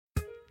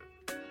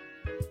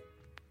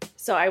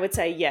So I would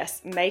say,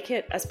 yes, make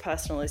it as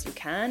personal as you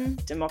can,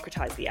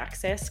 democratize the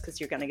access, because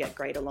you're going to get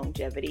greater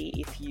longevity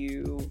if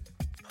you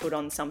put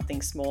on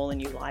something small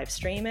and you live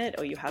stream it,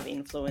 or you have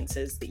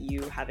influencers that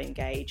you have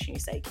engaged and you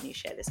say, can you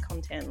share this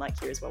content? Like,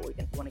 here's what we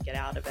want to get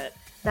out of it.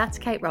 That's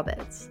Kate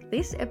Roberts.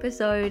 This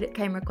episode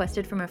came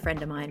requested from a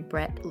friend of mine,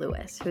 Brett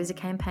Lewis, who is a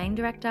campaign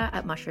director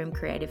at Mushroom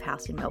Creative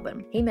House in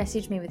Melbourne. He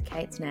messaged me with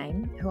Kate's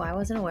name, who I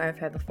wasn't aware of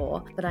her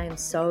before, but I am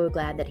so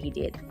glad that he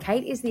did.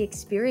 Kate is the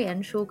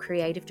Experiential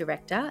Creative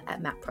Director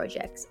at Map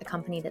Projects, a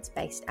company that's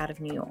based out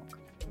of New York.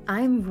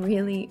 I'm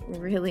really,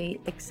 really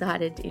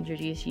excited to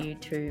introduce you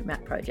to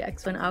Map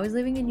Projects. When I was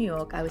living in New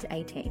York, I was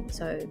 18,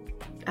 so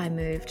I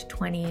moved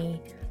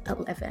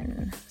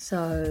 2011,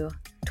 so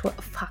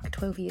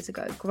 12 years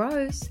ago.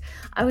 Gross.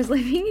 I was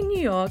living in New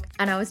York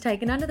and I was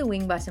taken under the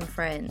wing by some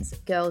friends,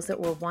 girls that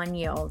were 1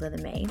 year older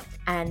than me,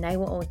 and they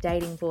were all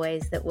dating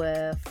boys that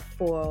were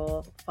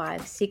 4,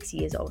 5, 6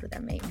 years older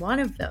than me. One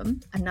of them,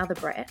 another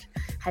Brett,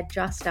 had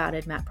just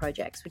started Map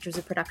Projects, which was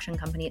a production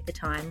company at the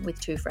time, with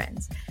 2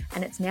 friends.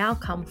 And it's now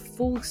come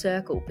full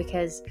circle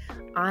because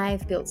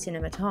I've built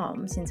Cinema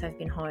Tom since I've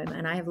been home,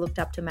 and I have looked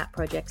up to Map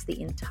Projects the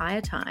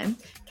entire time.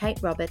 Kate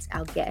Roberts,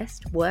 our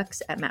guest,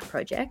 works at Map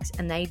Projects,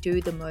 and they do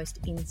the most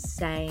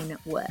insane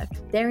work.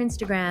 Their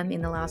Instagram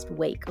in the last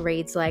week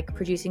reads like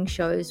producing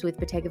shows with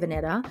Bottega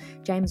Veneta,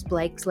 James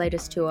Blake's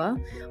latest tour,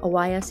 a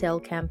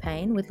YSL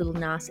campaign with Lil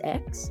Nas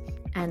X,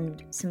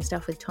 and some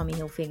stuff with Tommy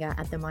Hilfiger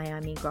at the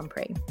Miami Grand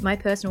Prix. My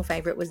personal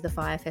favourite was the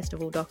Fire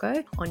Festival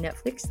doco on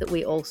Netflix that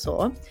we all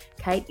saw.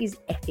 Kate is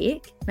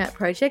epic, Map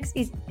Projects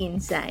is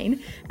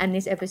insane, and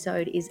this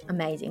episode is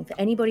amazing for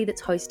anybody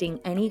that's hosting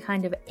any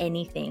kind of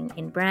anything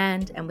in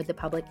brand and with the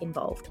public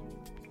involved.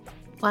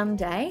 One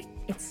day,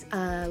 it's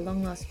a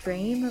long-lost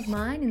dream of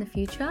mine in the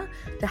future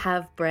to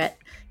have Brett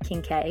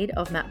Kincaid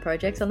of Map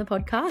Projects on the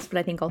podcast, but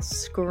I think I'll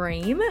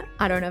scream.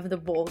 I don't have the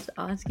balls to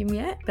ask him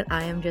yet, but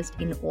I am just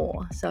in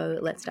awe. So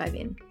let's dive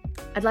in.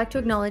 I'd like to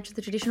acknowledge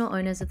the traditional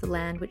owners of the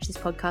land which this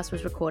podcast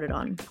was recorded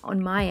on.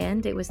 On my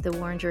end, it was the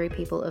Wurundjeri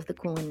people of the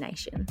Kulin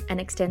Nation,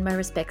 and extend my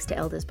respects to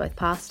elders both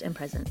past and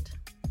present.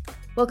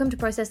 Welcome to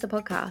Process the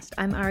Podcast.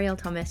 I'm Ariel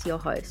Thomas, your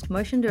host,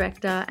 motion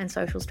director and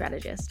social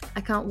strategist. I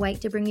can't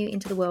wait to bring you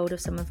into the world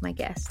of some of my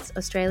guests,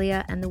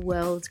 Australia and the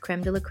world's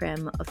creme de la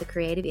creme of the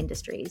creative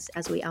industries,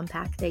 as we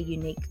unpack their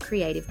unique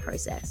creative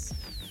process.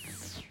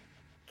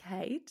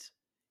 Kate,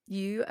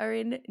 you are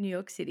in New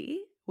York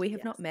City. We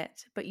have not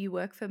met, but you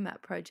work for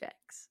Map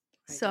Projects.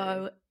 I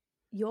do.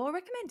 Your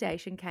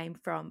recommendation came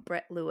from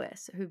Brett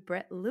Lewis, who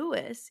Brett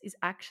Lewis is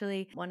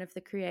actually one of the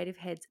creative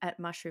heads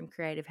at Mushroom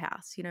Creative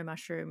House. You know,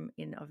 Mushroom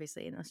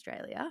obviously in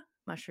Australia,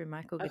 Mushroom,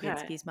 Michael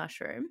Gudinski's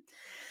Mushroom.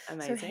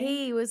 Amazing. So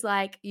he was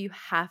like, you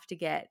have to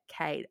get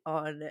Kate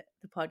on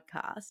the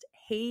podcast.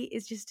 He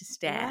is just a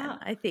stan. Wow.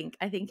 I think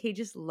he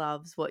just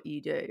loves what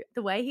you do.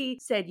 The way he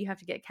said you have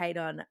to get Kate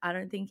on, I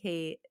don't think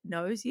he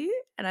knows you,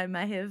 and I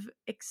may have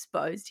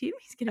exposed him.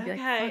 He's going to be like,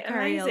 fuck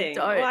Ariel, amazing.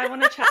 don't. Well, I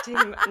want to chat to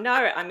him. No,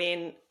 I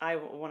mean, I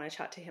want to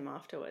chat to him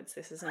afterwards.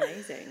 This is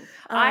amazing.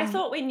 I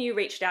thought when you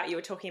reached out, you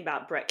were talking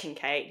about Brett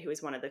Kincaid, who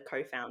is one of the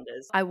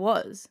co-founders. I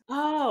was.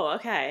 Oh,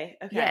 okay.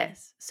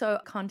 Yes. So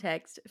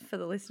context for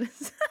the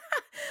listeners.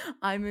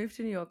 I moved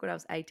to New York when I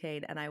was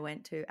 18 and I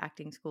went to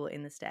acting school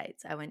in the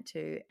States. I went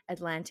to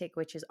Atlantic,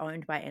 which is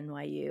owned by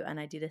NYU, and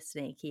I did a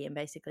sneaky and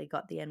basically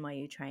got the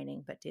NYU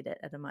training, but did it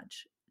at a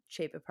much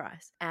cheaper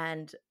price.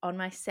 And on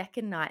my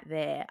second night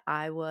there,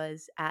 I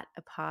was at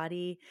a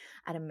party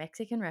at a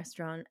Mexican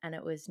restaurant, and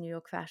it was New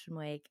York Fashion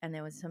Week, and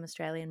there was some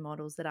Australian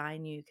models that I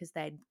knew because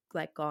they'd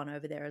like gone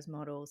over there as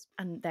models,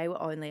 and they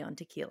were only on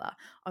tequila,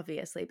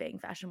 obviously being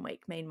Fashion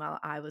Week. Meanwhile,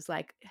 I was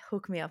like,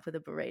 hook me up with a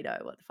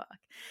burrito, what the fuck.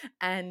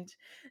 And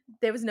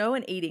there was no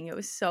one eating. It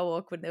was so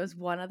awkward. There was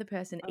one other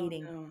person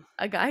eating, no.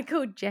 a guy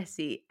called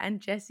Jesse, and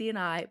Jesse and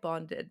I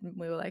bonded, and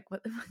we were like,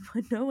 what the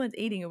fuck, no one's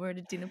eating and we're at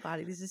a dinner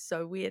party, this is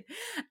so weird.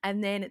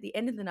 And then at the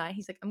end of the night,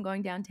 he's like, I'm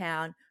going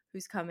downtown,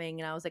 who's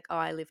coming? And I was like, oh,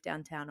 I live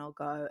downtown, I'll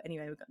go.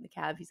 Anyway, we got in the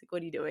cab. He's like,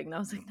 what are you doing? And I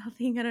was like,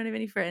 nothing, I don't have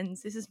any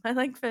friends. This is my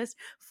like first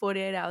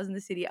 48 hours in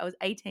the city. I was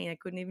 18, I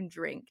couldn't even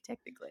drink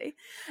technically.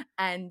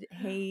 And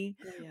he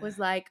was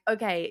like,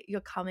 okay, you're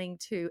coming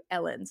to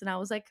Ellen's. And I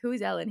was like, who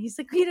is Ellen? He's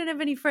like, you don't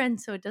have any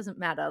friends, so it doesn't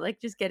matter, like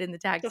just get in the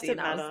taxi. Doesn't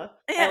matter.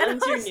 Yeah,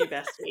 Ellen's your new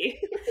bestie.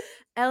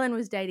 Ellen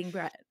was dating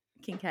Brett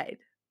Kincaid.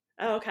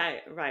 Oh, okay.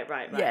 Right.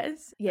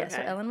 Yes. Yeah. Okay.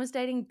 So Ellen was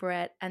dating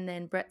Brett, and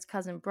then Brett's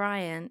cousin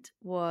Bryant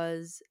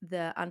was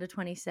the under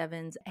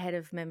 27s head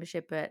of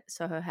membership at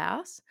Soho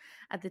House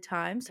at the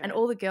time. Okay. And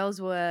all the girls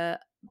were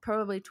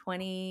probably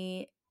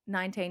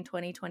 19,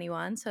 20,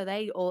 21. So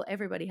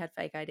everybody had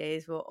fake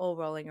IDs. We were all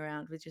rolling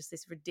around with just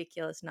this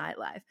ridiculous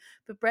nightlife.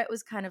 But Brett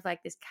was kind of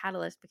like this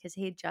catalyst because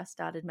he had just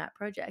started Map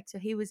Project. So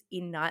he was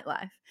in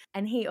nightlife,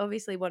 and he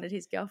obviously wanted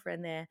his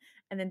girlfriend there.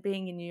 And then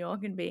being in New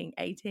York and being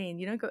 18,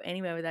 you don't go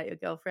anywhere without your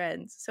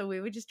girlfriends. So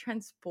we were just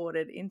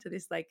transported into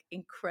this like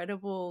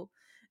incredible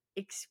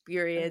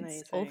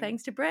experience, all Amazing.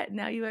 thanks to Brett.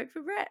 Now you work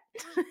for Brett.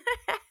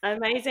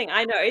 Amazing.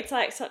 I know it's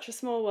like such a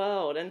small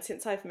world. And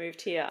since I've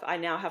moved here, I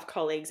now have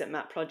colleagues at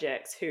Map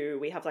Projects who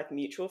we have like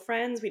mutual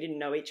friends. We didn't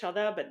know each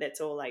other, but that's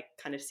all like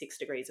kind of 6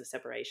 degrees of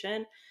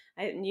separation.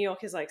 New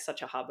York is like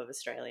such a hub of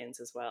Australians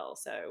as well.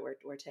 So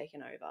we're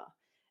taking over.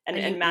 Are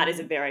you And Matt is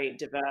a in? very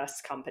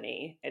diverse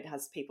company. It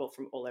has people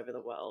from all over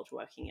the world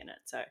working in it.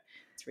 So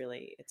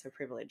it's a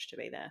privilege to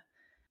be there.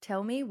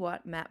 Tell me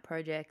what Map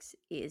Projects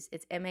is.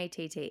 It's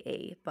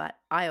MATTE, but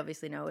I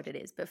obviously know what it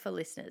is. But for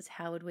listeners,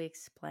 how would we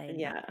explain Map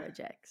Yeah.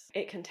 Projects?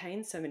 It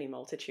contains so many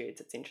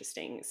multitudes. It's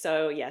interesting.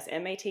 So, yes,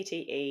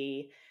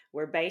 MATTE.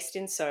 We're based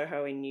in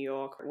Soho in New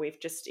York. We've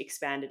just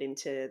expanded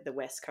into the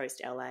West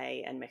Coast,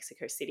 LA, and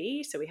Mexico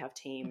City. So, we have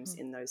teams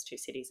in those two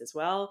cities as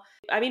well.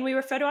 I mean, we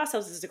refer to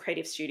ourselves as a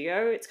creative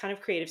studio. It's kind of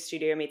creative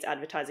studio meets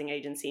advertising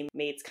agency,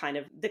 meets kind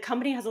of the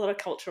company has a lot of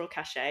cultural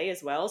cachet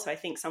as well. So, I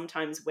think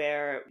sometimes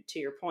where, to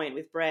your point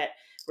with Brett,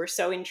 we're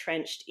so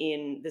entrenched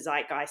in the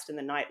zeitgeist and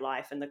the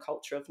nightlife and the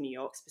culture of New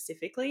York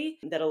specifically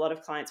that a lot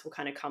of clients will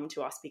kind of come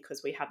to us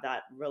because we have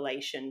that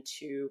relation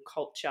to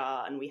culture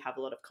and we have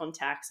a lot of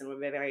contacts and we're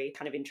very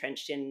kind of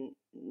entrenched in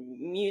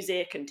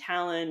music and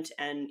talent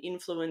and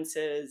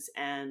influencers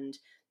and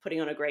putting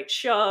on a great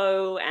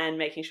show and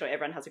making sure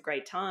everyone has a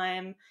great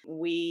time.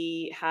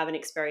 We have an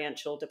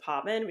experiential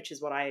department, which is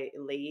what I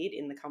lead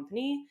in the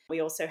company. We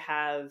also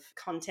have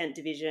content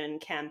division,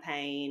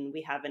 campaign.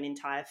 We have an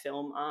entire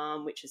film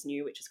arm, which is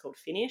new, which is called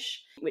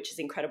Finish, which is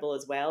incredible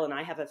as well. And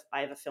I have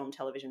a film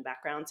television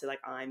background, so like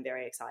I'm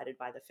very excited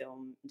by the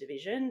film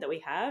division that we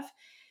have.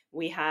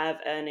 We have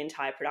an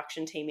entire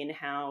production team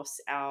in-house.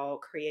 Our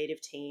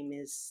creative team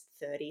is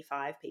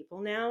 35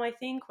 people now, I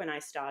think. When I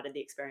started,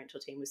 the experiential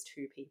team was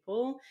 2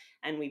 people,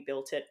 and we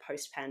built it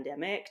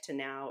post-pandemic to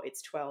now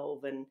it's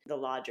 12, and the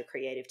larger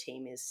creative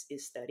team is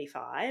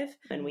 35.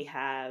 And we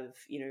have,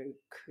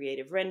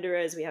 creative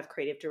renderers, we have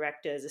creative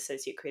directors,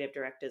 associate creative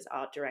directors,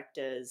 art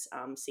directors,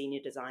 senior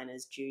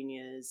designers,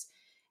 juniors,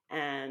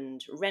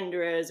 and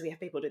renderers. We have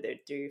people to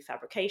do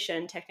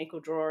fabrication, technical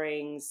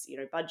drawings,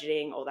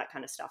 budgeting, all that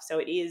kind of stuff. So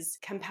it is,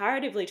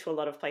 comparatively to a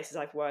lot of places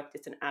I've worked,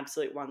 it's an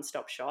absolute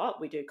one-stop shop.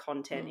 We do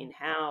content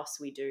in-house,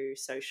 we do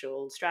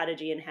social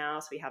strategy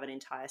in-house, we have an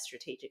entire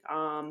strategic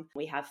arm,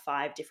 we have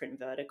 5 different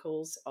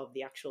verticals of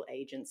the actual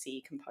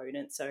agency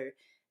component. So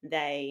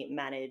they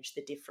manage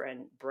the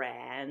different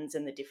brands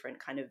and the different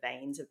kind of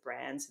veins of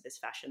brands. So there's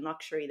fashion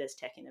luxury, there's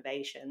tech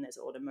innovation, there's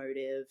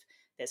automotive,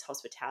 there's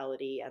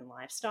hospitality and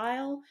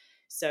lifestyle.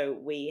 So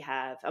we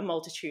have a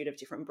multitude of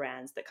different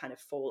brands that kind of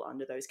fall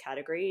under those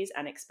categories,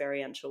 and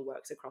Experiential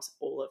works across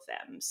all of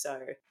them. So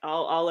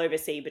I'll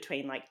oversee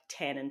between like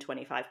 10 and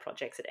 25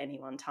 projects at any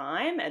one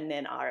time, and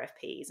then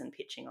RFPs and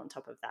pitching on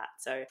top of that.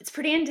 So it's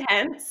pretty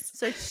intense.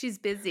 So she's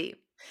busy.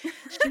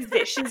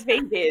 She's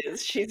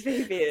VBiz. She's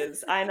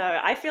VBiz. I know.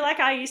 I feel like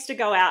I used to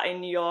go out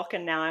in New York,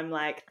 and now I'm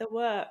like the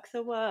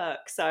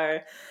work. So,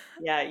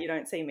 yeah, you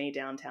don't see me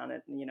downtown.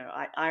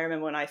 I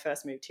remember when I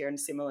first moved here, and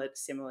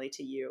similarly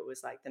to you, it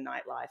was like the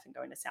nightlife and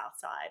going to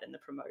Southside and the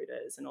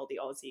promoters and all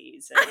the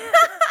Aussies and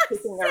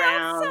kicking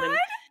around. And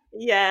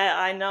yeah,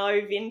 I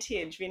know,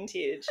 vintage.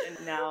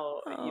 And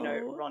now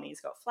Ronnie's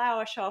got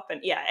Flower Shop,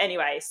 and yeah.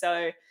 Anyway,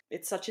 so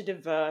it's such a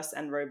diverse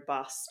and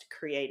robust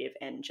creative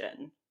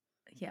engine.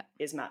 Yeah.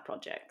 Is Map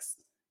Projects.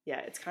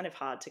 Yeah, it's kind of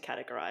hard to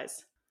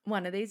categorize.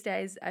 One of these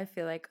days, I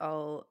feel like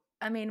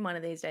one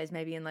of these days,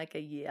 maybe in like a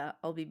year,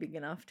 I'll be big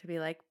enough to be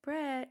like,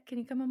 Brett, can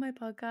you come on my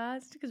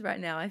podcast? Because right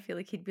now I feel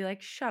like he'd be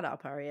like, shut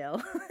up,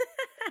 Ariel.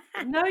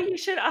 No, you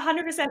should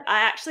 100%.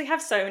 I actually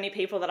have so many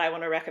people that I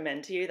want to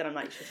recommend to you that I'm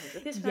like, you should talk to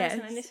this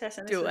person and this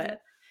person. Do it.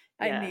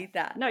 Yeah. I need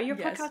that. No, your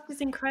podcast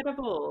is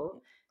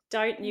incredible.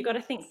 You got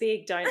to think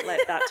big. Don't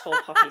let that tall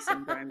poppy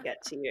syndrome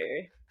get to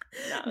you.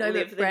 No,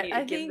 give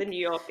the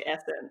New York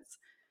essence.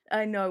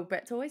 I know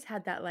Brett's always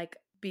had that like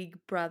big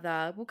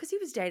brother. Well, because he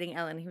was dating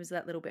Ellen, he was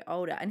that little bit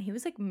older, and he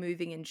was like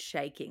moving and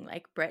shaking.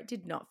 Like Brett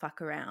did not fuck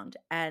around.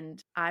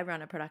 And I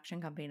run a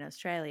production company in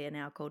Australia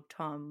now called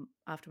Tom,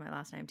 after my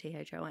last name,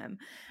 THOM.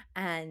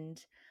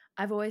 And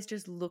I've always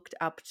just looked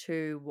up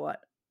to what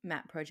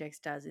Map Projects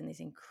does in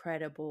this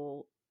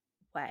incredible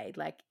way.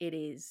 Like it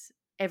is.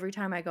 Every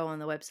time I go on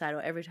the website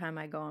or every time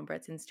I go on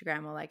Brett's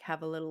Instagram or like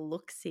have a little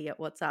look-see at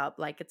what's up,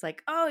 like it's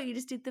like, oh, you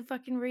just did the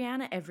fucking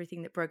Rihanna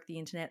everything that broke the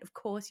internet. Of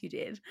course you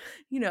did.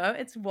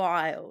 It's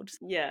wild.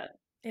 Yeah,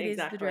 it exactly.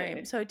 is the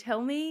dream. So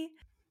tell me,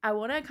 I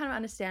want to kind of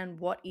understand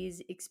what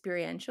is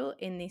experiential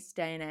in this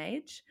day and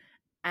age.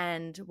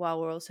 And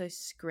while we're also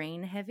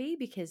screen heavy,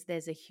 because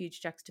there's a huge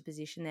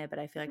juxtaposition there, but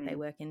I feel like they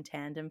work in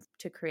tandem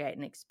to create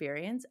an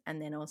experience.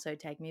 And then also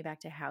take me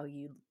back to how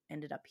you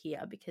ended up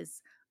here,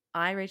 because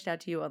I reached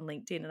out to you on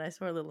LinkedIn and I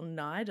saw a little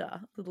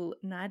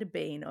NIDA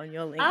bean on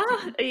your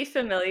LinkedIn. Are you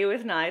familiar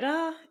with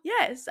NIDA?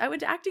 Yes, I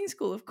went to acting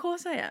school. Of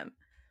course I am.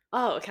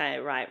 Oh, okay.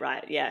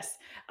 Right. Yes.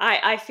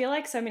 I feel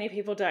like so many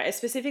people don't,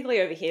 specifically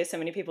over here, so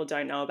many people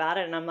don't know about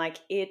it. And I'm like,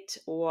 it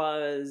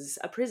was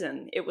a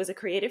prison. It was a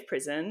creative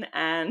prison.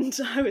 And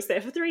I was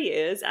there for 3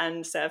 years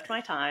and served my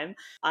time.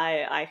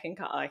 I can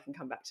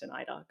come back to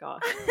NIDA.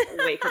 Gosh,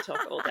 we could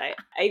talk all day.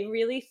 I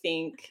really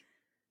think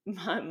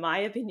my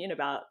opinion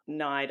about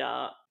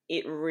NIDA,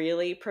 it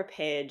really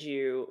prepared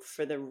you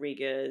for the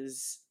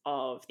rigors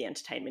of the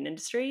entertainment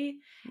industry.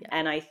 Yeah.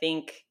 And I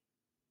think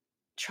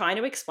trying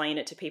to explain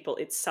it to people,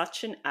 it's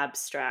such an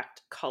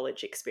abstract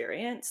college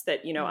experience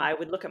that, I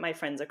would look at my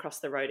friends across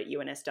the road at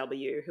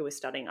UNSW who were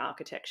studying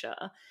architecture,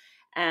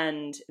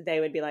 and they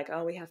would be like,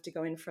 oh, we have to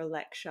go in for a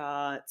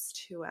lecture, it's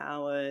 2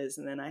 hours,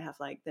 and then I have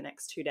like the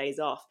next 2 days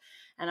off.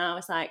 And I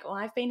was like, well,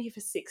 I've been here for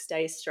 6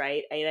 days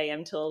straight, 8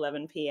 a.m. till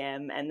 11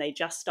 p.m., and they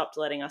just stopped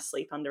letting us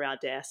sleep under our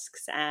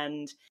desks.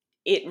 And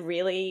it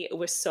really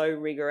was so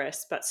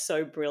rigorous, but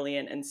so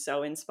brilliant and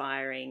so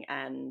inspiring.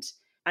 And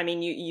I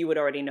mean, you would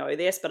already know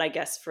this, but I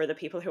guess for the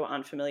people who are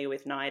unfamiliar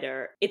with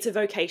NIDA, it's a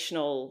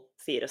vocational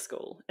theatre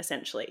school,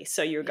 essentially.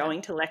 So you're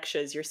going to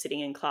lectures, you're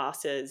sitting in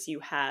classes, you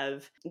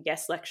have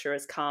guest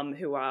lecturers come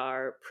who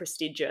are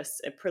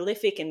prestigious,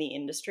 prolific in the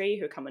industry,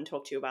 who come and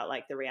talk to you about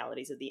like the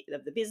realities of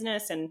the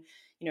business. And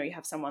you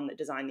have someone that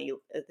designed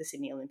the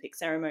Sydney Olympic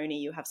ceremony,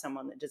 you have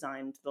someone that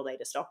designed the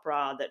latest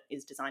opera that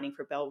is designing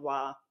for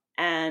Belvoir.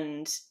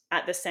 And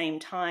at the same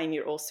time,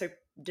 you're also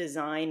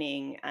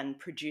designing and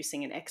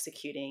producing and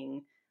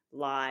executing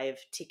live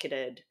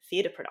ticketed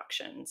theatre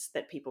productions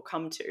that people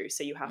come to.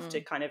 So you have to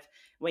kind of,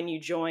 when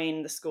you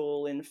join the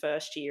school in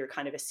first year,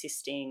 kind of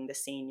assisting the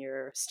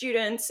senior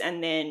students,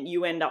 and then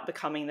you end up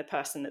becoming the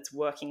person that's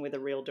working with a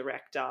real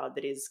director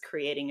that is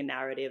creating a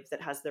narrative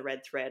that has the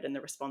red thread and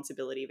the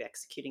responsibility of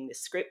executing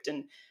this script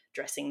and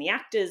dressing the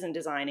actors and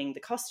designing the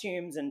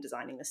costumes and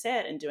designing the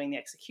set and doing the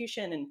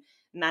execution and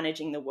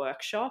managing the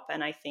workshop.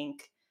 And I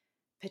think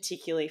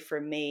particularly for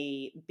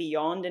me,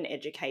 beyond an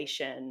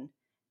education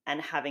and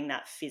having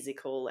that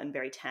physical and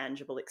very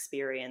tangible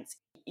experience,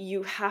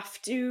 you have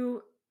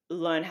to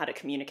learn how to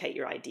communicate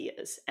your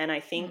ideas. And I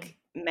think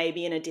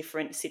maybe in a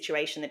different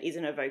situation that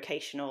isn't a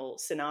vocational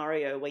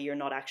scenario where you're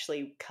not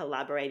actually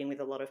collaborating with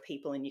a lot of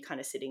people and you're kind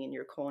of sitting in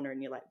your corner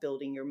and you're like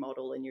building your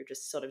model and you're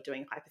just sort of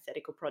doing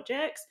hypothetical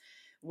projects,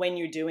 when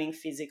you're doing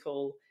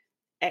physical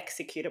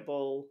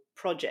executable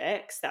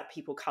projects that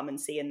people come and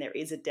see and there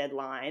is a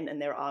deadline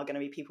and there are going to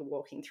be people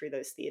walking through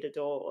those theatre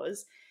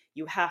doors,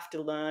 you have to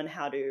learn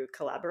how to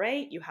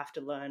collaborate. You have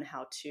to learn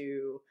how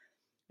to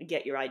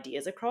get your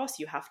ideas across.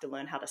 You have to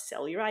learn how to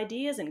sell your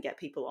ideas and get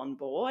people on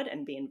board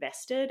and be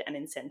invested and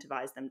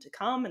incentivize them to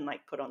come and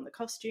like put on the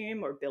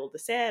costume or build the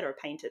set or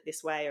paint it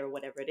this way or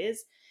whatever it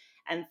is,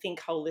 and think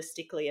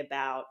holistically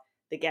about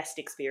the guest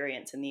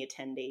experience and the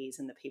attendees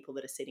and the people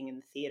that are sitting in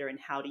the theatre. And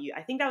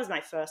I think that was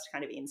my first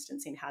kind of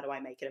instance in how do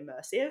I make it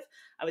immersive.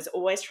 I was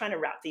always trying to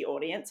wrap the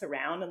audience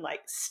around and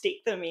like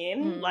stick them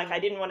in. Like I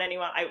didn't want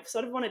anyone, I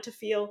sort of wanted to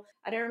feel,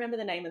 I don't remember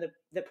the name of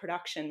the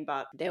production,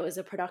 but there was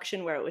a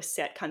production where it was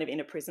set kind of in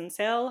a prison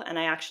cell, and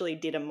I actually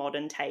did a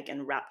modern take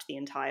and wrapped the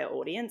entire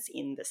audience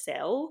in the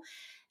cell.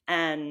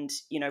 And,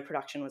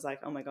 production was like,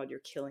 oh my God, you're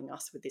killing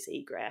us with this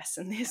egress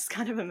and this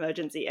kind of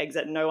emergency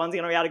exit. No one's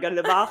going to be able to go to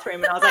the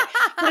bathroom. And I was like,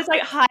 but it's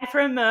like hyper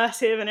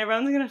immersive and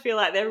everyone's going to feel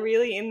like they're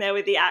really in there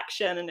with the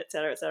action and et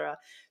cetera,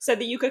 so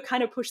that you could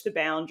kind of push the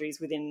boundaries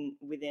within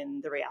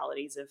the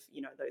realities of,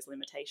 those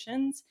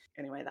limitations.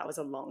 Anyway, that was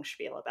a long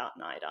spiel about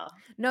NIDA.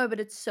 No, but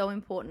it's so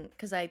important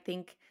because I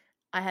think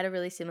I had a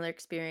really similar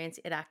experience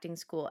at acting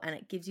school, and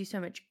it gives you so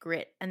much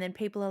grit. And then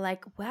people are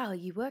like, wow,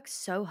 you work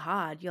so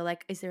hard. You're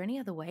like, is there any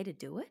other way to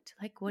do it?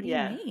 Like, what do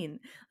you mean?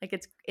 Like,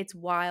 it's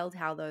wild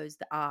how the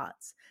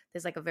arts,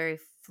 there's like a very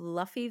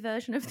fluffy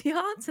version of the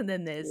arts, and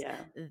then there's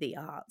the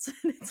arts.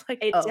 And it's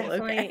like,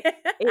 definitely,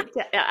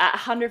 okay.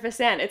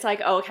 100%. It's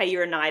like, oh, okay,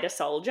 you're a NIDA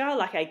soldier.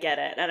 Like, I get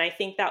it. And I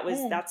think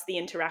that's the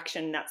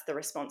interaction. That's the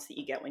response that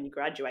you get when you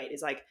graduate,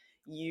 is like,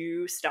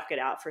 you stuck it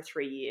out for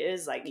 3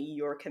 years. Like,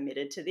 you're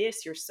committed to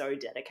this. You're so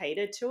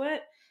dedicated to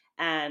it.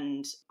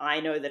 And I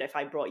know that if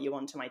I brought you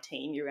onto my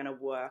team, you're going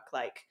to work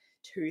like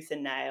tooth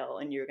and nail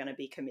and you're going to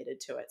be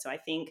committed to it. So I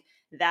think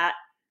that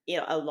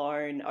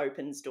alone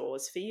opens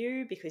doors for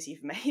you because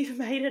you've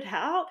made it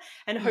out,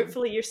 and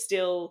hopefully you're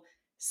still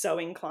so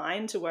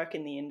inclined to work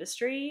in the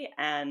industry.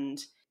 And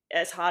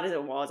as hard as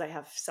it was, I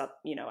have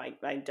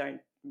I don't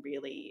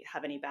really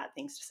have any bad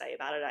things to say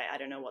about it. I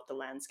don't know what the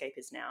landscape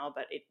is now,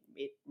 but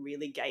it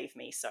really gave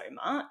me so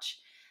much.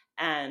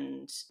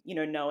 And,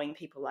 knowing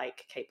people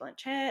like Kate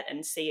Blanchett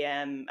and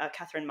CM,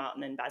 Catherine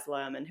Martin and Baz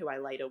Luhrmann, who I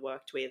later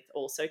worked with,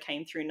 also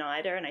came through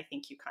NIDA. And I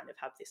think you kind of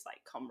have this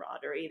like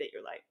camaraderie that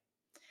you're like,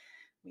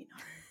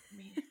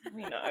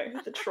 we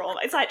know the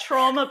trauma. It's like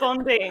trauma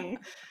bonding.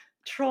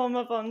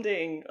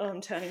 Oh,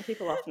 I'm turning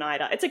people off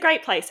NIDA. It's a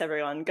great place,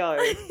 everyone. Go.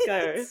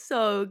 It's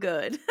so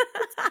good.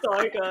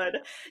 So good.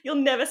 You'll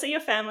never see your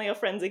family or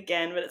friends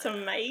again, but it's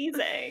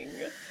amazing.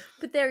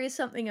 But there is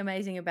something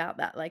amazing about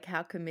that, like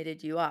how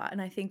committed you are.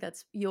 And I think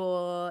that's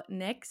your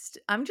next.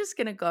 I'm just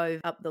going to go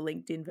up the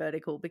LinkedIn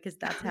vertical because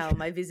that's how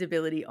my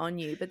visibility on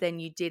you. But then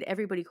you did,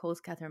 everybody calls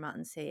Catherine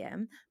Martin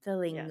CM, the Yeah,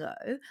 lingo.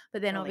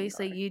 But then the lingo.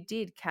 obviously you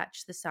did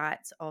catch the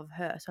sights of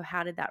her. So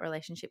how did that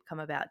relationship come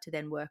about to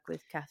then work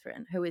with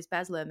Catherine, who is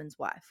Baz Luhrmann's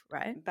wife,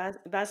 right? Baz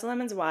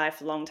Luhrmann's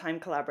wife, longtime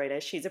collaborator.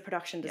 She's a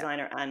production Yeah.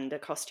 designer and a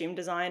costume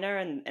designer,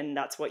 and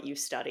that's what you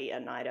study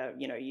at NIDA.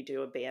 You know, you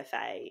do a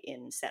BFA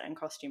in set and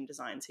costume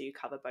design, so you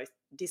cover both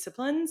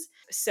disciplines.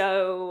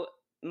 So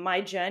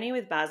my journey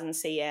with Baz and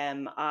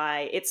CM,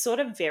 it's sort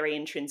of very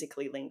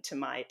intrinsically linked to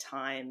my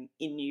time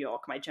in New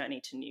York, my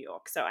journey to New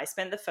York. So I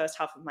spent the first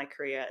half of my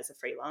career as a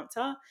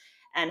freelancer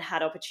and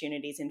had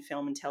opportunities in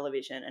film and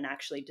television, and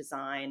actually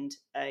designed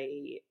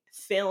a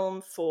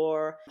film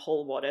for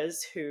Paul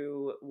Waters,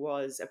 who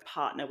was a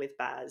partner with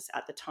Baz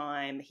at the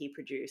time. He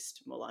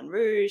produced Moulin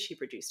Rouge, he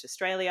produced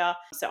Australia.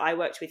 So I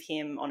worked with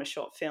him on a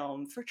short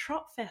film for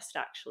Trot Fest,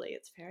 actually.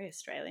 It's very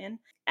Australian.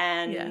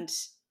 Yeah. And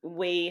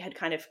we had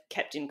kind of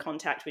kept in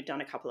contact. We'd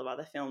done a couple of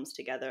other films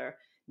together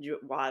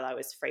while I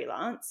was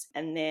freelance.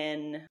 And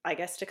then, I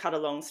guess to cut a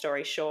long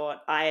story short,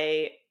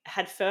 I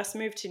had first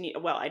moved to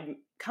I'd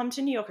come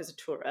to New York as a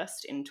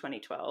tourist in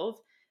 2012,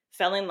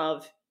 fell in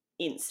love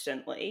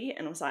instantly,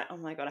 and was like, oh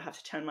my God, I have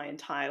to turn my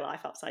entire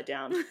life upside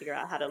down to figure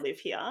out how to live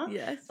here.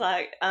 Yes.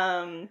 Like,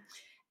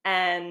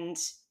 and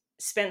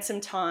spent some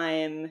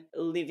time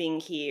living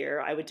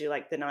here. I would do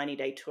like the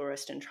 90-day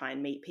tourist and try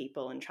and meet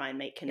people and try and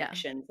make Yeah.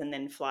 connections, and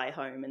then fly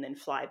home and then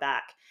fly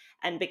back,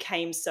 and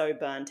became so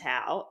burnt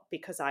out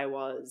because I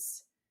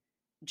was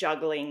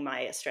juggling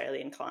my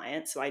Australian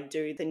clients. So I'd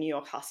do the New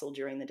York hustle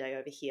during the day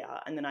over here,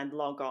 and then I'd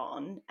log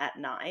on at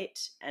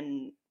night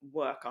and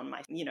work on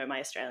my, my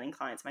Australian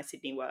clients, my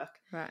Sydney work.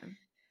 Right.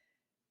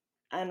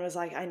 And was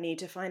like, I need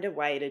to find a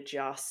way to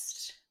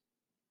just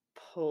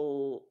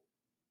pull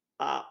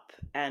up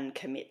and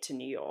commit to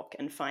New York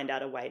and find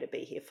out a way to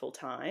be here full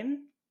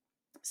time.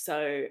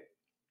 So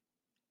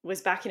was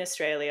back in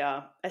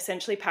Australia,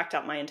 essentially packed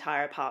up my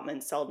entire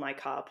apartment, sold my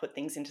car, put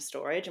things into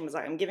storage, and was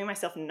like, I'm giving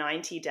myself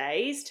 90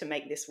 days to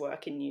make this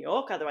work in New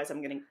York. Otherwise,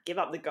 I'm going to give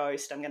up the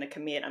ghost. I'm going to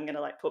commit. I'm going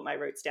to like put my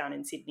roots down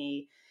in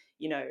Sydney,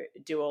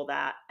 do all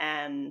that.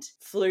 And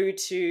flew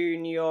to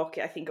New York.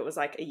 I think it was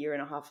like a year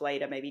and a half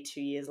later, maybe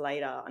 2 years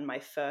later, on my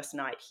first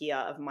night here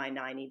of my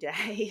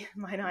 90-day,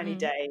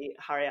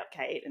 hurry up,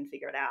 Kate, and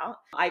figure it out.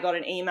 I got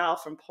an email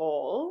from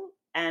Paul,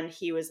 and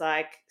he was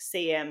like,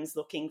 CM's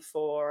looking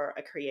for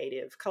a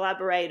creative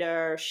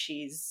collaborator.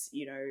 She's,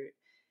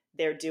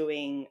 they're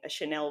doing a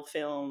Chanel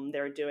film.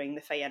 They're doing the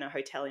Faena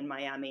Hotel in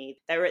Miami.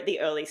 They were at the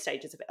early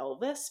stages of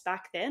Elvis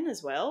back then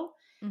as well.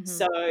 Mm-hmm.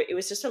 So it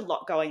was just a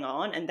lot going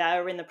on. And they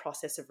were in the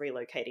process of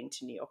relocating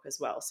to New York as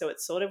well. So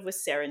it sort of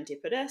was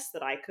serendipitous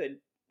that I could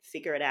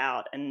figure it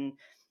out and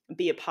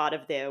be a part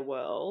of their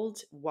world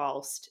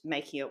whilst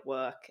making it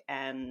work.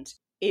 And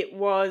it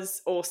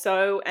was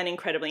also an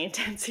incredibly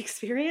intense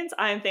experience.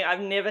 I've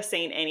never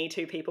seen any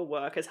two people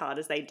work as hard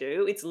as they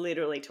do. It's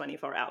literally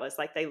 24 hours.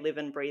 Like, they live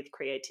and breathe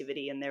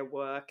creativity in their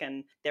work,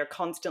 and they're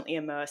constantly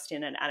immersed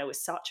in it. And it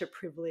was such a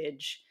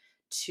privilege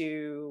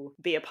to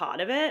be a part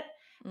of it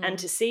and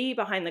to see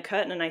behind the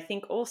curtain. And I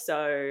think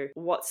also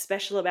what's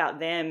special about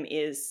them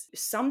is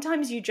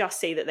sometimes you just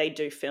see that they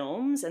do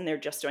films and they're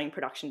just doing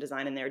production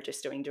design and they're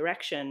just doing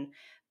direction,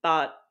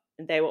 but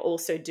they were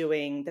also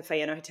doing the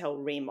Faena Hotel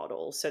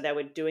remodel. So they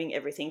were doing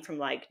everything from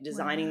like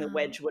designing the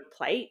Wedgwood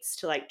plates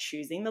to like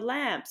choosing the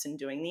lamps and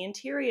doing the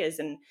interiors.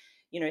 And,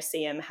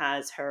 CM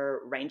has her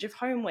range of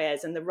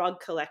homewares and the rug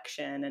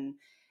collection. And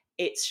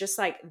it's just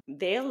like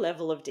their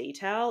level of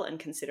detail and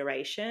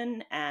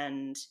consideration.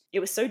 And it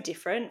was so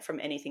different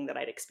from anything that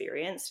I'd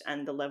experienced.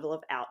 And the level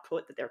of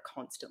output that they're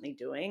constantly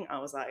doing, I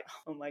was like,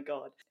 oh my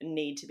God, I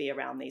need to be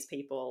around these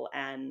people.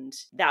 And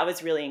that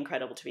was really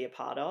incredible to be a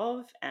part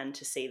of and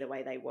to see the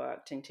way they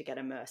worked and to get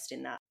immersed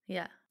in that.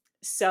 Yeah.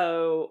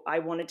 So I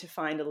wanted to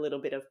find a little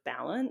bit of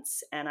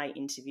balance, and I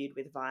interviewed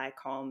with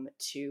Viacom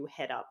to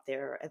head up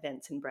their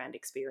events and brand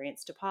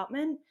experience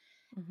department.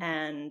 Mm-hmm.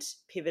 And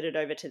pivoted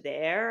over to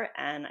there.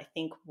 And I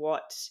think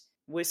what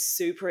was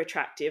super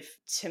attractive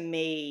to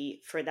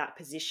me for that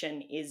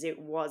position is it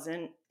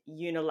wasn't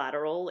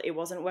unilateral. It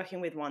wasn't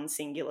working with one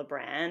singular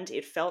brand.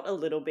 It felt a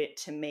little bit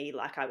to me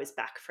like I was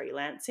back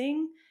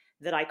freelancing,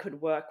 that I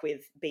could work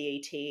with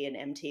BET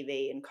and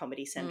MTV and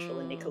Comedy Central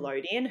and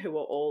Nickelodeon, who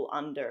were all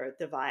under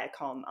the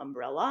Viacom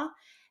umbrella.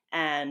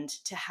 And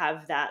to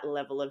have that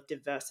level of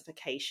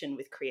diversification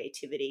with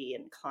creativity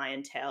and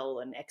clientele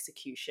and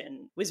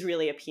execution was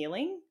really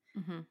appealing.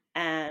 Mm-hmm.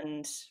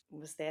 And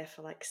was there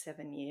for like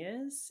 7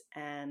 years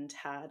and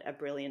had a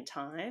brilliant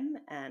time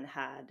and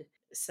had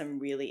some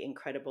really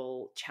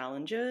incredible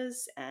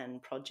challenges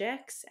and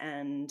projects.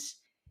 And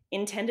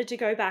intended to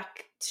go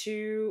back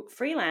to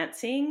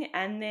freelancing,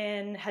 and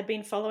then had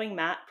been following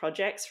Matt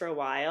projects for a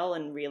while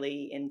and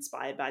really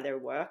inspired by their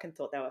work and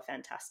thought they were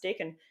fantastic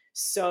and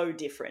so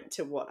different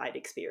to what I'd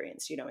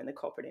experienced, in the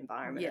corporate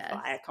environment of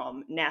Yes.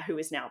 Viacom, who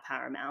is now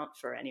Paramount.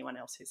 For anyone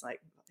else who's like,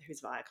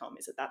 who's Viacom?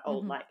 Is it that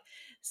old Mhm.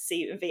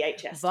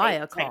 VHS tape?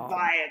 Viacom.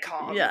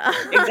 Viacom. Yeah.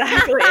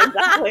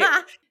 Exactly.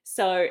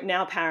 So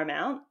now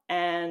Paramount.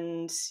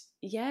 And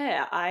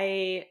yeah,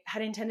 I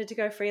had intended to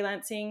go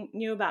freelancing,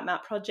 knew about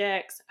Matt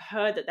projects,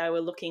 heard that they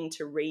were looking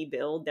to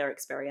rebuild their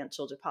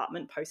experiential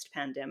department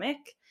post-pandemic.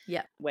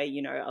 Yeah. Where,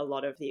 a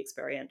lot of the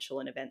experiential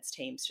and events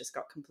teams just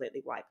got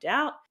completely wiped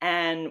out,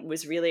 and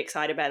was really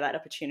excited by that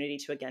opportunity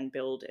to again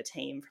build a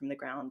team from the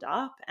ground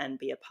up and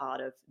be a part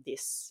of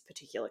this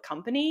particular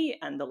company.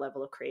 And the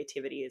level of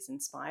creativity is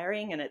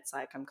inspiring, and it's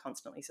like I'm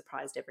constantly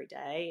surprised every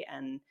day.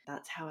 And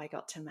that's how I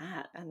got to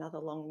Matt. Another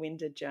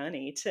long-winded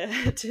journey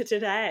to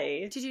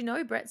today. Did you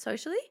know Brett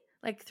socially?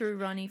 Like through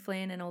Ronnie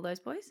Flynn and all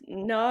those boys?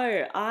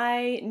 No,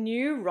 I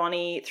knew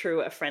Ronnie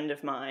through a friend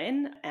of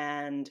mine,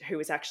 and who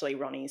was actually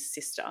Ronnie's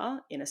sister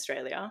in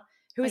Australia,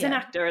 who is an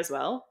actor as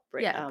well.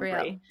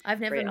 Brielle.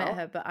 I've never met Brielle.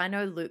 her, but I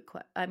know Luke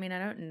I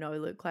don't know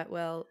Luke quite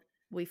well.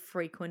 We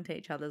frequent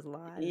each other's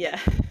lives Yeah.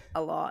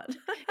 a lot.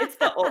 It's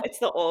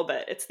the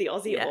orbit. It's the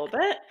Aussie Yeah.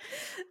 orbit.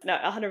 No,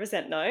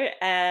 100% no.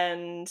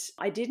 And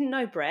I didn't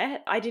know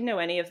Brett. I didn't know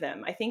any of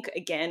them. I think,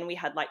 again, we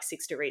had like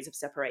 6 degrees of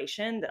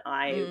separation, that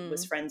I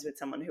was friends with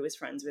someone who was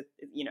friends with,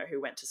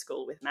 who went to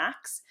school with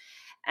Max,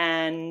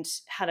 and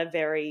had a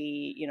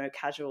very,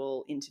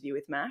 casual interview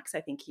with Max.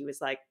 I think he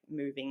was like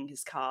moving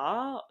his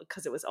car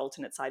because it was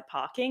alternate side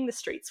parking. The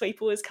street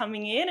sweeper was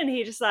coming in, and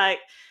he just like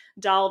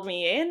dialed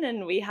me in,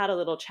 and we had a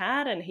little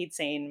chat, and he'd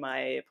seen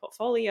my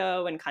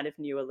portfolio and kind of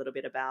knew a little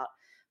bit about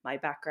my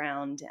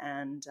background.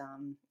 And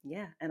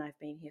and I've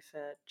been here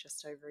for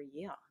just over a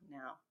year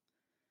now.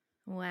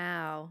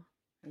 Wow.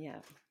 Yeah.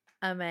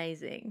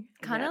 Amazing.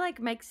 Kind of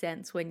like makes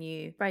sense when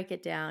you break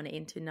it down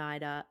into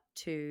NIDA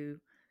to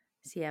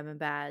CM and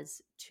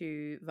Baz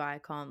to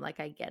Viacom. Like,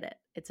 I get it.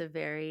 It's a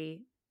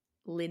very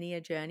linear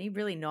journey,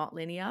 really not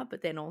linear,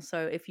 but then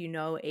also if you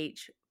know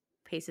each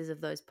pieces of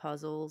those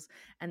puzzles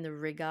and the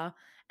rigor,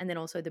 and then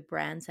also the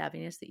brand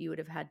savviness that you would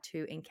have had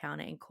to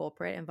encounter in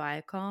corporate and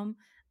Viacom,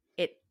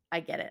 I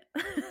get it.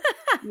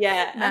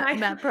 Yeah.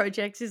 Matt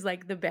Projects is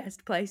like the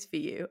best place for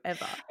you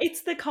ever.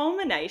 It's the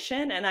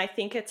culmination, and I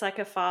think it's like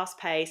a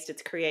fast-paced,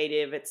 it's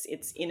creative,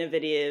 it's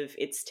innovative,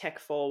 it's tech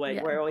forward.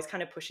 Yeah. We're always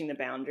kind of pushing the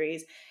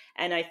boundaries.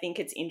 And I think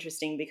it's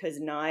interesting because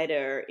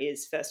NIDA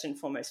is first and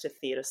foremost a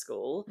theatre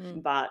school,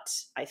 but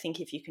I think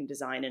if you can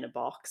design in a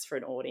box for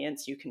an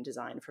audience, you can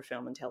design for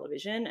film and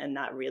television. And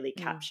that really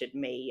captured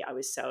me. I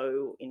was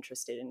so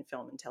interested in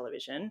film and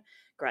television,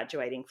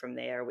 graduating from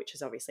there, which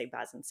is obviously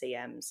Baz and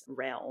CM's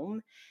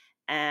realm.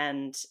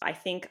 And I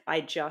think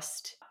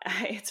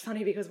it's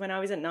funny because when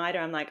I was at NIDA,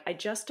 I'm like, I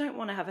just don't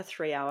want to have a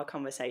 3-hour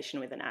conversation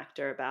with an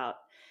actor about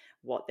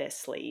what their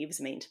sleeves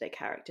mean to their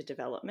character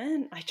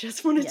development. I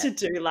just wanted to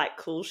do like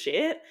cool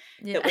shit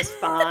that was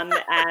fun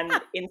and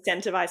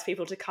incentivize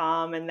people to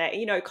come, and that,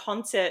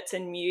 concerts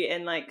and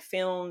and like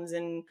films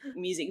and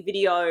music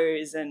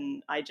videos.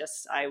 And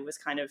I was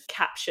kind of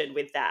captured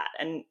with that,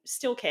 and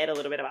still cared a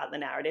little bit about the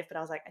narrative, but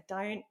I was like,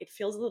 it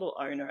feels a little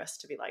onerous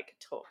to be like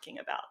talking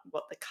about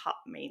what the cut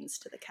means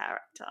to the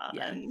character.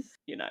 And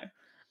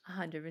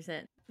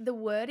 100%. The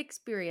word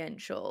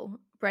experiential,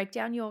 break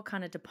down your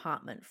kind of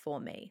department for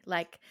me.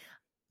 Like,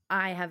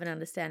 I have an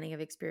understanding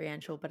of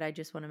experiential, but I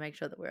just want to make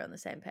sure that we're on the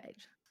same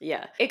page.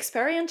 Yeah.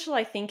 Experiential,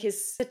 I think,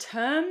 is a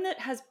term that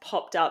has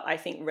popped up, I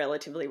think,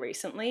 relatively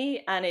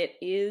recently. And it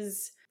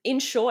is, in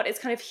short, it's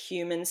kind of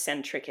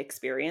human-centric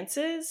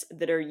experiences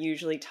that are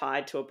usually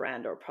tied to a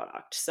brand or a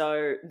product.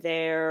 So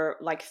they're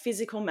like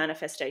physical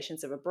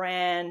manifestations of a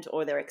brand,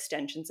 or they're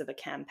extensions of a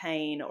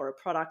campaign or a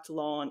product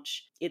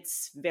launch.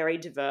 It's very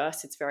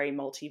diverse. It's very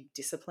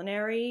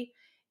multidisciplinary.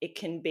 It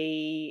can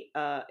be,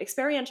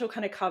 experiential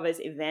kind of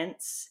covers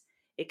events.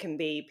 It can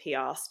be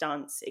PR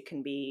stunts. It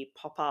can be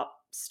pop-up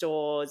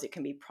stores. It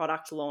can be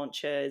product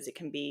launches. It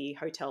can be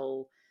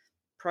hotel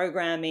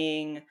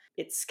programming.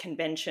 It's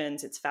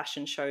conventions. It's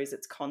fashion shows.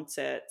 It's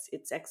concerts.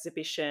 It's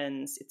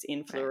exhibitions. It's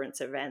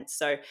influence events.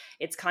 So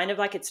it's kind of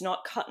like, it's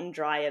not cut and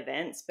dry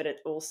events, but it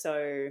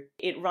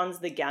runs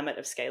the gamut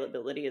of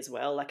scalability as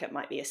well. Like, it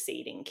might be a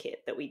seeding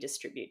kit that we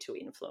distribute to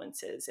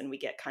influencers, and we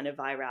get kind of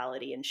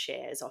virality and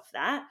shares off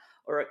that.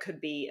 Or it could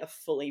be a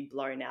fully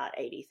blown out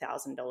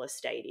 $80,000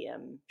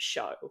 stadium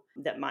show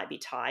that might be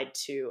tied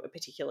to a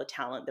particular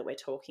talent that we're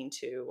talking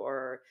to.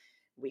 Or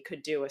we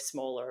could do a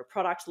smaller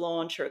product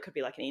launch, or it could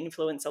be like an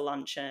influencer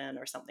luncheon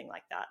or something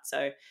like that.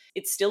 So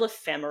it's still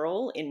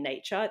ephemeral in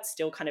nature. It's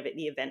still kind of at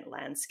the event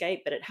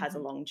landscape, but it has a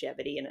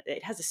longevity, and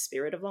it has a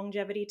spirit of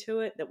longevity to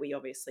it that we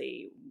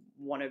obviously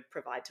want to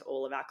provide to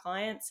all of our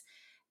clients.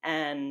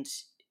 And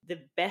the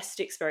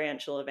best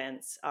experiential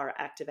events are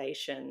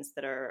activations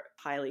that are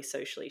highly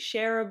socially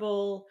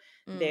shareable,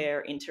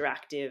 they're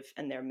interactive,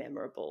 and they're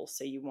memorable.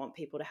 So you want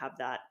people to have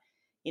that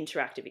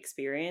interactive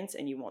experience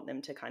and you want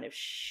them to kind of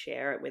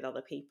share it with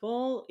other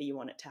people. You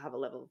want it to have a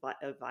level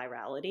of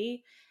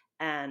virality,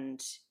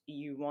 and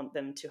you want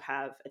them to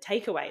have a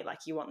takeaway.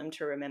 Like you want them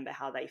to remember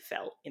how they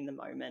felt in the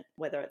moment,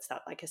 whether it's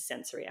that like a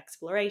sensory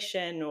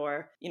exploration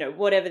or,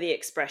 whatever the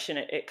expression,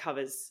 it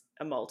covers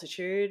a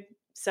multitude.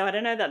 So I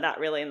don't know that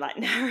really like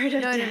narrowed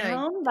it No,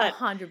 down, but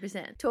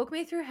 100%. Talk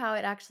me through how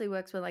it actually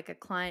works when like a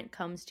client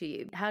comes to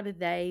you. How do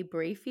they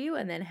brief you,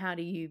 and then how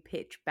do you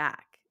pitch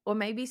back? Or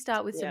maybe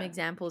start with some yeah.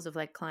 examples of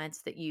like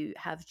clients that you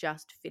have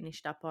just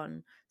finished up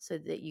on so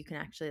that you can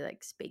actually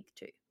like speak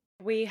to.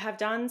 We have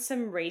done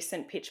some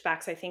recent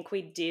pitchbacks. I think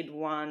we did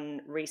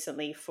one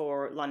recently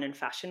for London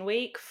Fashion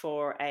Week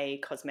for a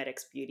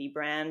cosmetics beauty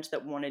brand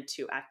that wanted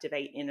to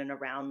activate in and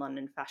around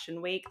London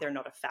Fashion Week. They're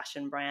not a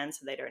fashion brand,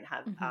 so they don't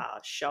have a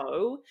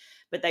show,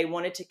 but they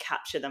wanted to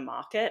capture the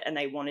market and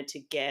they wanted to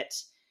get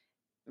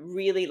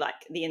really like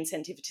the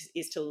incentive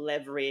is to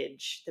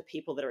leverage the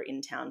people that are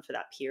in town for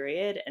that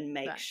period and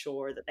make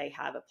sure that they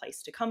have a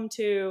place to come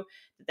to,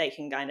 that they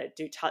can kind of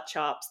do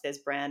touch-ups, there's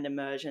brand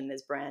immersion,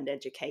 there's brand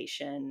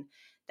education,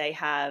 they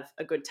have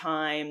a good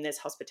time, there's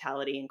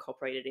hospitality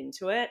incorporated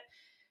into it.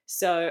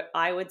 So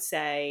I would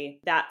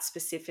say that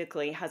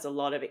specifically has a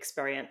lot of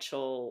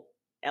experiential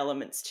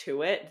elements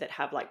to it that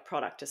have like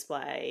product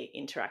display,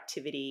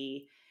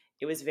 interactivity.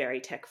 It was very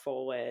tech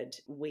forward.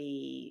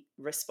 We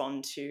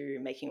respond to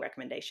making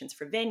recommendations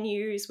for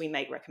venues. We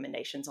make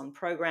recommendations on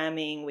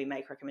programming. We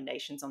make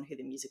recommendations on who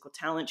the musical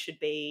talent should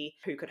be,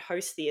 who could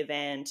host the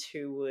event,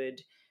 who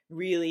would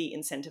really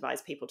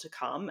incentivize people to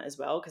come as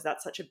well, because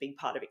that's such a big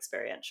part of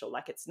experiential.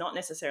 Like it's not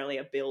necessarily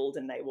a build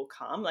and they will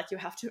come. Like you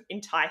have to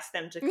entice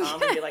them to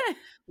come and be like,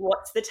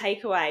 what's the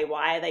takeaway?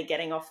 Why are they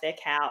getting off their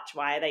couch?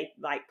 Why are they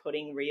like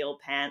putting real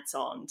pants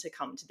on to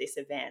come to this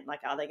event?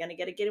 Like, are they going to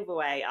get a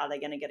giveaway? Are they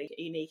going to get a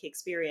unique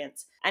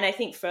experience? And I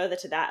think further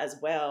to that as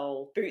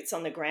well, boots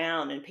on the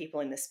ground and people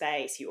in the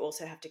space, you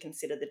also have to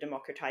consider the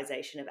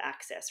democratization of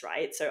access,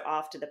 right? So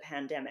after the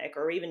pandemic,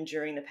 or even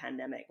during the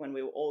pandemic when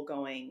we were all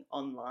going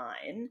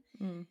online,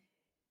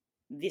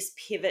 this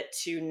pivot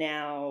to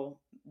now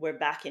we're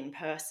back in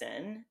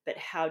person, but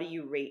how do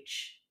you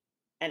reach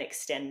an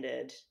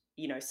extended,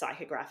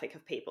 psychographic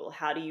of people?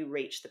 How do you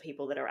reach the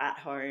people that are at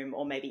home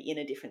or maybe in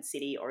a different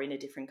city or in a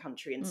different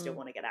country and still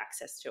want to get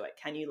access to it?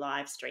 Can you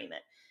live stream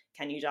it?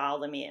 Can you dial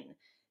them in?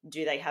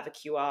 Do they have a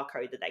QR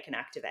code that they can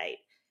activate?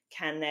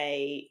 Can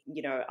they,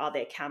 are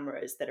there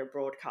cameras that are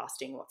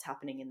broadcasting what's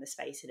happening in the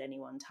space at any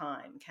one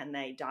time? Can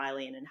they dial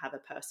in and have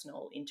a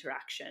personal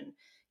interaction?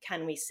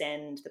 Can we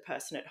send the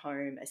person at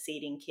home a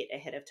seating kit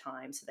ahead of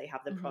time so they have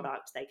the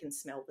product, they can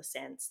smell the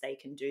scents, they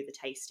can do the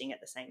tasting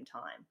at the same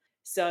time?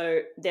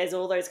 So there's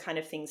all those kind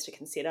of things to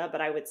consider. But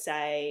I would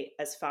say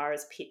as far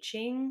as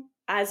pitching,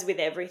 as with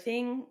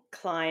everything,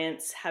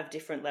 clients have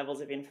different levels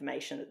of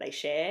information that they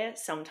share.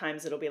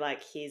 Sometimes it'll be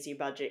like, here's your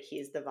budget,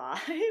 here's the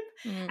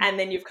vibe. And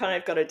then you've kind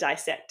of got to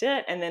dissect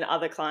it. And then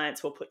other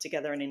clients will put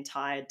together an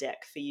entire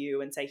deck for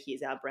you and say,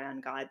 here's our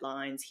brand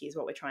guidelines, here's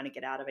what we're trying to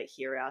get out of it,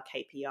 here are our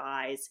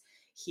KPIs,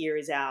 here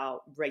is our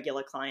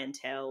regular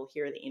clientele,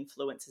 here are the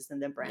influencers and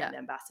the brand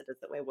ambassadors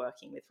that we're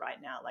working with right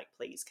now. Like,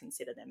 please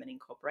consider them and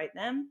incorporate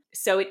them.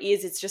 So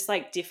it's just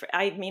like different.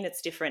 I mean,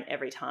 it's different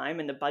every time,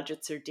 and the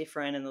budgets are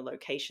different and the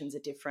locations are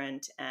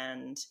different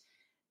and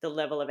the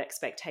level of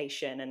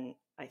expectation. And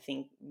I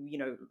think,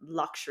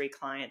 luxury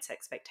clients'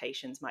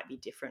 expectations might be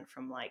different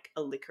from like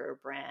a liquor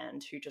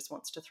brand who just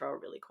wants to throw a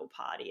really cool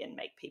party and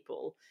make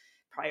people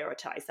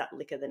prioritize that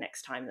liquor the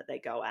next time that they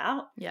go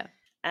out. Yeah.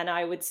 And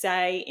I would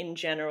say in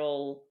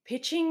general,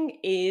 pitching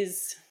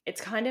it's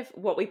kind of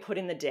what we put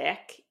in the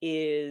deck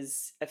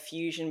is a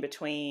fusion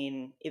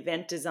between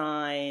event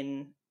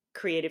design,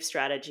 creative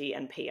strategy,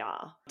 and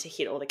PR to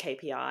hit all the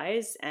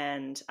KPIs.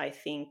 And I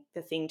think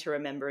the thing to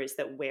remember is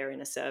that we're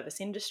in a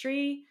service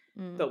industry,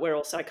 but we're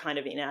also kind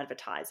of in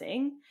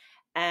advertising.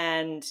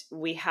 And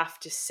we have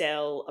to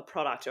sell a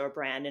product or a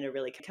brand in a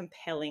really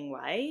compelling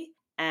way.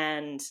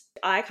 And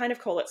I kind of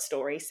call it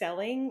story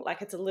selling.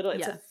 Like it's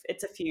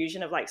a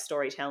fusion of like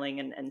storytelling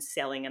and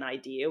selling an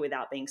idea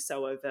without being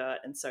so overt.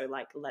 And so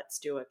like, let's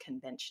do a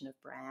convention of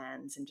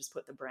brands and just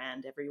put the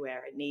brand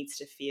everywhere. It needs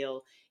to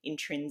feel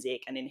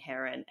intrinsic and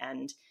inherent,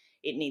 and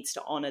it needs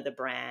to honor the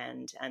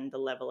brand and the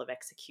level of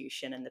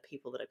execution and the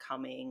people that are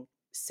coming.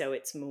 So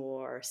it's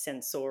more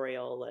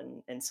sensorial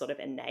and sort of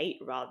innate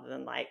rather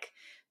than like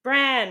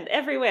brand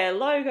everywhere,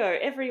 logo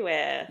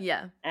everywhere.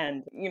 Yeah.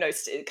 And,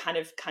 kind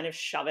of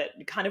shove it,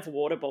 kind of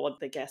waterboard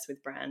the guest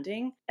with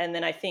branding. And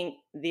then I think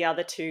the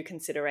other two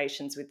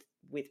considerations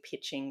with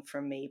pitching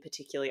from me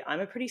particularly, I'm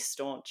a pretty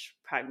staunch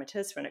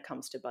pragmatist when it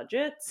comes to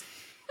budgets.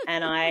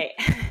 And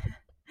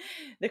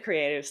the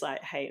creatives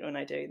like hate when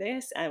I do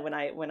this. And when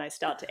I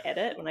start to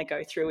edit, when I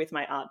go through with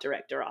my art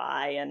director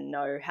eye and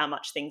know how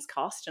much things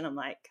cost, and I'm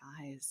like,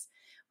 guys,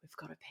 we've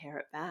got to pare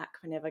it back.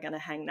 We're never going to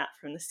hang that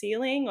from the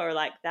ceiling, or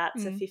like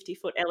that's a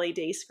 50-foot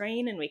LED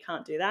screen and we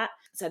can't do that.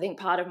 So I think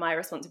part of my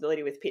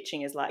responsibility with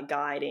pitching is like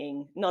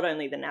guiding not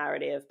only the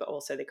narrative, but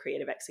also the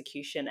creative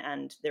execution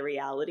and the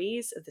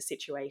realities of the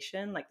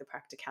situation, like the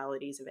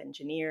practicalities of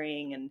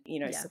engineering and,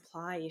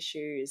 supply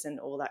issues and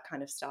all that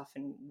kind of stuff.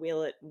 And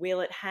will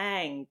it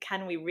hang?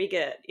 Can we rig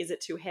it? Is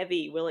it too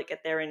heavy? Will it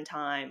get there in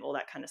time? All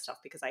that kind of stuff,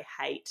 because I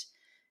hate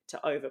to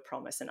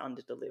overpromise and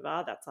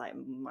underdeliver. That's like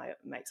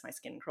makes my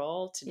skin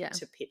crawl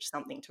to pitch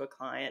something to a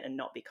client and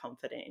not be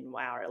confident in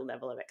our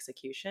level of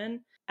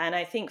execution. And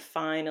I think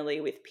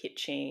finally with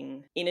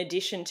pitching, in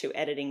addition to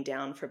editing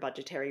down for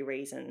budgetary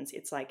reasons,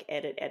 it's like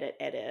edit.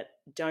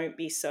 Don't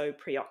be so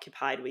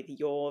preoccupied with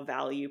your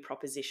value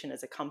proposition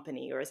as a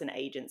company or as an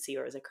agency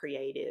or as a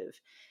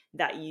creative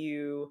that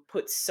you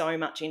put so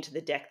much into the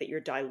deck that you're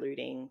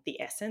diluting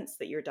the essence,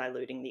 that you're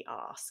diluting the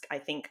ask. I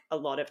think a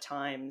lot of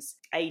times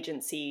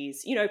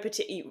agencies,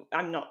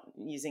 I'm not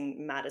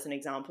using Matt as an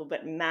example,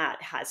 but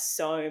Matt has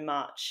so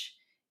much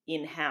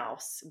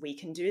in-house. We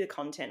can do the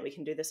content, we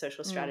can do the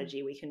social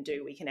strategy, we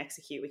can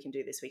execute, we can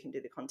do this, we can do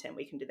the content,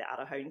 we can do the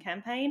out-of-home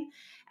campaign.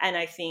 And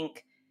I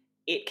think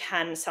it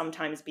can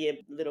sometimes be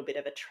a little bit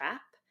of a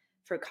trap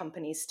for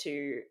companies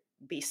to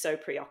be so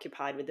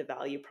preoccupied with the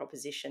value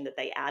proposition that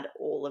they add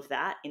all of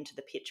that into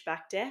the pitch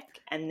back deck,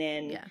 and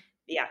then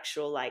the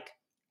actual like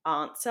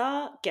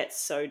answer gets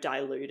so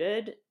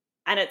diluted.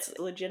 And it's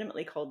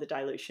legitimately called the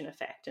dilution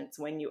effect. And it's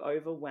when you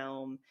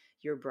overwhelm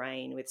your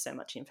brain with so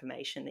much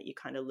information that you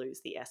kind of lose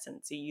the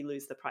essence, you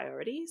lose the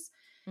priorities.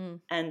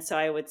 And so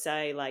I would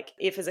say, like,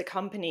 if as a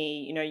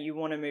company, you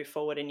want to move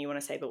forward and you want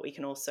to say, but we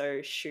can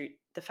also shoot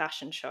the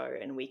fashion show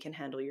and we can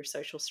handle your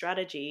social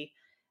strategy,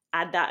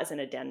 add that as an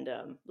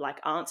addendum.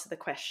 Like, answer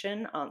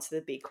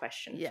the big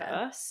question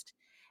first,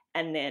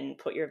 and then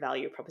put your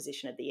value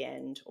proposition at the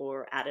end,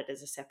 or add it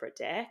as a separate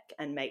deck,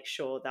 and make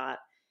sure that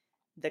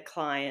the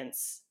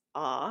client's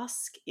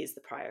ask is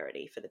the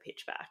priority for the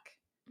pitch back.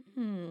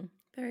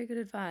 Very good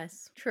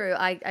advice. True.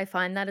 I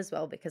find that as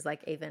well, because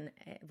like even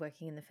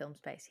working in the film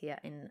space here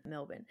in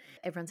Melbourne,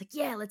 everyone's like,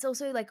 yeah, let's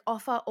also like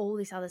offer all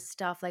this other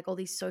stuff, like all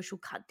these social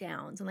cut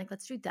downs, and like,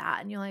 let's do that.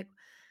 And you're like,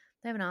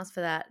 they haven't asked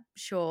for that,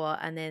 sure.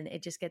 And then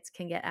it just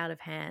can get out of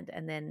hand,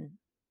 and then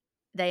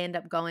they end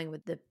up going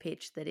with the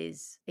pitch that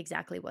is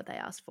exactly what they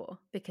asked for,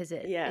 because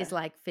it is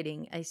like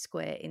fitting a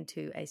square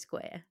into a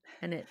square,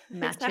 and it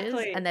matches.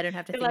 Exactly. And they don't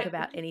have to think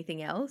about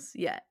anything else.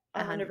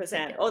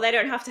 100%. Or they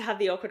don't have to have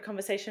the awkward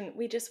conversation.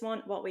 We just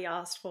want what we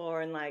asked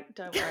for, and like,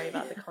 don't worry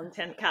about the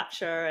content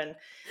capture, and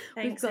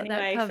thanks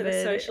anyway for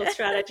the social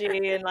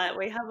strategy, and like,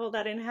 we have all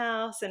that in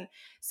house. And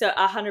so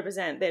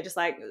 100%, they're just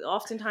like,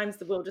 oftentimes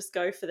we'll just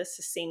go for the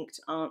succinct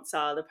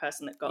answer, the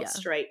person that got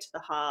straight to the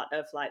heart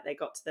of, like, they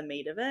got to the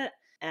meat of it.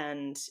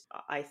 And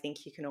I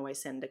think you can always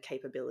send a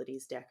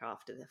capabilities deck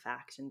after the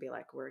fact and be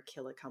like, we're a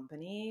killer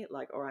company,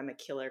 like, or I'm a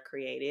killer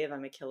creative,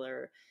 I'm a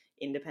killer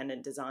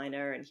independent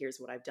designer, and here's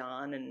what I've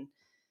done. And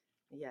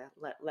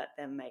let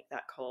them make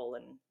that call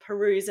and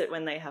peruse it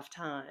when they have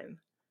time.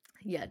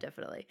 Yeah,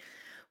 definitely.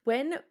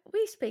 When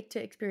we speak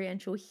to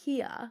Experiential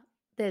here,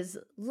 there's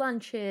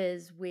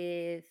lunches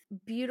with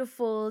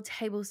beautiful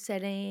table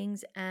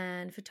settings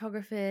and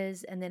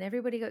photographers, and then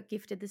everybody got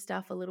gifted the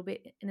stuff a little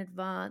bit in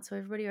advance, so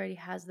everybody already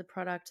has the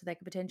product, so they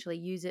could potentially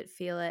use it,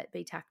 feel it,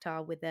 be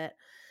tactile with it.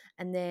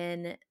 And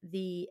then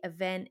the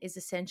event is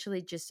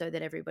essentially just so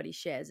that everybody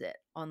shares it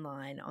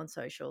online on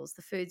socials.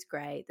 The food's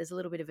great. There's a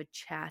little bit of a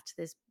chat.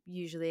 There's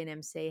usually an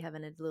MC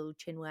having a little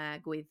chin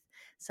wag with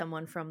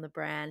someone from the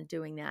brand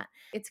doing that.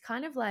 It's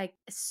kind of like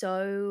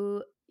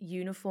so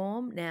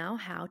uniform now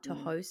how to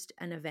host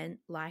an event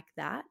like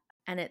that.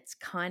 And it's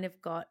kind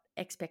of got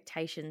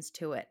expectations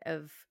to it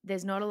of,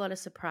 there's not a lot of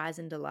surprise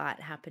and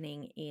delight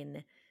happening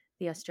in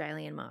the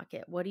Australian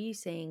market. What are you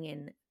seeing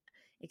in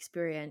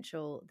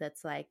Experiential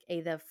that's like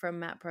either from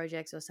Matt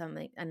Projects or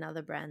something,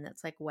 another brand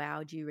that's like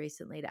wowed you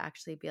recently to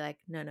actually be like,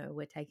 no,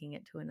 we're taking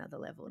it to another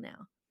level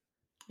now?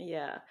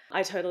 Yeah,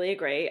 I totally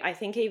agree. I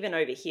think even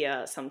over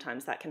here,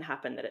 sometimes that can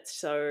happen, that it's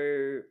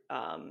so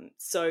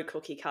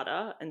cookie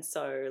cutter. And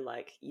so,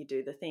 like, you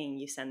do the thing,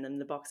 you send them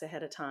the box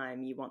ahead of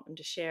time, you want them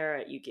to share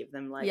it, you give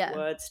them like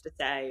words to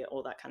say,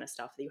 all that kind of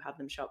stuff, that you have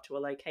them show up to a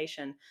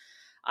location.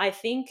 I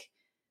think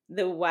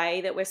the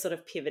way that we're sort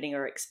of pivoting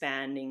or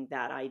expanding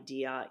that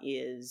idea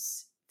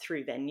is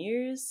through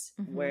venues.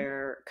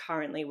 We're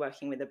currently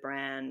working with a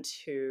brand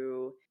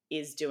who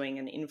is doing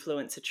an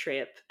influencer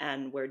trip,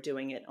 and we're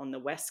doing it on the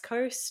West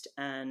Coast,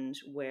 and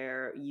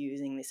we're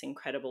using this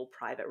incredible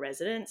private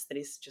residence that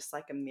is just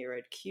like a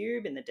mirrored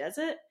cube in the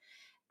desert.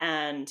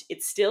 And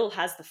it still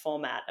has the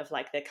format of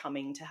like, they're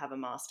coming to have a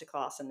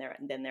masterclass and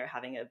then they're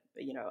having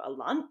a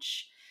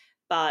lunch,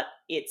 but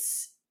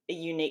it's a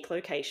unique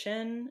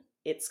location.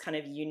 It's kind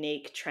of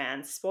unique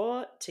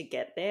transport to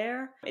get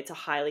there. It's a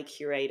highly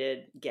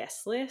curated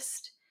guest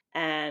list.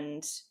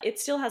 And it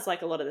still has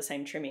like a lot of the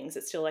same trimmings.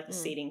 It's still like the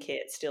seating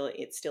kit. It's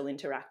still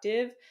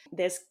interactive.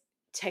 There's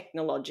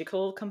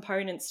technological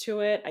components to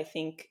it. I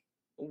think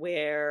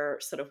we're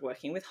sort of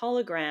working with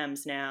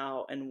holograms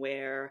now, and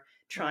we're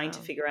trying to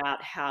Wow. figure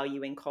out how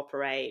you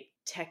incorporate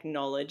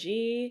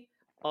technology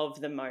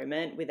of the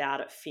moment without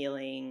it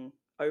feeling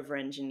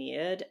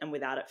over-engineered and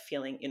without it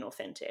feeling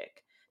inauthentic.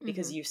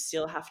 Because you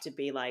still have to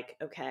be like,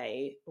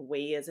 okay,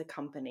 we as a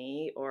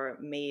company or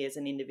me as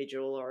an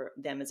individual or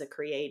them as a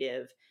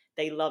creative,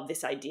 they love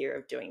this idea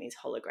of doing these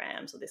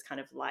holograms or this kind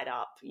of light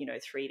up,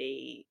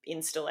 3D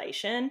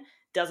installation.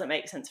 Doesn't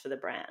make sense for the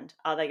brand.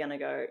 Are they going to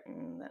go,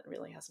 that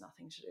really has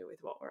nothing to do with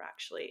what we're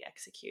actually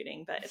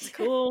executing, but it's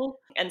cool.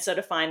 And sort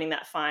of finding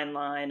that fine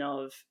line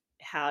of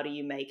how do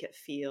you make it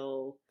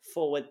feel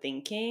forward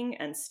thinking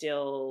and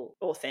still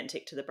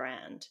authentic to the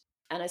brand.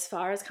 And as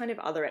far as kind of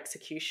other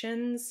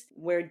executions,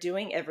 we're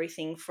doing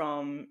everything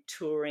from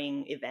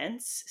touring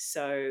events.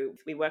 So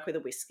we work with a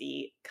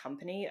whiskey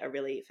company, a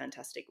really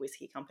fantastic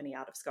whiskey company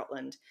out of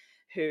Scotland,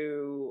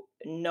 who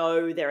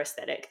know their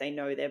aesthetic, they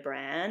know their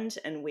brand,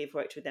 and we've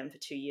worked with them for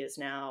 2 years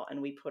now, and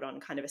we put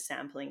on kind of a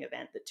sampling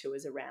event that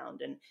tours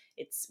around, and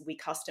we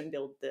custom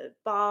build the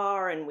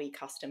bar and we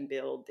custom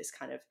build this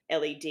kind of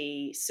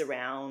LED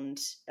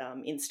surround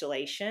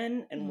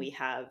installation, and we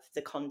have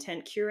the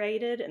content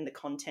curated, and the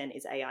content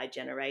is AI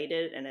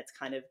generated and it's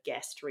kind of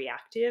guest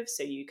reactive,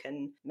 so you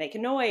can make a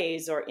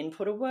noise or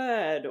input a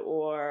word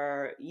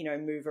or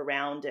move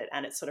around it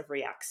and it sort of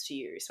reacts to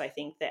you. So I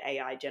think the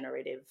AI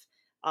generative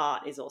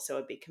art is also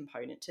a big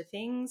component to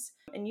things,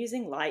 and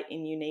using light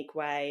in unique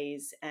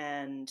ways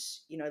and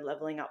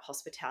leveling up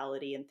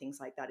hospitality and things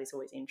like that is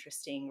always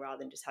interesting, rather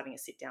than just having a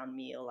sit down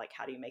meal. Like,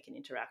 how do you make an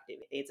interactive?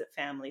 Is it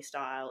family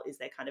style? Is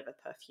there kind of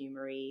a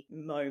perfumery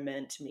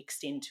moment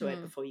mixed into it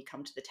before you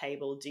come to the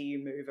table? Do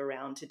you move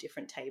around to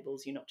different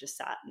tables? You're not just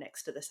sat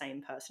next to the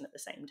same person at the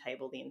same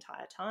table the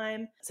entire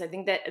time. So I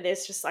think that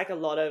there's just like a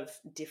lot of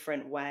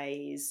different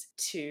ways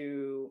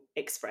to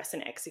express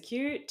and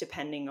execute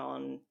depending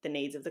on the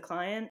needs of the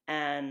client.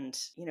 And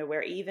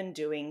we're even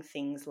doing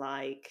things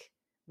like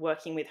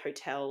working with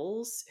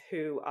hotels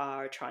who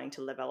are trying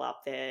to level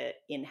up their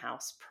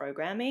in-house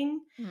programming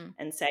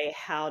and say,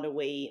 how do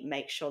we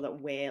make sure that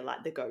we're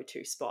like the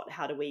go-to spot?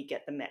 How do we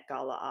get the Met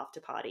Gala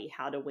after party?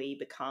 How do we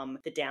become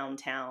the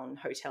downtown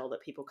hotel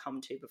that people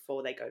come to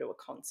before they go to a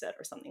concert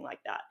or something like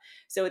that?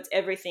 So it's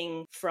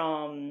everything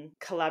from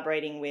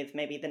collaborating with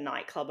maybe the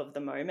nightclub of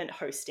the moment,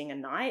 hosting a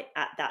night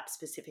at that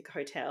specific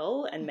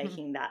hotel and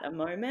making that a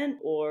moment,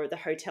 or the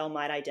hotel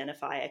might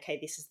identify, okay,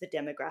 this is the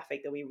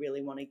demographic that we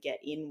really want to get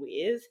in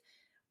with.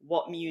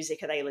 What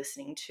music are they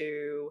listening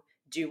to?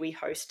 Do we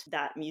host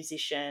that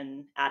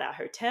musician at our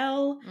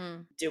hotel?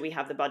 Do we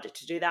have the budget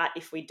to do that?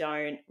 If we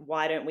don't,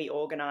 why don't we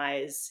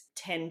organize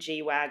 10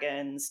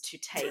 G-Wagons to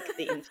take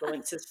the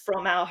influencers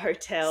from our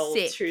hotel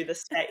to the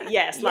state?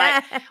 Yes,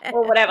 like,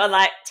 or whatever,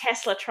 like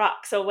Tesla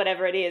trucks or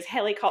whatever it is,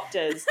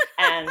 helicopters.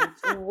 And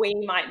we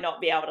might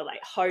not be able to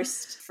like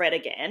host Fred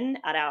again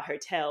at our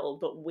hotel,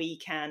 but we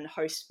can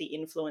host the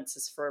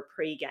influencers for a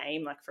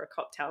pre-game, like for a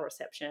cocktail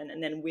reception,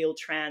 and then we'll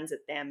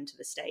transit them to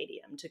the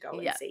stadium to go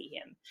and see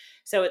him.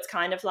 So it's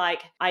kind of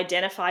like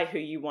identify who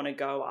you want to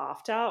go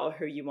after or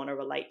who you want to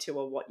relate to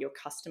or what your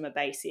customer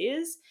base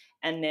is,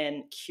 and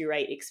then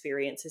curate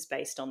experiences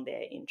based on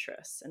their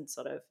interests and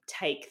sort of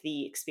take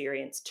the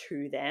experience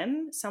to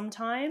them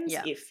sometimes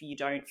if you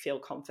don't feel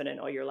confident,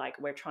 or you're like,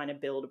 we're trying to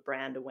build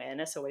brand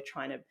awareness, or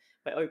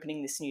we're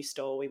opening this new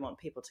store, we want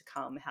people to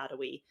come. How do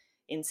we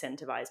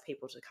incentivize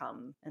people to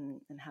come and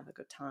have a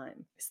good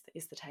time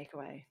is the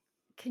takeaway.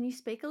 Can you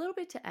speak a little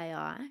bit to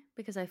AI?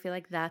 Because I feel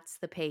like that's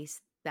the piece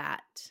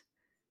that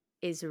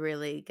is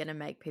really going to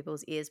make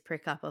people's ears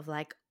prick up of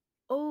like,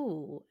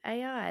 oh,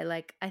 AI.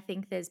 Like, I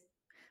think there's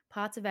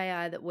parts of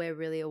AI that we're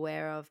really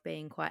aware of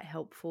being quite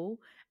helpful.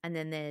 And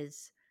then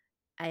there's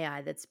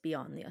AI that's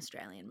beyond the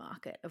Australian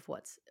market of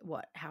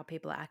how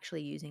people are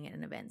actually using it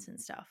in events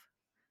and stuff.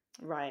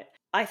 Right.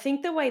 I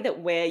think the way that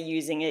we're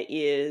using it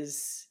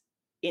is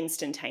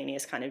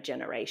instantaneous kind of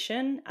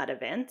generation at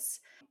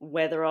events,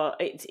 whether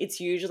it's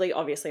usually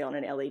obviously on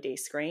an LED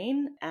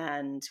screen,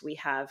 and we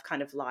have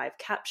kind of live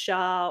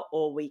capture,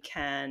 or we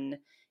can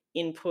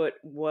input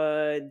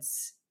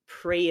words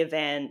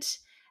pre-event,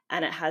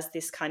 and it has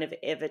this kind of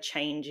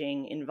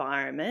ever-changing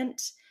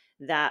environment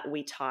that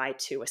we tie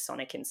to a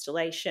sonic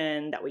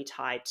installation, that we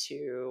tie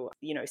to,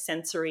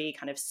 sensory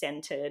kind of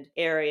centered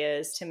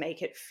areas to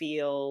make it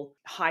feel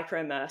hyper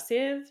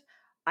immersive.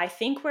 I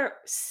think we're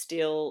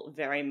still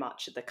very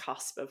much at the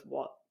cusp of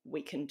what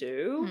we can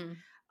do.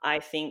 I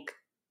think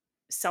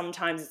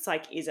sometimes it's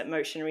like, is it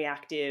motion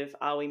reactive?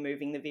 Are we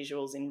moving the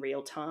visuals in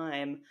real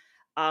time?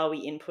 Are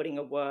we inputting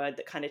a word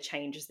that kind of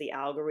changes the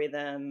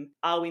algorithm?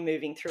 Are we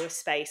moving through a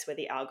space where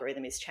the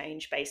algorithm is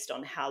changed based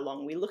on how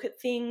long we look at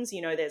things?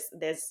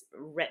 There's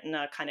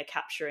retina kind of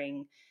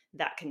capturing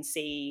that can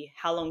see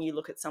how long you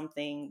look at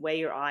something, where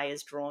your eye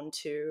is drawn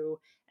to,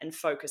 and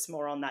focus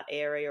more on that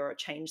area or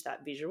change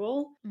that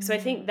visual. So I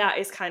think that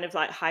is kind of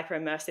like hyper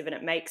immersive, and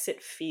it makes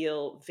it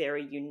feel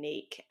very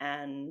unique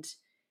and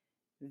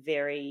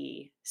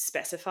very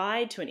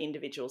specified to an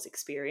individual's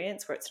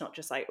experience, where it's not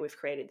just like, we've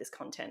created this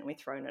content and we've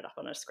thrown it up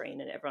on a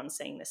screen and everyone's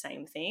seeing the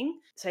same thing.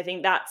 So I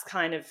think that's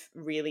kind of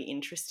really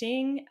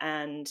interesting.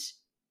 And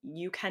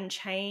you can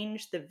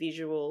change the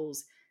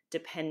visuals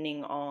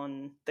depending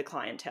on the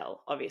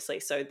clientele, obviously.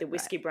 So the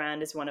whiskey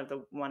brand is one of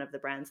the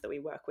brands that we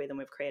work with, and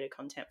we've created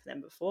content for them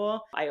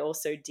before. I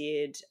also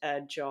did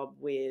a job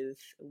we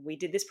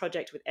did this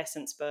project with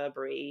Essence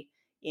Burberry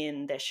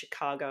in their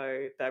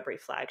Chicago Burberry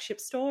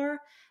flagship store,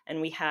 and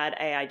we had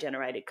AI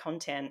generated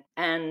content.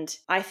 And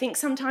I think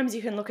sometimes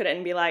you can look at it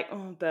and be like,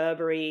 oh,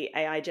 Burberry,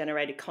 AI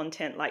generated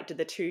content, like, do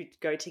the two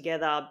go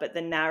together? But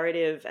the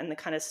narrative and the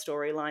kind of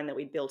storyline that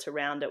we built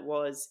around it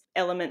was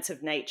elements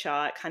of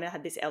nature. It kind of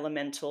had this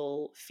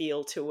elemental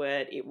feel to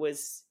it. It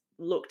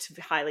looked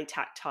highly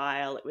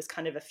tactile. It was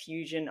kind of a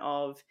fusion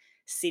of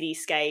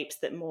cityscapes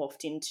that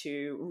morphed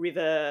into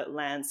river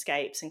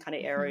landscapes and kind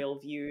of aerial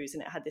views,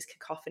 and it had this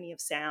cacophony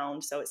of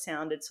sound. So it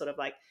sounded sort of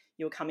like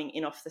you were coming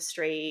in off the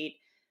street,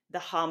 the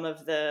hum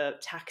of the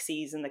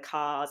taxis and the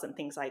cars and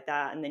things like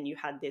that, and then you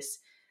had this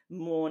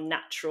more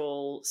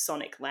natural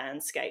sonic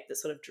landscape that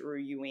sort of drew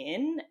you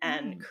in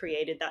and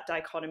created that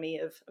dichotomy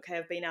of, okay,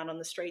 I've been out on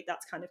the street,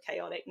 that's kind of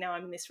chaotic, now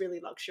I'm in this really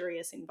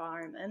luxurious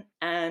environment,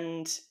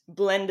 and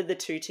blended the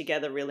two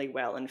together really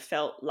well and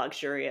felt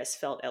luxurious,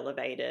 felt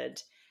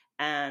elevated,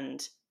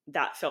 and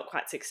that felt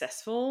quite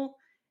successful.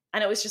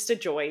 And it was just a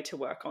joy to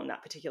work on.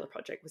 That particular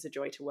project was a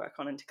joy to work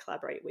on and to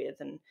collaborate with.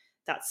 And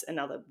that's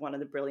another one of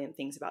the brilliant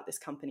things about this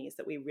company, is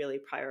that we really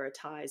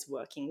prioritize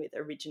working with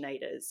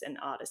originators and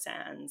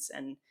artisans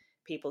and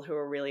people who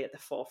are really at the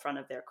forefront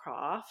of their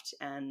craft,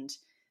 and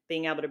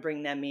being able to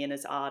bring them in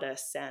as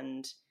artists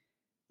and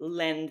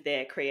lend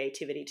their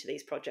creativity to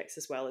these projects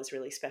as well is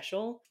really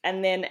special.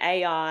 And then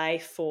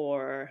AI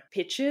for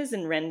pictures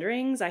and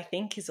renderings, I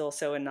think, is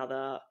also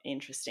another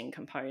interesting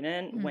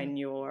component when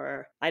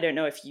I don't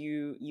know if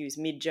you use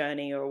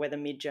Midjourney or whether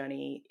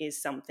Midjourney is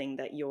something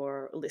that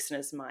your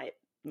listeners might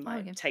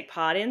take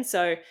part in.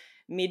 So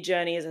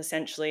Midjourney is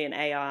essentially an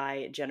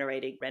AI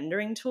generated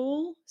rendering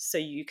tool. So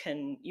you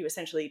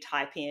essentially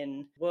type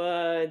in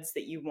words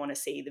that you want to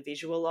see the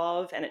visual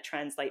of, and it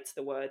translates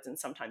the words. And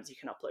sometimes you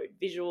can upload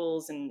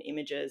visuals and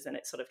images, and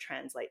it sort of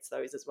translates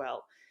those as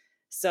well.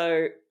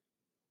 So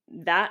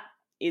that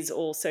is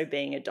also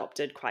being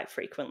adopted quite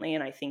frequently,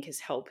 and I think is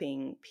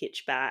helping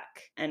pitch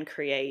back and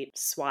create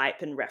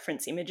swipe and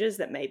reference images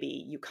that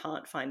maybe you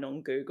can't find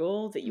on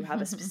Google, that you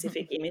have a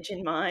specific image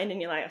in mind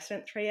and you're like, I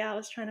spent 3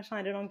 hours trying to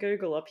find it on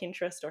Google or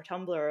Pinterest or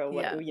Tumblr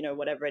or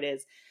whatever it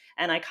is,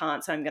 and I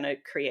can't, so I'm going to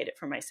create it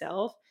for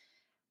myself.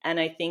 And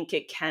I think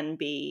it can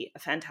be a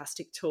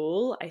fantastic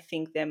tool. I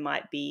think there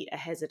might be a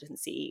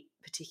hesitancy,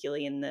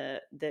 particularly in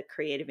the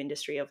creative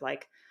industry, of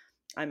like,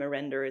 I'm a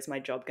renderer, is my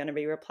job going to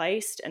be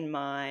replaced? And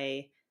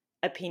my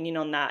opinion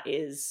on that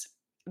is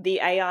the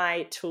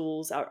AI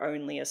tools are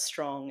only as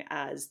strong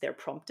as their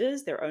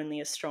prompters. They're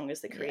only as strong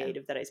as the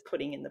creative that is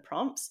putting in the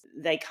prompts.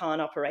 They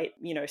can't operate,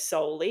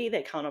 solely.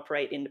 They can't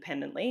operate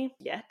independently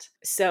yet.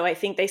 So I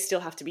think they still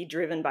have to be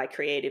driven by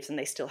creatives, and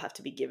they still have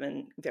to be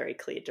given very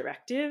clear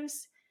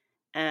directives.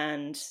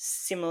 And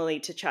similarly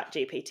to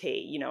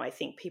ChatGPT, I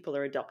think people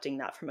are adopting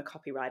that from a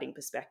copywriting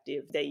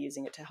perspective. They're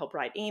using it to help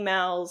write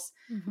emails,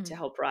 to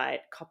help write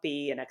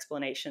copy and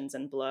explanations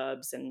and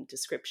blurbs and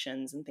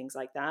descriptions and things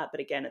like that. But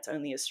again, it's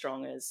only as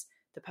strong as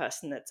the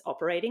person that's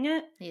operating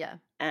it. Yeah.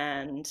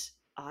 And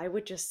I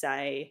would just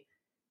say,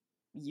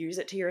 use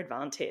it to your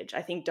advantage.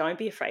 I think don't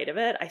be afraid of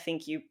it. I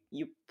think you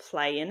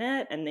play in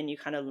it, and then you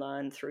kind of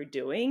learn through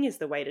doing is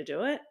the way to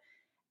do it.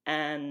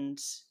 And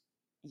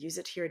use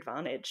it to your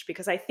advantage,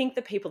 because I think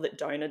the people that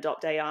don't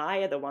adopt AI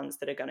are the ones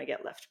that are going to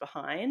get left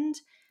behind.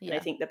 And I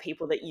think the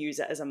people that use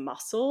it as a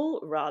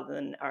muscle rather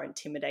than are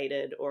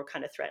intimidated or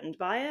kind of threatened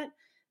by it,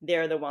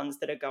 they're the ones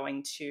that are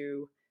going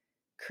to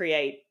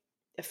create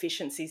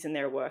efficiencies in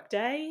their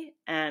workday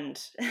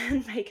and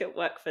make it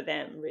work for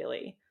them,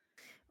 really.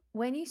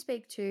 When you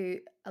speak to,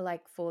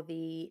 like,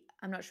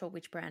 I'm not sure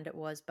which brand it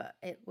was, but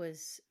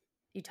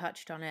you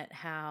touched on it,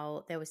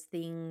 how there was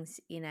things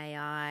in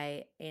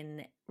AI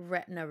in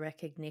retina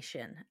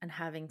recognition and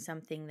having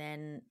something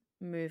then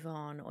move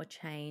on or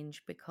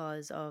change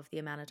because of the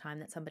amount of time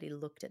that somebody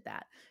looked at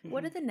that.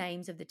 What are the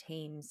names of the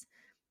teams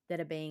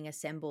that are being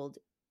assembled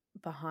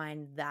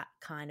behind that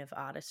kind of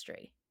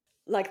artistry?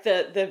 Like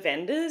the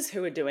vendors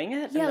who are doing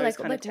it, and those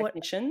kind of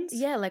technicians?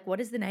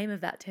 What is the name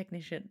of that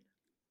technician?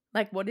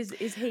 Like, what is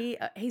he?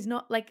 He's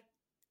not, like,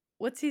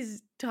 what's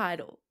his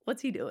title?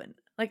 What's he doing?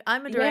 Like,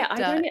 I'm a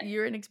director,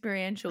 you're an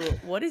experiential.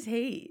 What is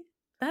he?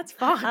 That's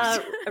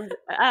fucked.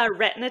 A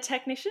retina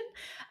technician?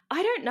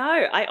 I don't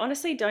know. I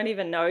honestly don't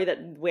even know that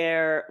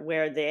we're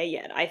there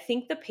yet. I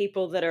think the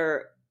people that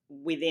are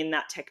within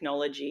that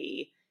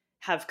technology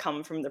have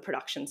come from the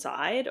production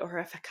side, or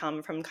have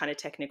come from kind of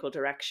technical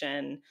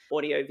direction,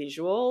 audio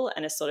visual,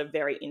 and are sort of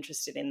very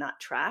interested in that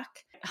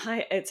track.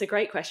 It's a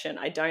great question.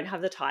 I don't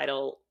have the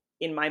title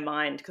in my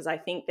mind, because I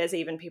think there's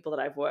even people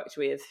that I've worked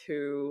with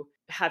who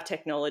have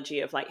technology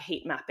of like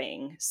heat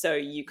mapping. So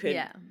you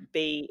could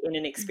be in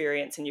an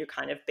experience and you're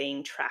kind of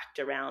being tracked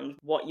around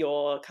what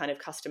your kind of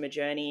customer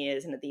journey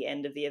is. And at the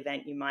end of the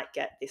event, you might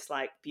get this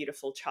like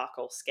beautiful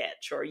charcoal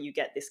sketch, or you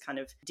get this kind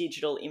of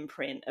digital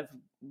imprint of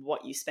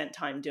what you spent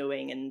time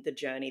doing and the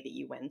journey that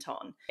you went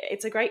on.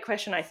 It's a great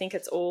question. I think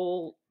it's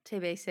all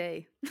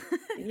TBC.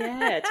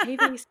 Yeah,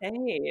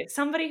 TBC.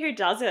 Somebody who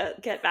does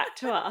it, get back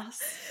to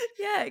us.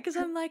 Yeah, because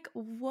I'm like,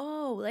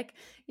 whoa. Like,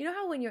 you know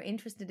how when you're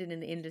interested in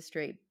an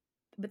industry,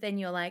 but then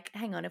you're like,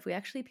 hang on, if we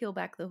actually peel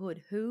back the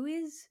hood, who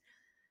is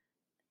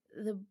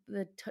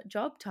the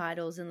job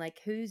titles and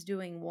like who's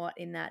doing what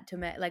in that to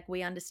make, like,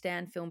 we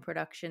understand film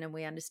production and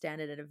we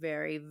understand it in a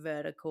very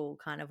vertical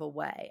kind of a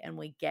way, and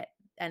we get,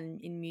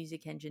 and in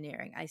music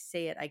engineering I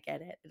see it, I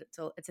get it,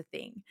 it's a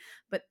thing,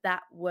 but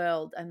that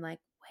world I'm like,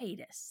 wait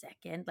a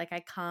second, like I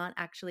can't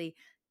actually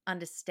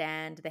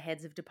understand the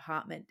heads of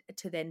department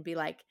to then be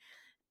like,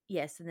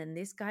 yes, and then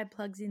this guy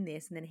plugs in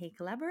this and then he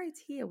collaborates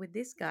here with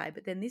this guy,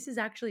 but then this is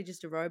actually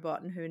just a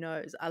robot and who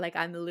knows.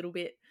 I'm a little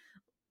bit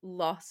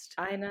lost.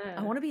 I I know.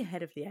 want to be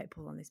ahead of the 8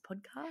 ball on this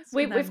podcast.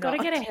 We've got to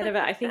get ahead of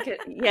it. I think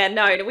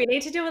we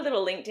need to do a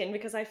little LinkedIn,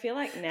 because I feel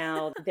like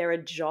now there are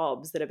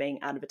jobs that are being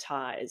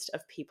advertised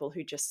of people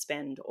who just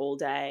spend all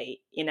day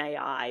in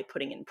AI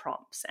putting in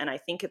prompts. And I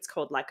think it's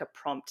called like a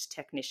prompt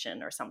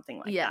technician or something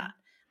like that.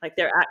 Like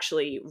there are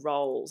actually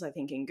roles, I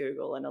think, in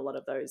Google and a lot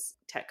of those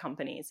tech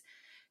companies.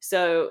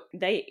 So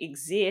they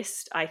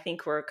exist. I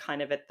think we're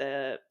kind of at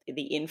the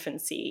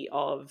infancy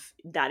of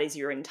that is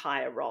your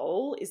entire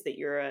role, is that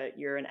you're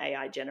an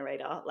AI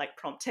generator, like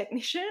prompt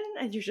technician,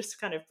 and you're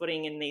just kind of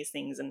putting in these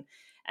things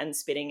and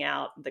spitting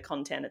out the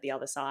content at the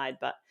other side.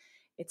 But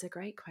it's a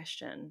great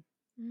question.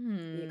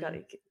 You got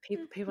to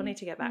people need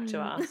to get back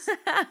to us.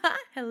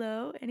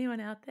 Hello, anyone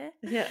out there?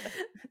 Yeah,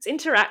 it's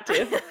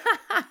interactive.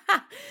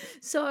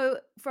 So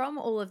from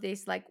all of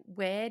this, like,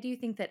 where do you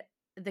think that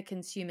the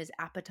consumer's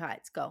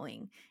appetite's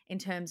going in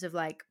terms of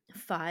like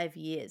 5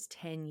 years,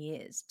 10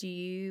 years? Do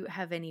you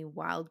have any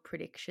wild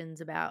predictions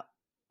about,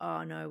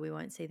 oh no, we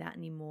won't see that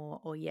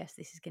anymore, or yes,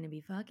 this is going to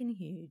be fucking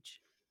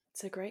huge?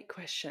 It's a great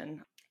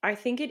question. I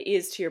think it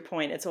is, to your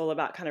point, it's all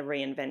about kind of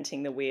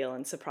reinventing the wheel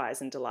and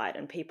surprise and delight.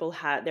 And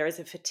there is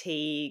a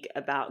fatigue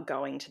about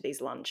going to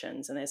these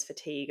luncheons, and there's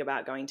fatigue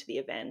about going to the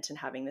event and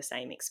having the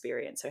same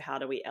experience. So how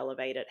do we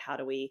elevate it? How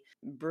do we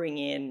bring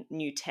in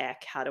new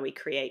tech? How do we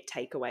create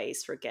takeaways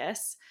for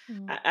guests?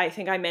 I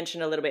think I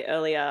mentioned a little bit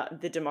earlier,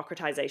 the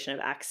democratization of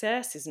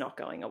access is not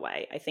going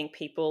away. I think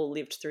people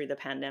lived through the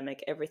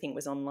pandemic. Everything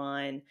was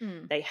online.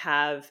 They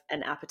have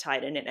an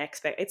appetite and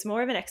it's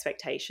more of an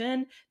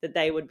expectation that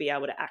they would be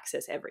able to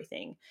access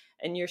everything.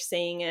 And you're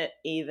seeing it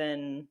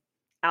even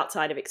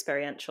outside of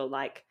experiential,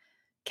 like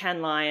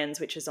Cannes Lions,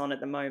 which is on at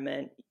the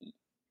moment.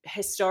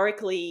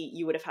 Historically,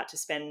 you would have had to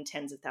spend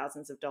tens of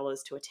thousands of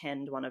dollars to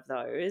attend one of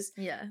those.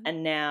 Yeah.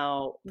 And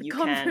now the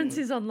conference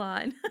is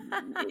online.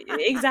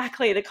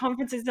 Exactly. The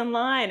conference is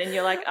online. And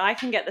you're like, I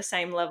can get the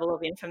same level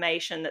of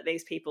information that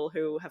these people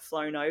who have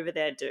flown over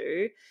there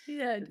do.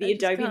 Yeah. The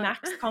Adobe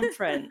Max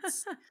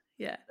conference.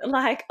 Yeah.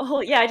 Like,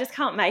 oh yeah, I just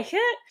can't make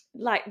it.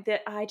 Like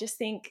that, I just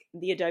think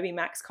the Adobe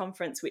Max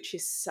conference, which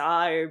is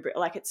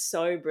it's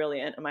so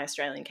brilliant. And my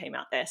Australian came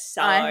out there.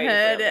 So I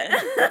heard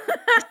brilliant.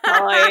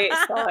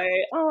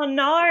 it. Oh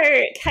no,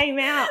 it came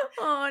out.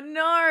 Oh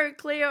no,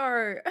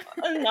 Cleo.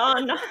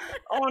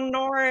 Oh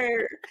no.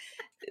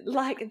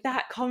 Like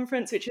that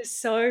conference, which is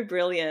so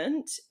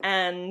brilliant.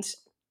 And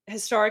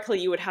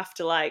historically you would have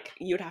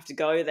to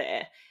go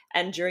there.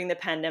 And during the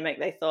pandemic,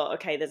 they thought,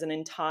 okay, there's an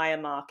entire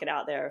market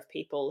out there of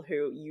people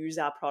who use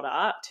our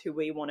product, who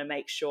we want to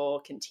make sure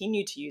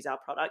continue to use our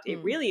product.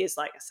 It really is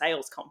like a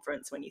sales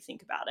conference when you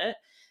think about it,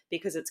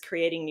 because it's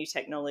creating new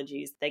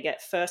technologies. They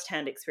get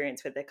firsthand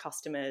experience with their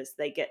customers.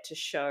 They get to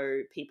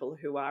show people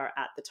who are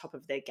at the top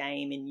of their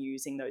game in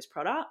using those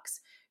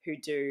products, who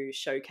do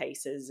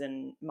showcases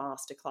and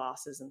master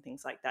classes and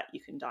things like that you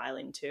can dial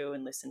into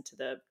and listen to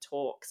the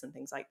talks and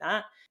things like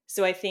that.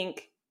 So I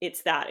think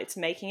it's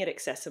making it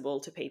accessible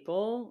to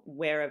people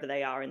wherever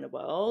they are in the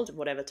world,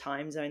 whatever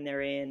time zone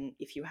they're in.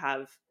 If you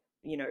have,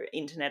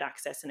 internet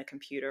access and a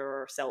computer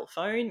or a cell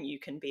phone, you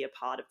can be a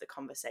part of the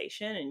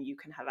conversation and you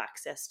can have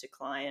access to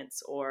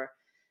clients or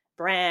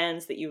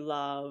brands that you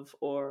love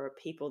or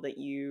people that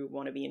you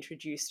want to be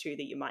introduced to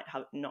that you might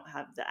not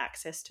have the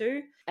access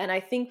to. And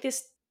I think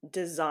this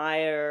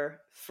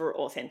desire for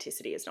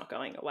authenticity is not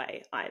going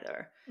away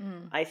either.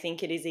 I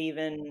think it is,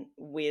 even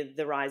with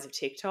the rise of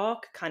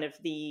TikTok, kind of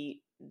the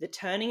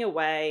turning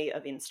away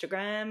of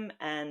Instagram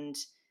and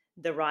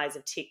the rise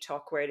of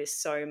TikTok, where it is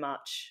so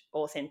much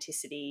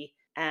authenticity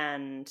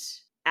and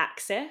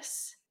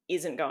access,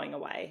 isn't going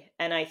away.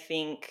 And I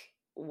think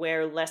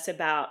we're less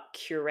about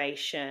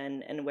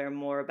curation and we're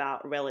more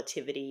about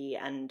relativity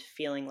and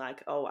feeling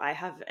like,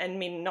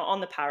 not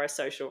on the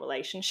parasocial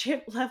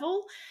relationship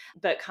level,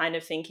 but kind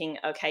of thinking,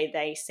 okay,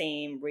 they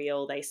seem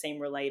real, they seem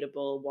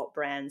relatable. What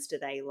brands do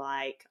they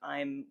like?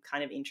 I'm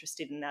kind of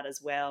interested in that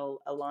as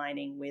well,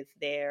 aligning with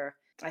their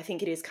I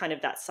think it is kind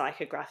of that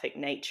psychographic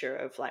nature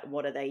of like,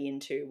 what are they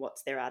into?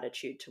 What's their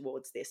attitude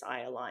towards this?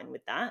 I align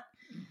with that.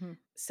 Mm-hmm.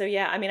 So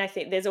yeah, I mean, I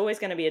think there's always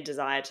going to be a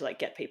desire to like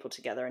get people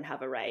together and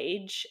have a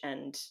rage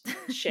and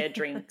share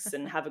drinks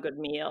and have a good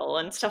meal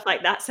and stuff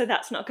like that. So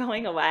that's not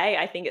going away.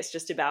 I think it's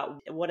just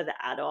about what are the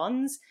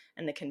add-ons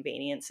and the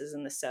conveniences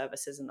and the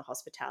services and the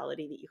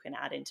hospitality that you can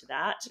add into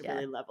that to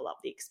really level up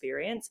the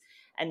experience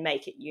and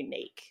make it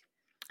unique.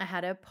 I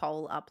had a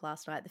poll up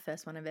last night, the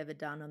first one I've ever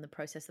done on the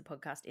Process the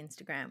Podcast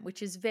Instagram,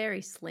 which is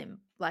very slim.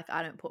 Like,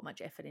 I don't put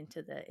much effort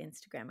into the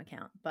Instagram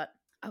account, but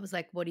I was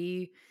like, what do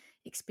you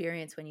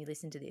experience when you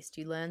listen to this?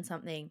 Do you learn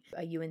something?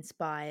 Are you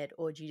inspired,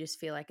 or do you just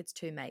feel like it's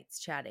two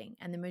mates chatting?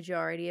 And the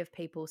majority of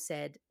people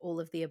said all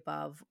of the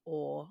above,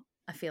 or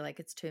I feel like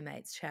it's two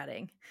mates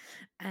chatting.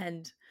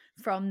 And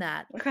from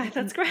that, Okay,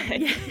 that's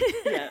great.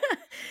 Yeah.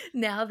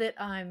 Now that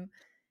I'm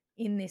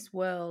in this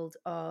world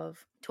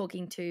of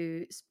talking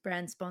to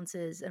brand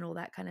sponsors and all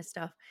that kind of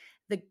stuff,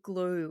 the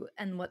glue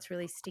and what's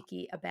really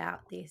sticky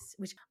about this,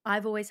 which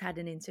I've always had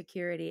an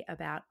insecurity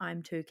about,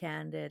 I'm too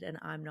candid and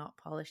I'm not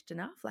polished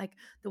enough. Like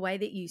the way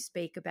that you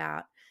speak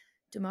about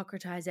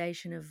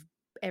democratization of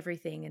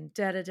everything and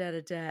da da da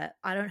da da,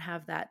 I don't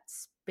have that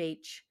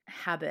speech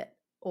habit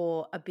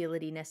or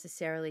ability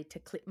necessarily to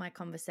clip my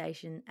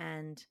conversation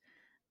and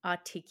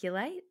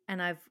articulate.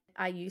 And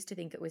I used to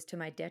think it was to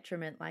my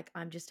detriment, like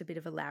I'm just a bit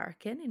of a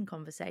larrikin in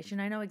conversation.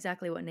 I know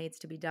exactly what needs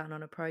to be done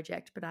on a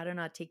project, but I don't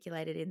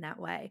articulate it in that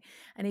way.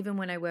 And even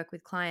when I work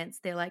with clients,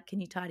 they're like, can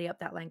you tidy up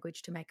that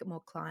language to make it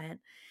more client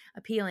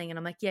appealing? And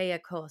I'm like, yeah,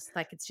 of course,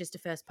 like it's just a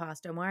first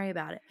pass, don't worry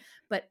about it.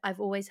 But I've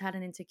always had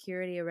an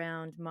insecurity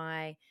around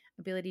my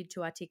ability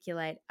to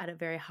articulate at a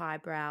very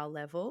highbrow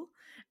level,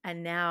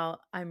 and now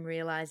I'm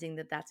realizing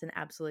that that's an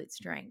absolute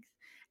strength.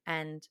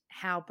 And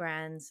how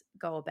brands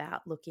go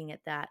about looking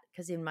at that,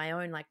 because in my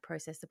own like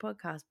Process the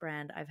Podcast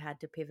brand, I've had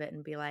to pivot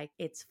and be like,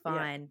 it's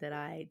fine that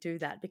I do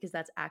that because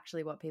that's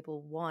actually what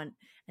people want.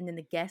 And then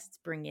the guests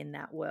bring in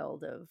that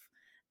world of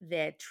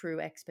their true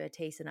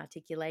expertise and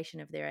articulation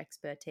of their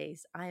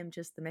expertise. I am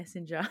just the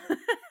messenger.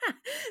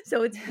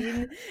 So it's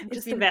been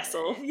a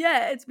vessel.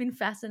 Yeah, it's been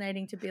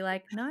fascinating to be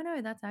like, no,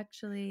 that's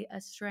actually a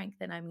strength.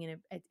 And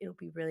it'll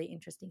be really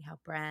interesting how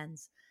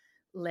brands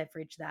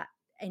leverage that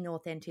in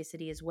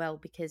authenticity as well,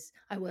 because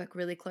I work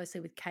really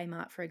closely with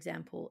Kmart, for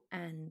example,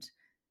 and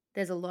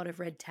there's a lot of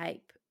red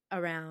tape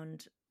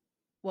around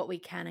what we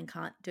can and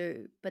can't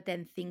do, but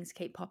then things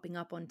keep popping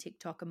up on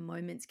TikTok and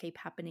moments keep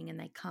happening and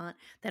they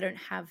don't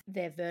have,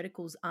 their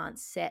verticals aren't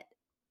set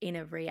in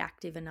a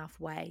reactive enough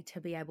way to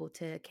be able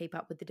to keep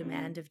up with the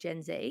demand of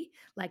Gen Z.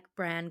 Like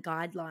brand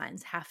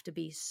guidelines have to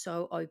be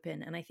so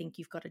open, and I think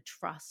you've got to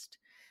trust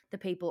the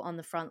people on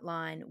the front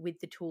line with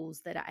the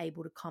tools that are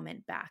able to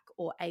comment back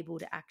or able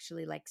to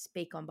actually like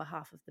speak on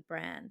behalf of the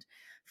brand.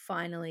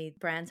 Finally,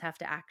 brands have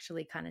to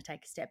actually kind of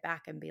take a step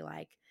back and be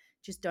like,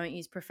 just don't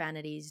use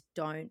profanities,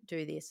 don't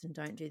do this and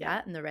don't do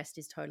that, and the rest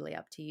is totally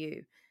up to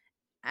you.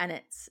 And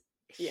it's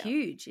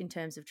huge in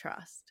terms of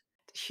trust.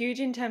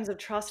 Huge in terms of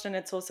trust. And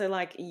it's also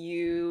like,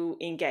 you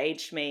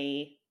engaged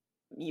me,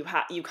 you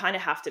kind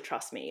of have to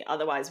trust me,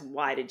 otherwise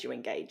why did you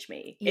engage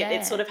me?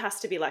 It sort of has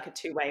to be like a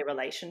two-way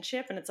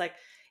relationship. And it's like,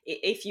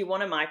 if you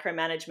want to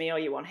micromanage me or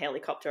you want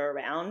helicopter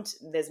around,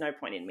 there's no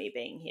point in me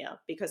being here,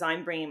 because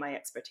I'm bringing my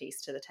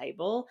expertise to the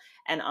table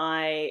and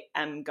I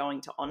am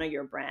going to honor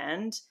your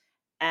brand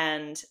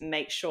and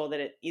make sure that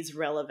it is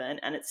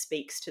relevant and it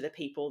speaks to the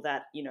people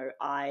that, you know,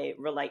 I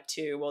relate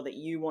to or that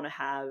you want to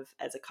have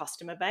as a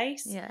customer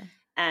base.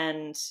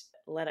 And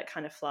let it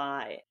kind of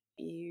fly.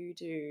 You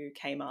do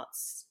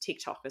Kmart's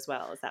TikTok as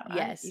well, is that right?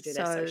 Yes. You do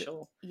their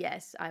social.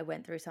 Yes, I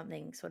went through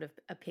something, sort of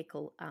a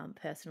pickle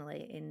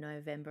personally in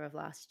November of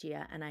last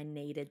year, and I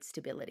needed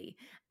stability.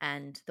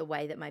 And the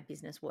way that my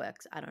business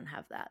works, I don't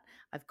have that.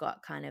 I've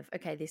got kind of,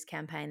 okay, this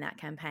campaign, that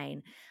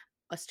campaign.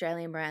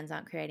 Australian brands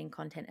aren't creating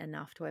content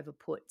enough to ever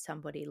put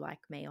somebody like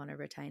me on a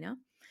retainer.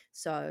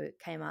 So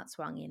Kmart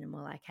swung in and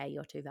were like, hey,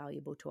 you're too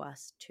valuable to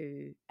us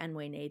and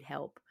we need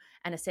help.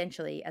 And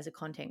essentially, as a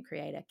content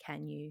creator,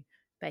 can you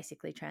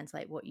basically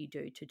translate what you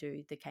do to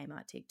do the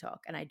Kmart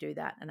TikTok? And I do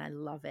that and I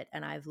love it.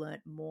 And I've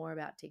learned more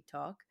about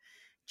TikTok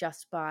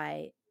just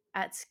by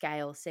at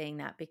scale seeing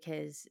that,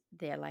 because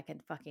they're like a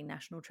fucking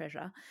national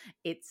treasure.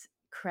 It's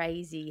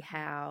crazy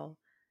how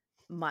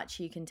much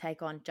you can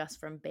take on just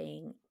from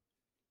being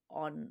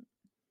on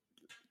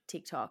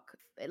TikTok.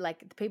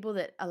 Like the people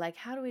that are like,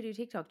 how do we do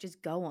TikTok?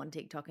 Just go on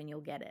TikTok and you'll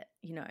get it,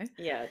 you know?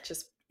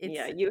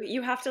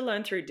 You have to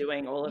learn through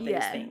doing all of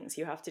these things.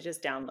 You have to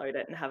just download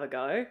it and have a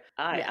go.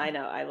 I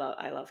know, I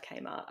love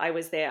Kmart. I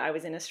was there, I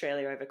was in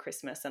Australia over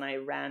Christmas and I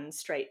ran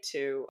straight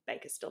to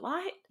Baker's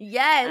Delight.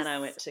 Yes. And I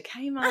went to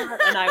Kmart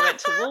and I went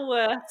to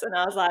Woolworths and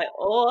I was like,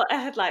 I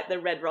had like the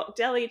Red Rock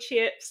Deli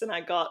chips and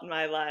I got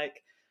my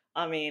like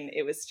I mean,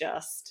 it was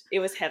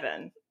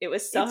heaven. It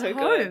was It's so good.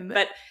 home.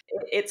 But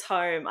it's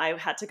home. I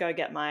had to go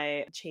get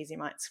my cheesy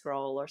might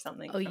scroll or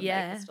something Oh from Baker's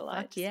yeah, Delight.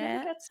 fuck Just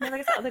never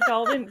yeah. gets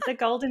oh, the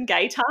golden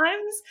gay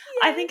times.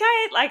 I think Yes.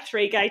 I ate like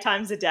 3 gay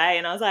times a day,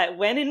 and I was like,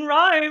 when in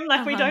Rome,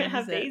 like we don't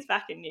have 100%. these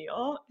back in New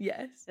York.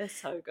 Yes. They're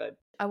so good.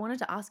 I wanted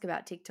to ask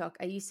about TikTok.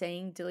 Are you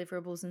seeing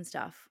deliverables and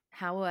stuff?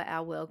 How are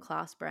our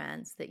world-class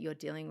brands that you're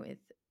dealing with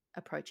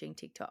approaching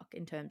TikTok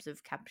in terms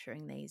of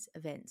capturing these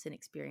events and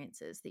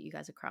experiences that you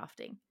guys are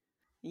crafting?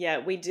 Yeah,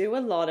 we do a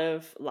lot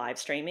of live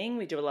streaming.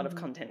 We do a lot of Mhm.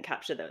 content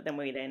capture that then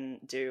we then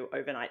do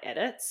overnight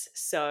edits.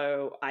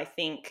 So I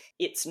think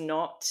it's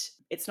not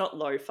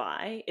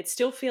lo-fi. It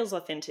still feels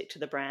authentic to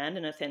the brand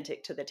and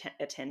authentic to the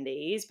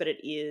attendees, but it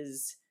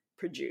is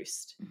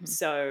produced. Mhm.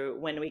 So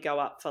when we go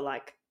up for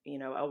like,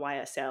 a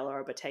YSL or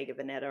a Bottega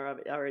Veneta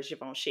or a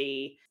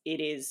Givenchy, it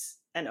is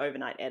an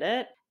overnight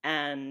edit,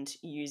 and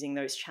using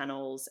those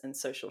channels and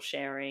social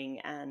sharing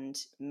and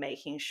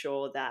making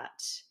sure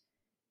that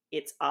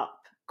it's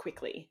up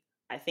quickly.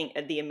 I think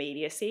the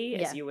immediacy,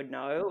 as Yeah. you would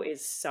know,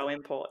 is so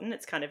important.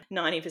 It's kind of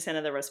 90%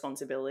 of the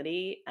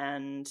responsibility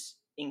and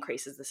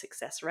increases the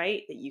success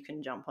rate that you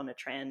can jump on a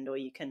trend or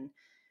you can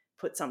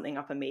put something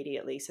up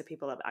immediately so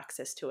people have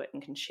access to it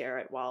and can share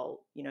it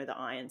while, the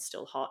iron's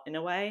still hot in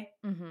a way.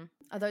 Mhm.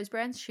 Are those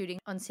brands shooting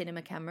on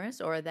cinema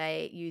cameras or are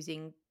they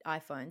using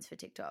iPhones for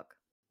TikTok?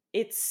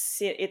 It's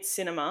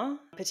cinema,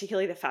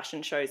 particularly the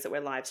fashion shows that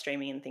we're live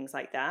streaming and things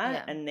like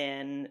that. Yeah. And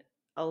then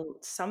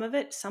some of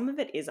it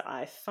is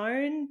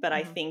iPhone, but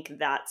I Mhm. think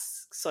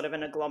that's sort of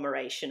an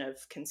agglomeration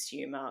of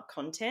consumer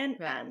content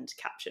Right. and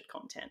captured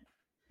content.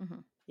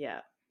 Mhm.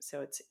 Yeah.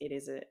 So it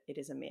is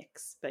a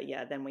mix. But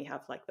yeah, then we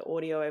have like the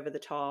audio over the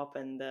top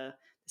and the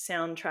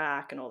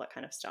soundtrack and all that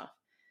kind of stuff.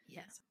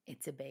 Yeah.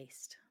 It's a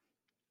beast.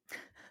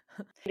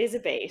 It is a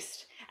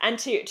beast. And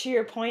to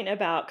your point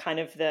about kind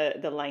of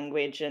the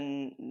language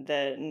and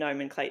the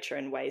nomenclature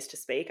and ways to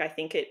speak, I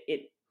think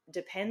it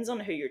depends on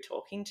who you're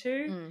talking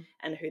to Mm.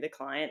 and who the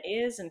client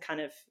is, and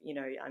kind of,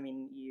 I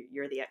mean,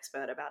 you're the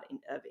expert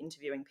of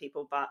interviewing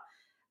people, but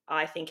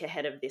I think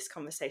ahead of this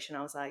conversation,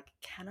 I was like,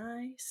 can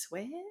I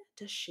swear?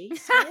 Does she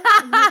swear?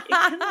 I'm like,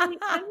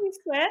 can we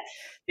swear?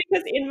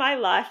 Because in my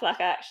life, like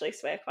I actually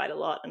swear quite a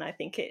lot, and I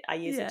think I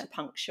use it Yeah. to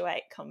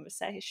punctuate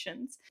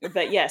conversations.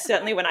 But yeah,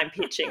 certainly when I'm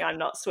pitching, I'm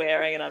not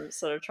swearing, and I'm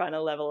sort of trying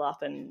to level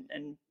up and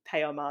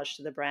pay homage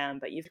to the brand.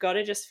 But you've got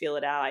to just feel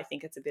it out. I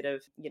think it's a bit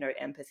of,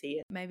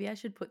 empathy. Maybe I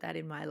should put that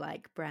in my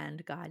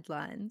brand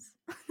guidelines.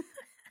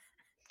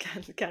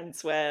 Can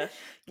swear,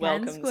 Can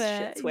welcomes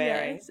swear.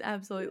 swearing. Yes,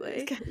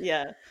 absolutely.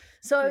 Yeah,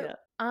 So yeah.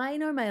 I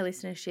know my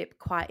listenership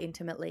quite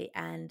intimately,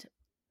 and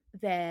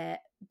they're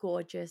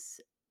gorgeous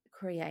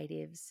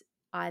creatives,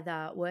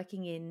 either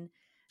working in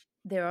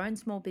their own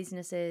small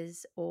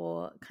businesses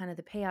or kind of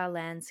the PR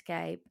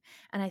landscape.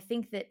 And I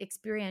think that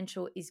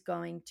Experiential is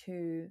going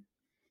to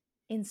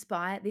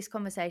inspire this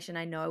conversation.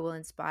 I know will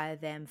inspire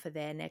them for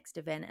their next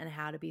event and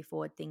how to be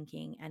forward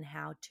thinking and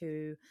how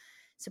to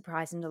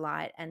surprise and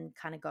delight and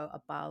kind of go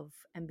above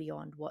and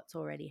beyond what's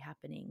already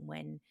happening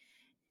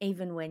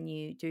even when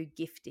you do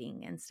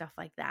gifting and stuff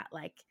like that.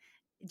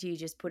 Do you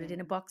just put it in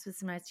a box with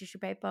some nice tissue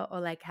paper,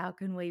 or how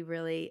can we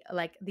really,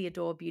 the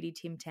Adore Beauty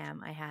Tim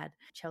Tam? I had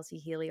Chelsea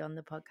Healy on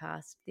the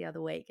podcast the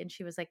other week, and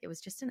she was like, it was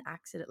just an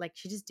accident.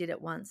 She just did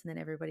it once and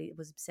then everybody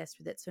was obsessed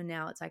with it. So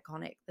now it's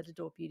iconic that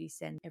Adore Beauty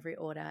send every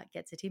order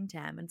gets a Tim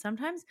Tam. And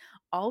sometimes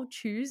I'll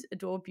choose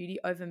Adore Beauty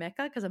over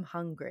Mecca because I'm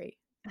hungry.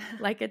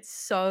 It's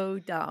so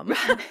dumb.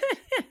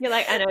 You're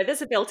like, I know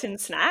there's a built-in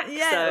snack.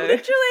 Yeah, So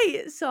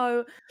literally.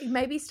 So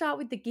maybe start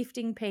with the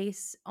gifting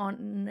piece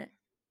on.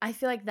 I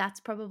feel like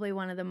that's probably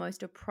one of the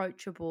most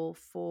approachable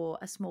for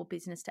a small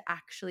business to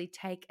actually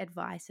take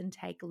advice and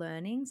take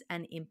learnings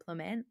and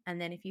implement. And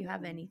then if you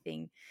have any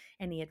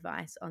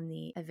advice on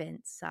the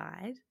event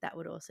side, that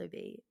would also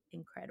be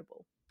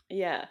incredible.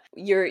 yeah,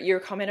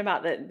 your comment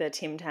about the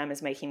Tim Tam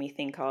is making me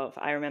think of,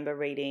 I remember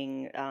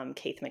reading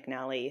Keith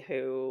McNally,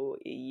 who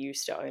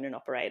used to own and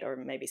operate, or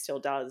maybe still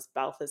does,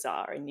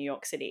 Balthazar in New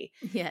York City.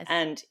 Yes.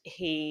 And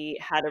he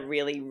had a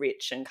really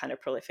rich and kind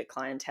of prolific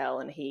clientele,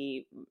 and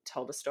he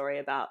told a story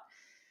about,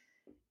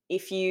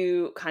 if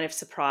you kind of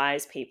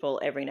surprise people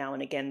every now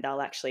and again,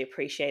 they'll actually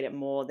appreciate it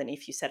more than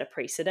if you set a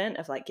precedent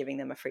of giving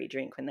them a free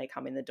drink when they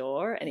come in the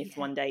door. And if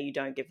one day you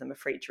don't give them a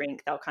free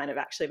drink, they'll kind of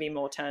actually be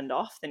more turned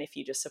off than if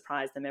you just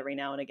surprise them every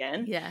now and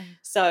again. Yeah.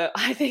 So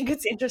I think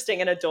it's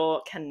interesting, and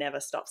Adore can never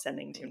stop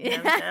sending Tim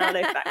Tams now.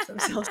 They've backed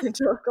themselves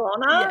into a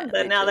corner,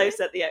 but now they've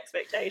set the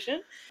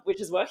expectation,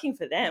 which is working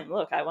for them.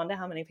 Look, I wonder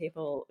how many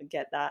people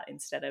get that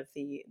instead of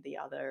the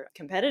other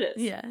competitors.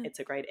 Yeah. It's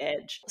a great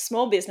edge.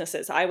 Small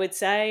businesses, I would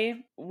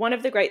say, one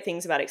of the great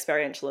things about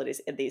Experiential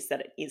is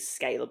that it is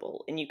scalable,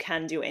 and you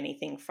can do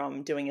anything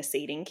from doing a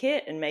seeding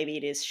kit, and maybe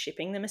it is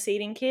shipping them a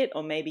seeding kit,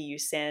 or maybe you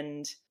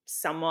send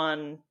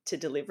someone to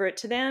deliver it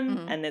to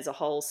them and there's a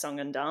whole song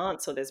and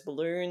dance, or there's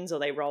balloons, or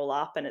they roll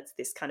up and it's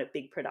this kind of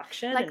big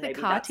production, and the maybe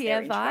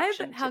Cartier that's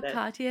vibe, how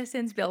Cartier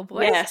sends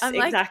bellboys. Yes, I'm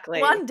exactly.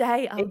 one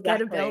day I'll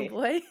get a Exactly.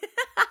 bellboy.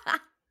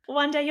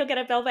 One day you'll get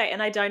a Velvet.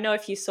 And I don't know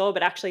if you saw,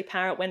 but actually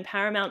when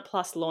Paramount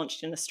Plus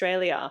launched in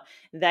Australia,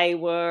 they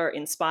were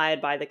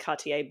inspired by the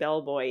Cartier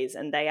bellboys,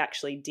 and they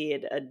actually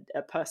did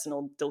a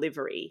personal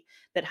delivery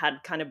that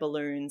had kind of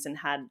balloons and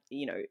had,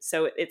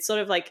 so it's sort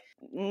of like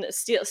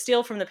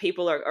steal from the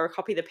people, or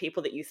copy the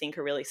people that you think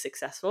are really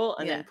successful,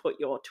 and then put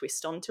your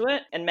twist onto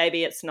it. And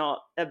maybe it's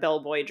not a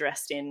bellboy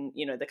dressed in,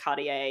 the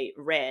Cartier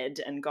red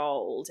and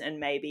gold, and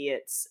maybe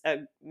it's a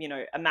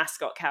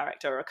mascot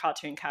character or a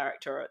cartoon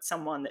character, or it's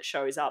someone that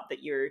shows up that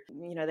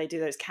they do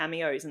those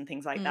cameos and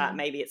things like that.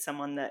 Maybe it's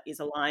someone that is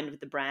aligned with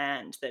the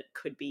brand that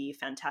could be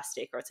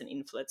fantastic, or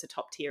it's a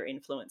top tier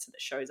influencer that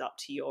shows up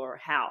to your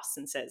house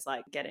and says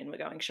like, get in, we're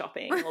going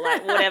shopping, or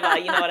like whatever,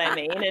 you know what I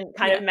mean? And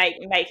kind of make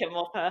it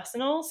more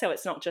personal. So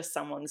it's not just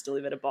someone's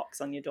delivered a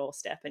box on your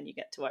doorstep and you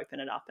get to open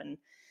it up and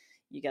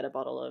you get a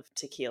bottle of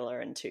tequila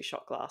and 2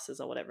 shot glasses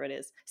or whatever it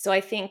is. So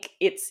I think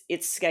it's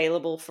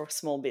scalable for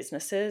small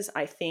businesses.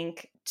 I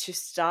think to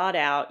start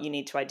out, you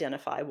need to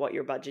identify what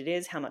your budget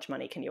is, how much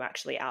money can you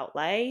actually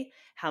outlay,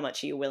 how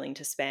much are you willing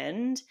to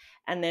spend,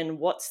 and then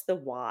what's the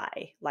why?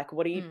 Like,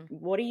 what are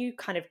you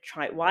kind of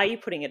trying? Why are you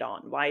putting it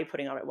on? Why are you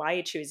putting on it? Why are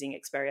you choosing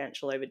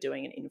experiential over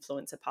doing an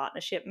influencer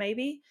partnership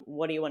maybe?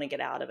 What do you want to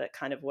get out of it?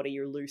 Kind of what are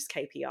your loose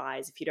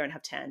KPIs? If you don't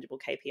have tangible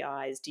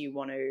KPIs, do you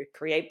want to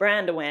create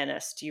brand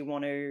awareness? Do you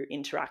want to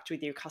interact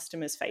with your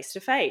customers face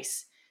to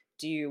face?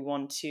 Do you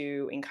want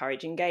to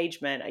encourage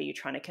engagement? Are you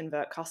trying to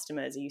convert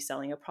customers? Are you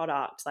selling a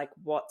product? Like,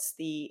 what's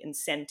the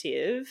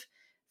incentive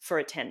for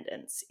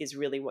attendance is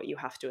really what you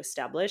have to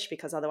establish,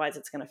 because otherwise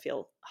it's going to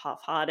feel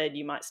half-hearted.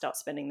 You might start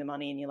spending the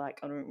money and you're like,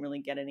 I don't really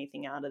get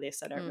anything out of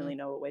this. I don't really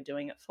know what we're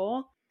doing it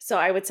for. So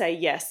I would say,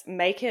 yes,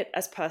 make it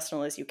as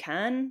personal as you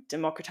can.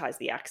 Democratize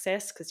the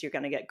access, because you're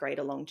going to get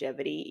greater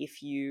longevity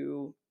if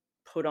you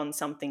put on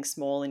something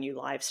small and you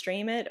live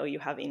stream it, or you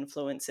have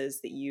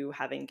influencers that you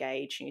have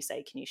engaged and you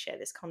say, can you share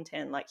this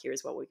content? Like,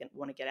 here's what we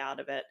want to get out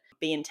of it.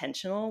 Be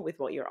intentional with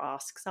what your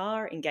asks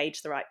are.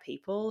 Engage the right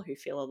people who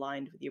feel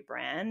aligned with your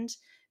brand,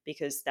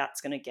 because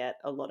that's going to get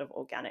a lot of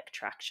organic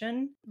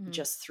traction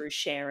just through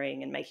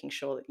sharing and making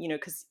sure that,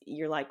 because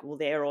you're like, well,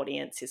 their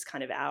audience is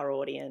kind of our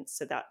audience.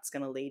 So that's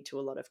going to lead to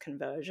a lot of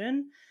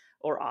conversion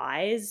or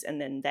eyes, and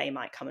then they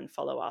might come and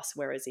follow us.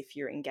 Whereas if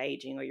you're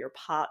engaging or you're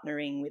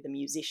partnering with a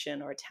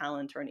musician or a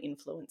talent or an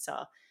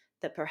influencer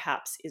that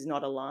perhaps is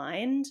not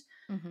aligned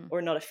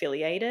or not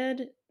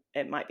affiliated,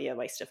 it might be a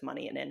waste of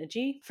money and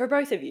energy for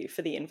both of you,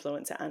 for the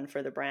influencer and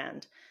for the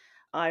brand.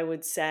 I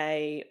would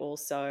say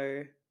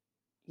also,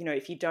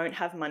 if you don't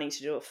have money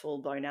to do a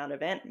full blown out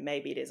event,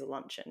 maybe it is a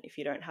luncheon. If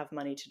you don't have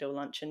money to do a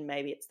luncheon,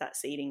 maybe it's that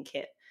seating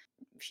kit.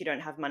 If you don't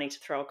have money to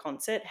throw a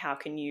concert, how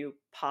can you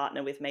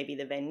partner with maybe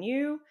the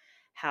venue?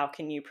 How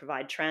can you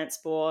provide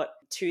transport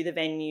to the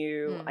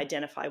venue,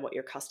 identify what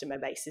your customer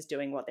base is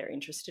doing, what they're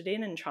interested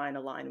in, and try and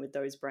align with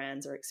those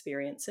brands or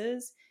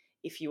experiences.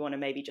 If you want to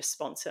maybe just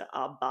sponsor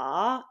a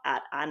bar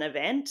at an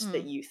event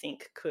that you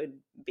think could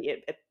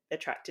be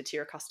attracted to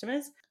your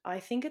customers. I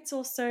think it's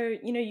also,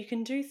 you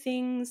can do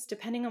things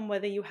depending on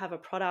whether you have a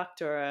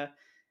product or a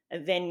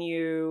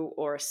venue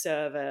or a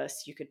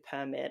service. You could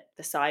permit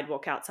the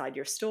sidewalk outside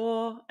your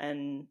store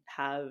and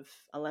have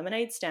a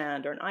lemonade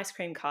stand or an ice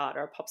cream cart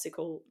or a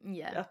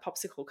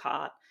popsicle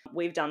cart.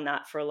 We've done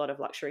that for a lot of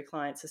luxury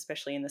clients,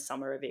 especially in the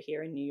summer over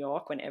here in New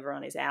York when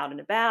everyone is out and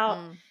about.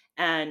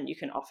 And you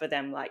can offer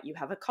them, like, you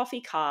have a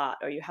coffee cart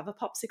or you have a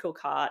popsicle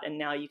cart, and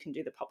now you can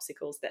do the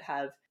popsicles that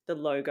have the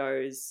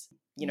logos,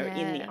 in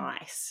the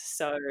ice.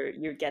 So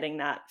you're getting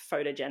that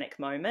photogenic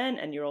moment,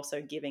 and you're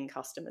also giving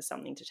customers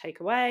something to take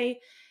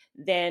away.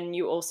 Then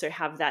you also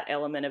have that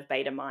element of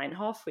beta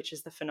Meinhof, which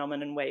is the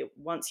phenomenon where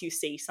once you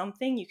see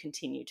something, you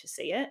continue to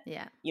see it.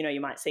 Yeah.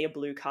 You might see a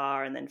blue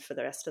car, and then for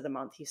the rest of the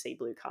month, you see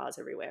blue cars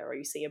everywhere, or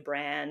you see a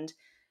brand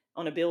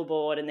on a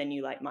billboard, and then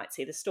you might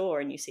see the store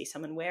and you see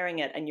someone wearing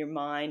it, and your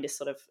mind is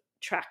sort of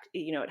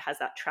it has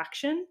that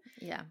traction.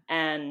 Yeah.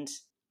 And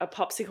a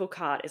popsicle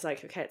cart is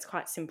like, okay, it's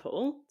quite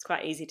simple. It's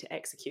quite easy to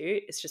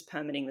execute. It's just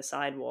permitting the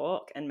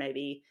sidewalk and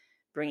maybe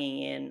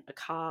bringing in a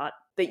cart.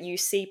 But you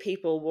see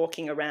people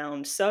walking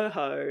around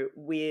Soho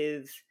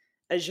with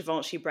a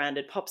Givenchy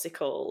branded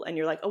popsicle, and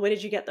you're like, oh, where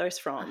did you get those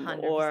from?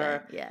 100%,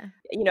 Or, yeah.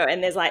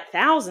 And there's like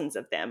thousands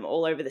of them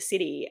all over the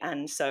city.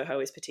 And Soho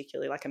is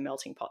particularly like a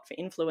melting pot for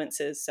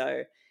influencers.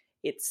 So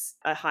it's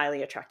a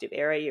highly attractive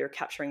area. You're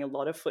capturing a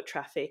lot of foot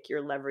traffic.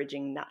 You're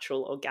leveraging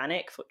natural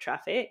organic foot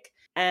traffic.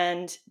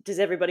 And does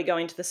everybody go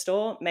into the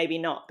store? Maybe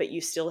not, but you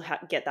still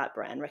get that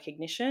brand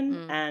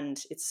recognition, and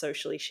it's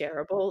socially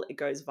shareable. It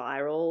goes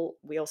viral.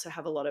 We also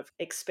have a lot of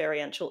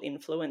experiential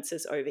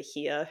influencers over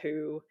here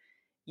who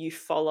you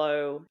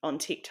follow on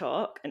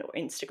TikTok and or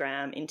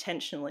Instagram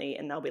intentionally,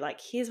 and they'll be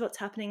like, here's what's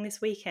happening this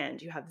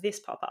weekend. You have this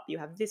pop-up, you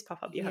have this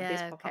pop-up, you have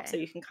this pop-up. So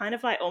you can kind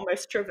of like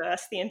almost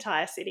traverse the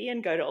entire city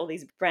and go to all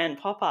these brand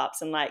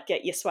pop-ups and like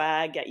get your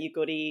swag, get your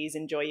goodies,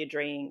 enjoy your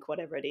drink,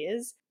 whatever it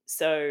is.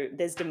 So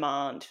there's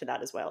demand for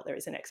that as well. There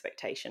is an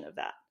expectation of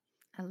that.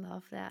 I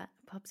love that.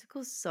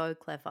 Popsicle's so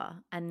clever,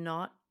 and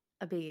not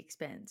a big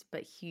expense,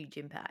 but huge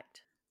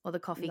impact. Or the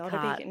coffee cart or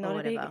whatever. Not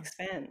a big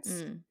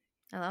expense.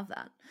 I love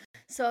that.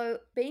 So,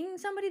 being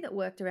somebody that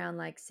worked around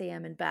like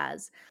CM and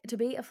Baz, to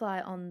be a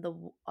fly on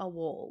a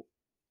wall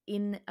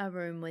in a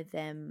room with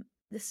them,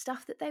 the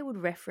stuff that they would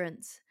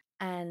reference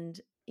and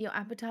your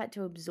appetite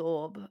to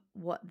absorb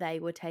what they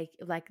were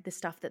like the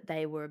stuff that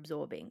they were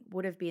absorbing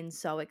would have been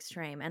so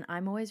extreme. And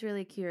I'm always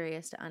really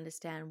curious to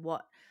understand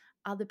what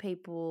other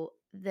people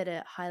that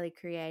are highly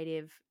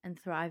creative and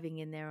thriving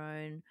in their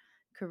own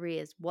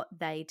careers, what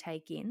they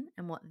take in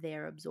and what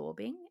they're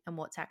absorbing and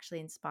what's actually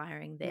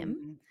inspiring them.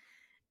 Mm.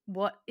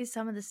 What is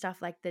some of the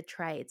stuff like the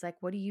trades? Like,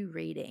 what are you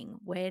reading?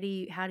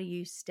 How do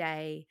you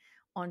stay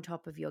on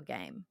top of your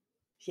game?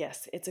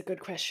 Yes, it's a good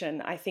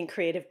question. I think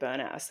creative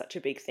burnout is such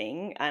a big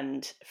thing.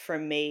 And for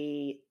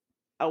me,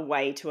 a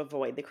way to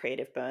avoid the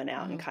creative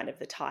burnout and Mhm. kind of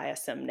the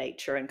tiresome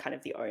nature and kind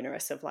of the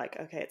onerous of like,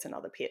 okay, it's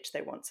another pitch.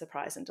 They want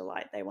surprise and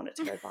delight. They want it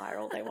to go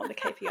viral. They want the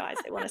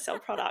KPIs. They want to sell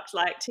product,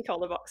 like tick all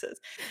the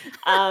boxes.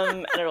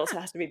 And it also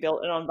has to be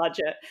built and on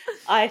budget.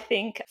 I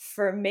think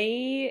for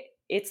me,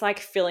 it's like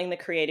filling the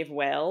creative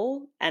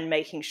well and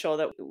making sure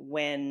that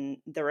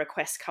when the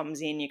request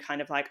comes in, you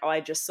kind of like, oh,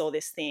 I just saw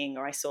this thing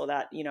or I saw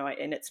that,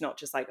 and it's not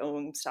just like, oh,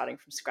 I'm starting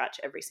from scratch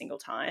every single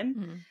time.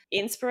 Mhm.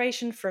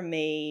 Inspiration for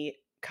me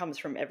comes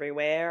from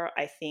everywhere.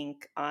 I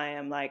think I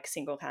am like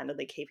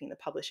single-handedly keeping the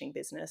publishing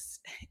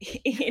business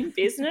in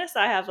business.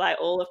 I have like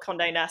all of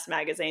Condé Nast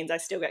magazines. I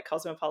still get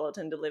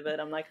Cosmopolitan delivered.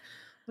 I'm like,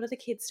 what are the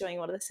kids doing?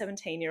 What are the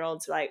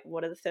 17-year-olds like?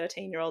 What are the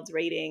 13-year-olds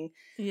reading?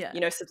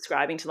 Yeah.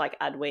 Subscribing to like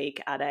Adweek,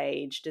 Ad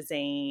Age,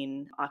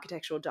 Dezeen,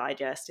 Architectural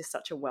Digest is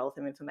such a wealth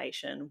of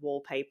information,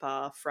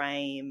 wallpaper,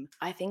 frame.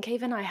 I think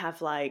even I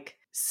have like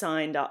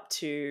signed up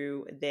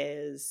to,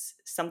 there's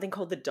something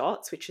called The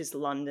Dots, which is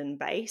London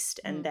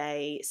based, and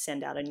they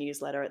send out a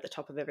newsletter at the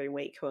top of every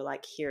week who are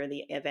like, here are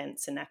the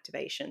events and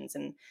activations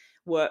and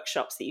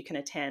workshops that you can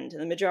attend.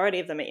 And the majority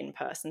of them are in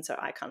person, so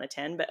I can't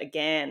attend. But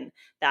again,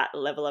 that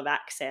level of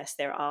access,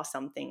 there are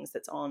some things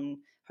that's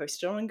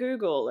hosted on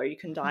Google, or you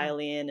can dial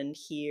in and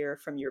hear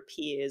from your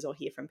peers or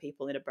hear from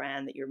people in a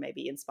brand that you're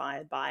maybe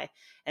inspired by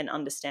and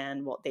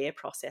understand what their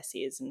process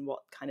is and what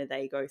kind of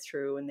they go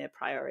through and their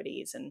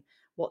priorities and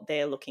what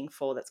they're looking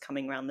for that's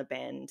coming around the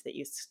bend that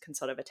you can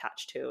sort of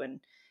attach to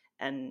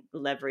and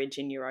leverage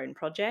in your own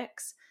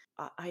projects.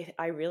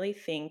 I really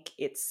think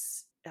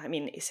it's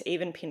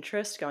even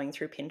Pinterest, going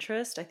through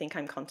Pinterest, I think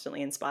I'm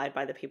constantly inspired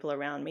by the people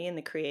around me and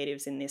the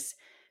creatives in this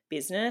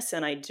business.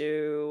 And I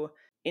do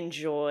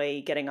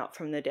enjoy getting up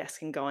from the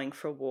desk and going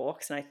for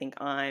walks. And I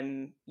think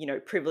I'm,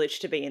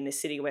 privileged to be in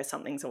this city where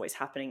something's always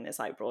happening. There's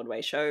like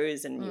Broadway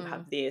shows and you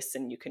have this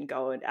and you can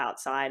go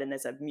outside and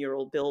there's a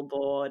mural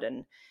billboard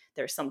and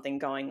there's something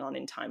going on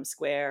in Times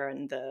Square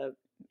and the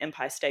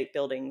Empire State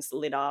Building's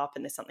lit up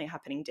and there's something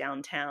happening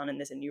downtown and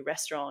there's a new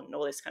restaurant and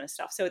all this kind of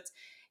stuff. So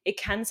it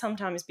can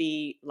sometimes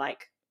be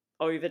like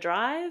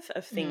overdrive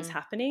of things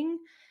happening,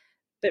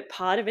 but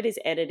part of it is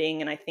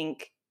editing. And I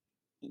think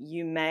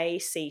you may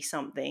see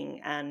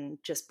something and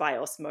just by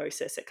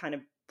osmosis, it kind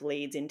of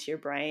bleeds into your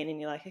brain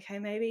and you're like, okay,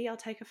 maybe I'll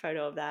take a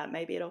photo of that.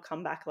 Maybe it'll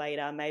come back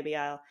later. Maybe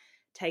I'll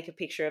take a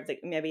picture of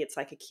maybe it's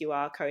like a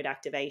QR code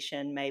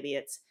activation. Maybe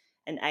it's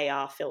an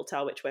AR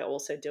filter, which we're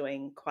also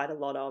doing quite a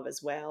lot of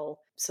as well,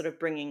 sort of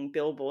bringing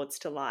billboards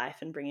to life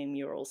and bringing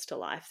murals to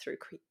life through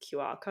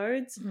QR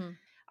codes.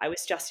 I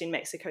was just in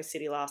Mexico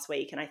City last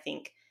week, and I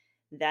think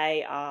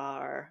they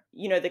are,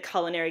 the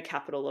culinary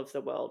capital of the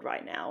world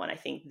right now. And I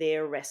think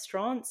their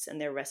restaurants and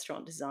their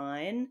restaurant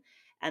design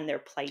and their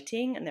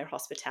plating and their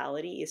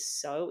hospitality is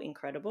so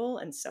incredible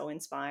and so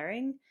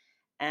inspiring.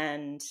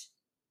 And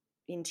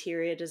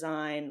interior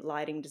design,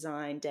 lighting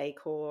design,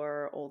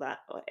 decor, all that,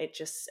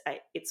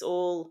 it's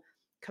all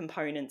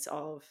components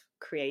of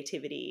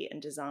creativity and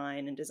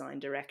design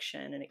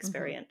direction and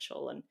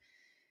experiential. And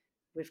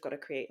we've got to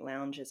create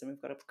lounges and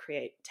we've got to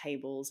create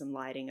tables and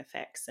lighting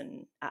effects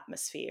and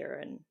atmosphere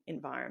and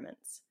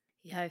environments.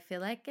 Yeah, I feel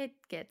like it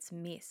gets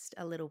missed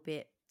a little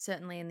bit,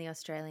 certainly in the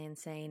Australian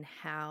scene,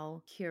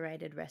 how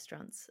curated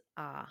restaurants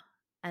are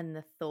and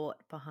the thought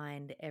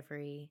behind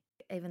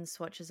even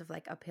swatches of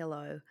like a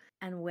pillow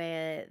and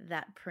where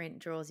that print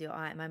draws your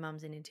eye. My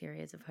mum's in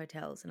interiors of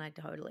hotels and I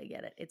totally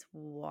get it. It's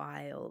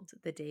wild,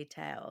 the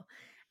detail.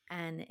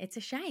 And it's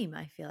a shame,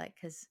 I feel like,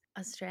 because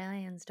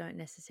Australians don't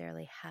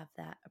necessarily have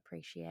that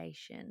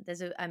appreciation.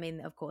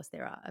 Of course,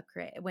 there are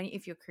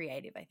if you're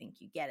creative, I think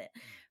you get it.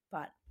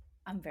 But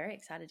I'm very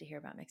excited to hear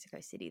about Mexico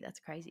City. That's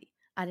crazy.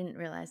 I didn't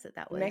realize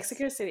that was.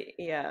 Mexico City,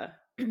 yeah.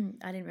 I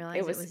didn't realize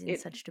it was in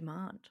such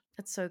demand.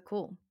 That's so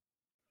cool.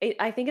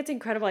 I think it's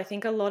incredible. I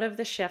think a lot of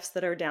the chefs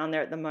that are down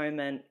there at the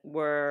moment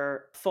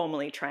were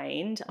formally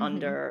trained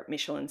under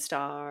Michelin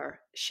star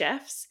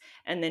chefs.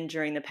 And then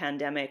during the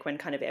pandemic, when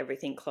kind of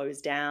everything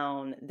closed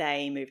down,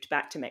 they moved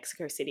back to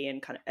Mexico City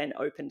and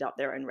opened up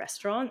their own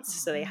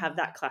restaurants. So they have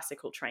that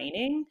classical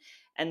training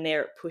and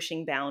they're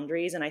pushing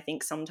boundaries. And I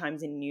think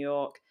sometimes in New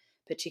York,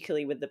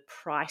 particularly with the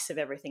price of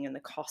everything and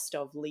the cost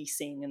of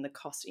leasing and the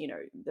cost,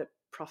 the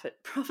profit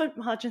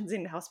margins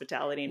in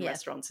hospitality and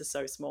restaurants are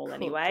so small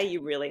anyway.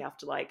 You really have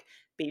to like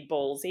be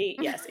ballsy.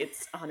 Yes,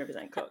 it's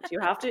 100% cooked.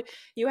 You have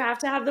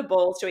to have the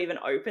balls to even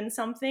open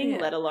something,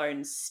 let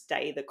alone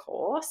stay the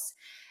course.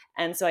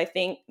 And so I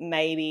think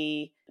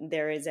maybe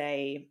there is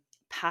a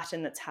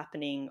pattern that's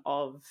happening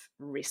of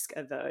risk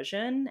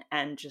aversion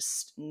and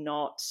just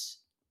not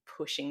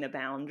pushing the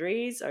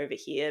boundaries over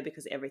here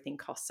because everything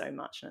costs so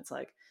much. And it's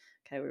like,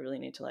 okay, we really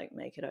need to like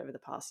make it over the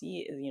past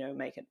year,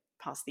 make it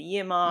past the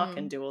year mark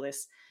and do all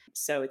this.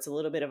 So it's a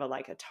little bit of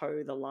a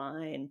toe the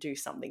line, do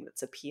something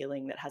that's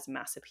appealing, that has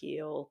mass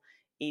appeal,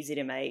 easy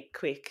to make,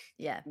 quick,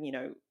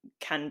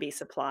 can be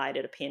supplied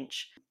at a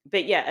pinch.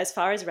 But yeah, as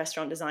far as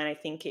restaurant design, I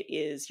think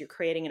you're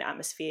creating an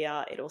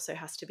atmosphere. It also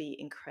has to be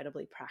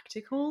incredibly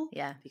practical.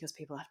 Yeah. Because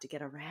people have to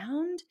get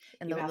around.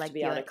 And you have to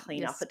be able to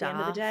clean up at the end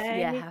of the day.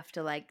 Yeah, have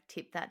to like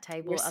tip that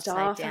table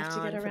upside down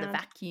for the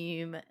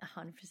vacuum,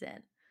 100%.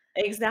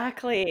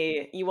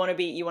 Exactly. You want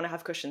to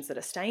have cushions that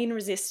are stain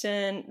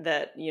resistant,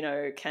 that,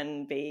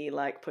 can be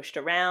like pushed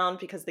around,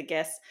 because the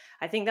guests,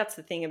 I think that's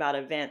the thing about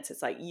events.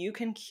 It's like you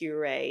can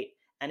curate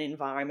an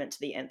environment to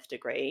the nth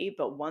degree,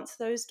 but once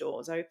those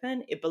doors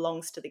open, it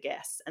belongs to the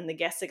guests, and the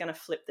guests are going to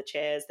flip the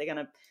chairs. They're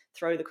going to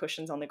throw the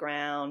cushions on the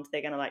ground.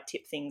 They're going to like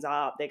tip things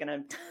up. They're going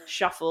to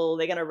shuffle.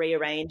 They're going to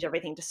rearrange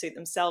everything to suit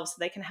themselves so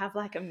they can have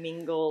like a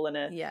mingle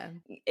and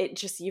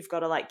you've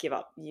got to like give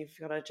up. You've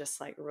got to just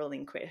like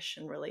relinquish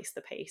and release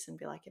the piece and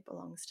be like, it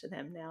belongs to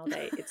them now.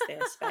 It's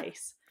their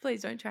space.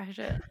 Please don't trash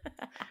it.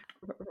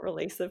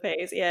 Release the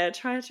piece. Yeah.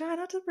 Try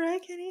not to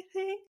break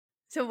anything.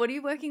 So what are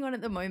you working on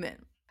at the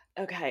moment?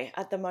 Okay,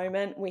 at the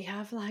moment we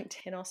have like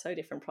 10 or so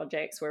different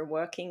projects. We're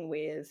working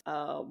with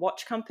a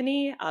watch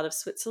company out of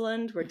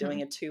Switzerland. We're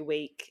doing a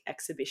 2-week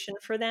exhibition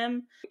for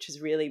them, which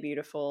is really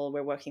beautiful.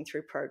 We're working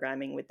through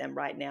programming with them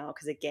right now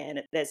because,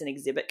 again, there's an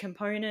exhibit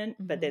component,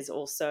 but there's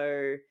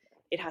also,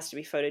 it has to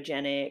be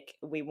photogenic.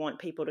 We want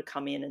people to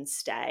come in and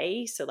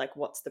stay. So like,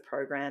 what's the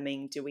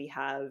programming? Do we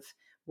have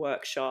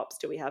workshops?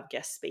 Do we have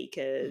guest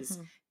speakers?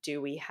 Do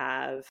we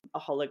have a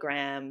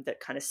hologram that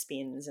kind of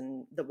spins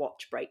and the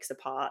watch breaks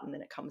apart and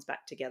then it comes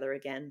back together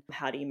again?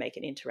 How do you make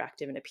it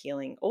interactive and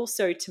appealing?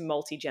 Also to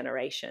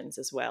multi-generations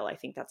as well. I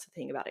think that's the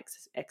thing about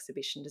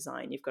exhibition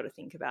design. You've got to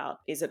think about,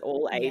 is it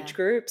all age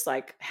groups?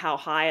 Like, how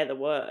high are the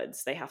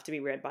words? They have to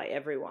be read by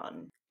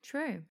everyone.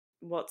 True.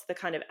 What's the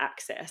kind of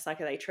access? Like,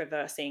 are they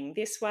traversing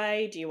this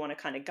way? Do you want to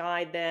kind of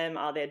guide them?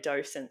 Are there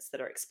docents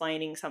that are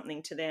explaining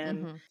something to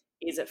them?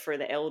 Is it for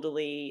the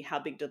elderly? How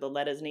big do the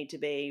letters need to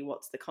be?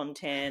 What's the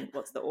content?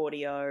 What's the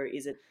audio?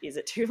 Is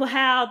it too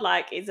loud?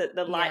 Like, is it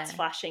the lights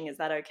flashing? Is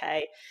that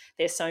okay?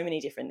 There's so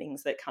many different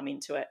things that come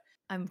into it.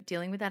 I'm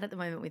dealing with that at the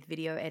moment with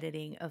video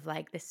editing, of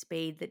like the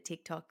speed that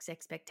TikTok's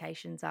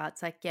expectations are.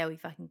 It's like, yeah,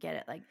 if I can get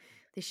it, like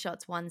this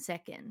shot's 1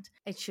 second,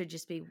 it should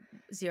just be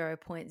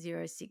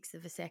 0.06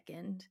 of a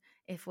second.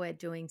 If we're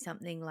doing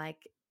something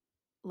like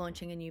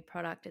launching a new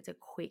product, it's a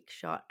quick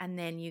shot. And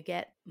then you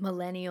get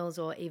millennials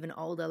or even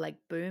older, like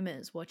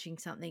boomers, watching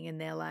something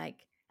and they're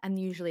like, and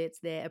usually it's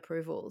their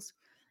approvals,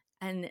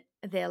 and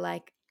they're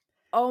like,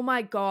 oh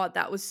my God,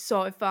 that was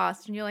so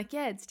fast. And you're like,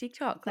 yeah, it's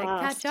TikTok, like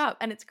catch up.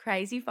 And it's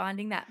crazy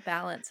finding that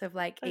balance of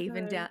like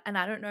even down. And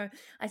I don't know,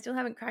 I still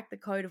haven't cracked the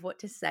code of what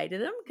to say to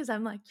them, because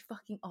I'm like, you're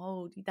fucking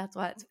old. That's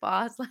why it's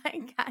fast.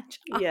 Like, catch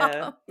up.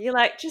 Yeah. You're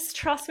like, just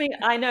trust me.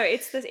 I know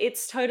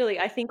it's totally,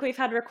 I think we've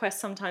had requests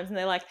sometimes and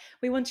they're like,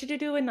 we want you to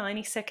do a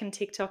 90-second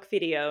TikTok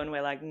video. And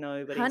we're like,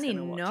 nobody's going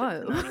to watch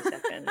it for 90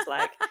 seconds.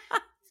 Like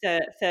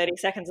 30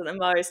 seconds at the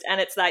most. And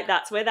it's like,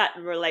 that's where that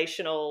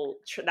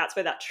that's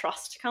where that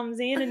trust comes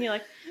in. And you're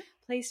like,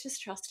 please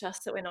just trust us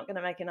that we're not going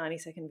to make a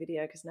 90-second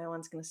video, because no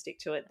one's going to stick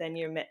to it. Then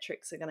your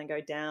metrics are going to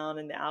go down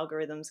and the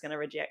algorithm's going to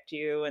reject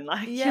you, and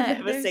like you'll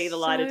never see the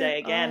light of day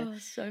again.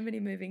 So many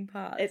moving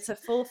parts. It's a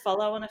full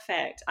follow-on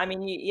effect. I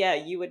mean,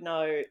 you would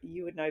know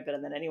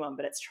better than anyone,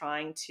 but it's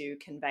trying to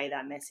convey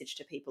that message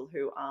to people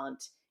who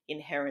aren't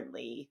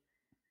inherently,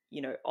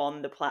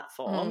 on the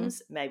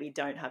platforms, maybe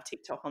don't have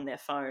TikTok on their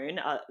phone,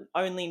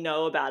 only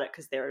know about it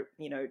because their,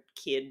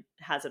 kid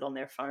has it on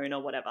their phone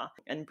or whatever,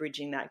 and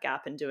bridging that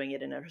gap and doing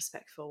it in a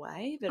respectful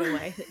way, but a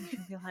way that you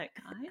can be like,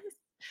 guys,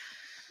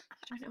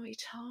 I don't know what you're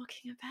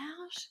talking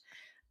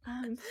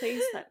about.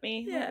 Please let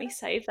me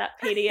save that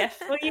PDF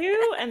for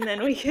you, and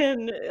then we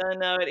can, I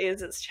know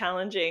it's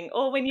challenging.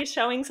 Or when you're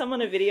showing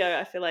someone a video,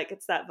 I feel like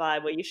it's that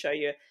vibe where you show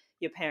your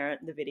parent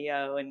the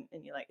video and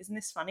you're like, isn't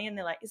this funny? And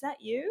they're like, is that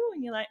you?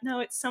 And you're like, no,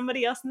 it's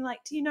somebody else. And they're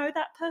like, do you know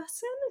that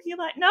person? And you're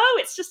like, no,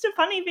 it's just a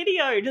funny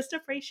video, just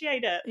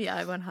appreciate it. Yeah,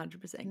 I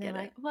 100% get it.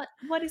 Like,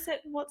 what is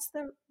it? What's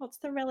the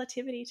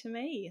relativity to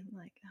me? I'm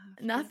like,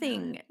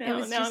 nothing. It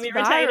was just I'm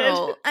irritated.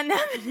 Viral. And now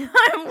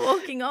I'm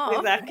walking off.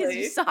 Exactly. Because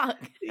you suck.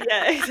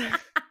 Yeah, exactly.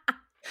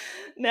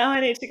 Now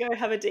I need to go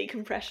have a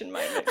decompression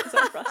moment because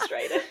I'm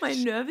frustrated. My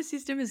nervous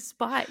system is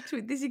spiked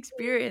with this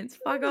experience.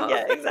 Fuck off.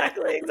 Yeah,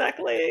 exactly.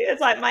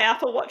 It's like my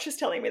Apple Watch is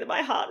telling me that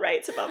my heart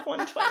rate's above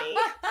 120.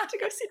 I have to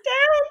go sit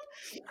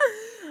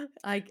down.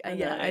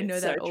 I know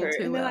that all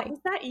too well. well. Like, is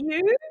that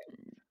you?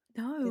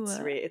 No.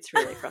 It's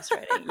really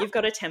frustrating. You've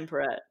got to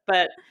temper it,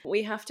 but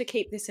we have to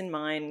keep this in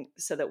mind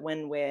so that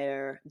when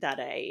we're that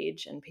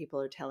age and people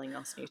are telling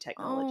us new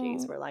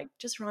technologies, Oh. we're like,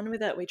 just run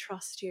with it. We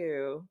trust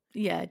you.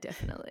 Yeah,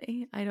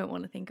 definitely. I don't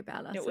want to think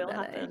about It us at will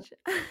that happen. age.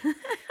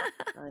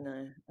 I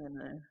know. I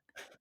know.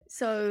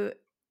 So,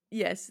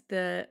 yes,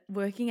 the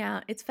working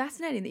out, it's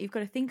fascinating that you've got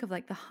to think of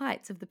like the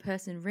heights of the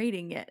person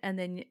reading it and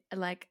then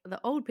like the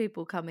old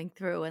people coming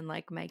through and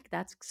like make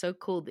that's so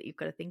cool that you've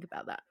got to think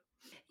about that.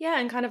 Yeah,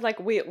 and kind of like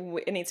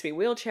it needs to be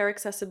wheelchair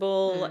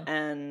accessible Mm,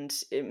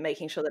 and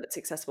making sure that it's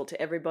accessible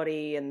to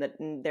everybody and that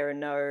there are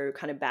no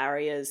kind of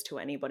barriers to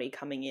anybody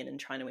coming in and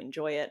trying to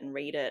enjoy it and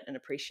read it and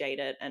appreciate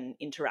it and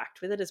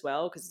interact with it as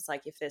well. Because it's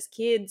like if there's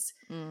kids,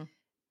 mm,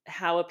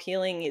 how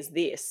appealing is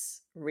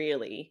this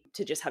really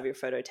to just have your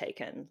photo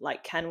taken?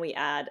 Like, can we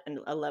add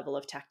a level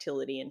of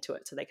tactility into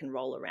it so they can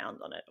roll around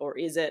on it? Or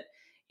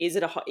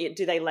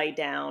do they lay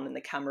down and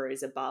the camera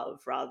is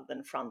above rather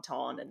than front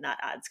on? And that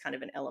adds kind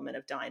of an element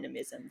of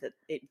dynamism that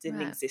it didn't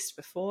right. exist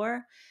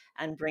before,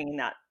 and bringing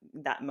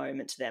that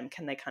moment to them.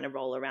 Can they kind of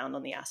roll around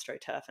on the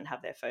AstroTurf and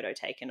have their photo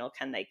taken? Or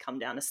can they come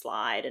down a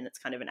slide and it's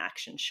kind of an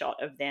action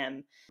shot of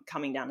them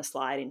coming down a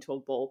slide into a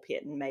ball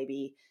pit, and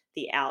maybe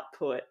the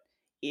output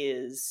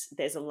is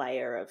there's a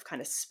layer of kind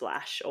of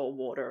splash or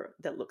water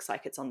that looks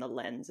like it's on the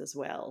lens as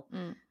well.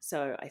 Mm,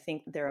 So I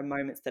think there are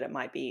moments that it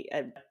might be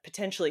a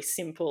potentially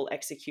simple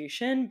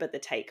execution, but the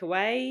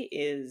takeaway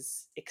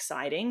is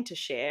exciting to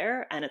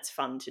share and it's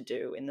fun to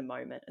do in the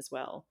moment as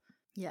well.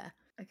 yeah.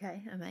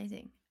 Okay.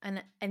 Amazing.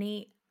 And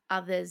any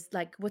others,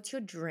 like, what's your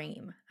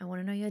dream? I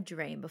want to know your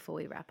dream before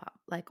we wrap up.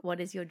 Like,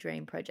 what is your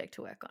dream project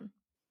to work on?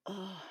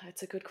 Oh,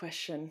 it's a good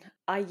question.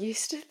 I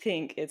used to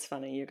think, it's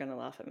funny, you're going to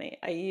laugh at me.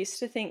 I used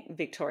to think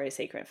Victoria's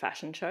Secret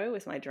fashion show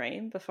was my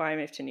dream. Before I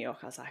moved to New York,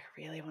 I was like,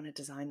 I really want to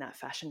design that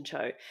fashion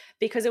show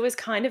because it was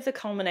kind of the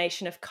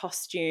culmination of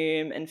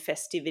costume and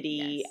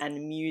festivity Yes.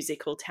 and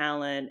musical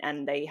talent.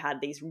 And they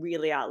had these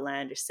really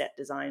outlandish set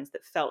designs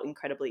that felt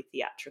incredibly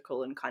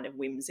theatrical and kind of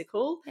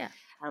whimsical. Yeah.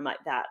 And I'm like,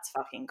 that's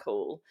fucking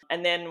cool.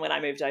 And then when I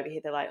moved over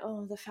here, they're like,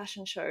 oh, the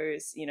fashion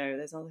shows,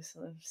 there's all this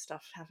sort of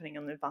stuff happening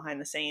on the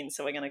behind the scenes.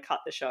 So we're going to cut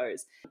the shows.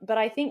 But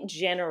I think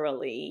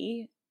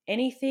generally,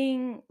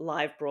 anything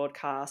live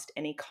broadcast,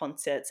 any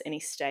concerts, any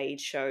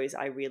stage shows,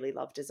 I really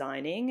love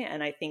designing.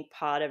 And I think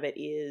part of it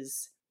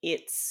is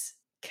it's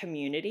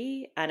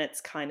community and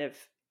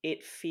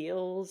it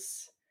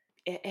feels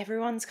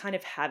everyone's kind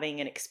of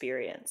having an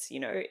experience.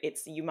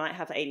 It's you might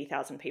have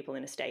 80,000 people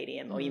in a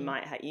stadium, or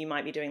Mm, you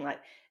might be doing like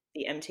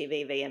the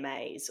MTV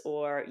VMAs,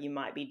 or you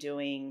might be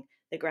doing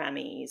the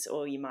Grammys,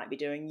 or you might be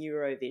doing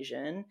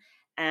Eurovision.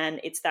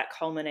 And it's that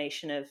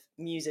culmination of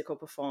musical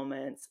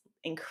performance,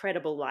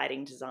 incredible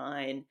lighting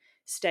design,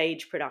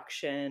 stage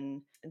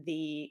production,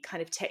 the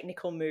kind of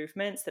technical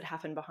movements that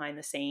happen behind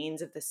the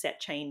scenes of the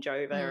set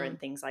changeover mm, and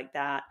things like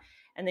that.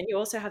 And then you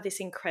also have this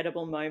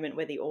incredible moment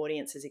where the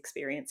audience is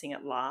experiencing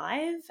it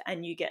live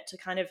and you get to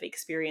kind of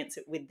experience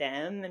it with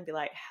them and be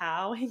like,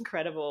 how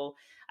incredible.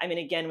 I mean,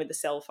 again, with the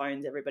cell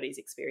phones, everybody's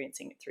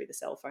experiencing it through the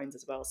cell phones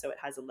as well. So it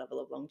has a level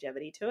of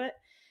longevity to it.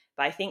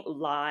 But I think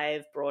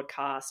live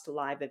broadcast,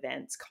 live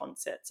events,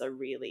 concerts are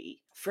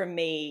really, for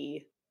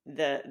me,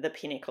 the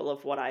pinnacle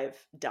of what I've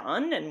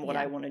done and what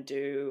I yeah. want to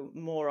do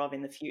more of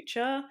in the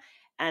future.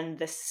 And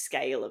the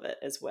scale of it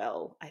as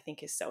well, I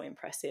think is so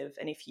impressive.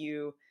 And if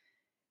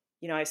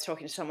I was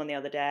talking to someone the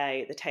other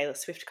day, the Taylor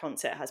Swift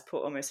concert has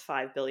put almost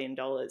 $5 billion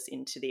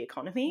into the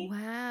economy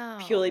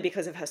purely Wow.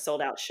 because of her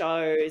sold out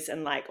shows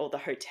and like all the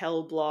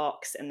hotel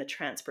blocks and the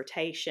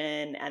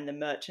transportation and the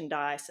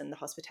merchandise and the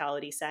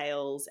hospitality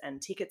sales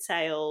and ticket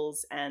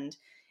sales and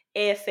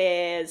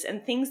airfares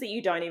and things that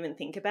you don't even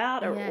think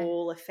about are Yeah.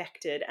 all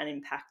affected and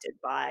impacted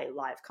by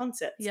live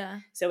concerts. Yeah.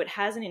 So it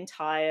has an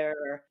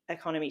entire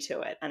economy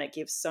to it and it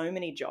gives so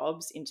many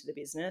jobs into the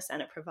business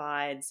and it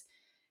provides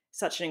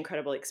such an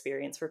incredible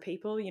experience for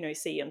people.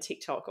 See on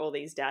TikTok all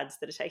these dads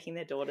that are taking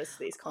their daughters to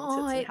these Oh,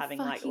 concerts and it having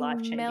like life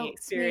fucking changing melts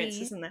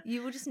experiences. me. And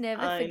You will just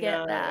never I forget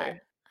know, that.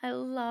 I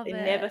love they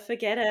it. never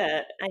forget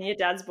it. And your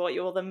dad's bought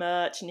you all the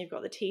merch and you've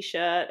got the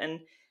t-shirt. And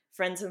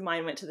friends of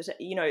mine went to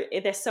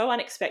they're so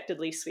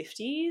unexpectedly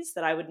Swifties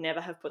that I would never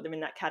have put them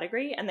in that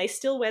category. And they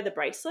still wear the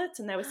bracelets.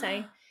 And they were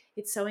saying,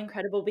 it's so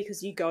incredible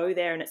because you go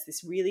there and it's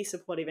this really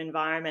supportive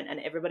environment and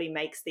everybody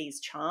makes these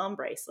charm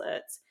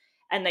bracelets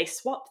and they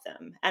swap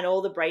them. And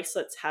all the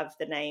bracelets have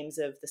the names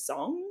of the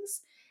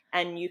songs.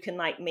 And you can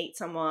like meet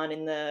someone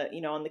in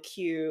on the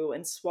queue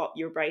and swap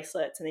your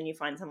bracelets. And then you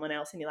find someone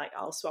else and you're like,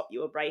 I'll swap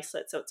you a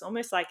bracelet. So it's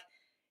almost like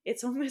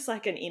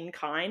an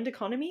in-kind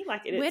economy.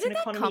 Like Where it's did an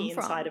that come economy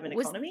inside from? of an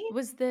Was economy.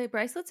 was the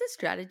bracelets a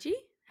strategy?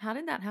 How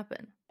did that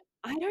happen?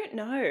 I don't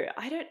know.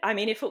 I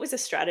mean, if it was a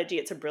strategy,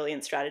 it's a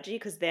brilliant strategy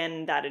because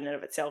then that in and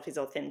of itself is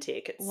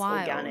authentic, it's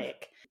Wild.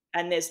 organic,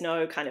 and there's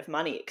no kind of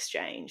money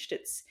exchanged.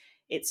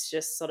 It's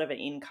just sort of an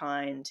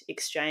in-kind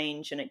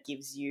exchange and it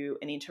gives you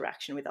an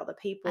interaction with other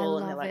I people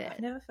and they're love like, I've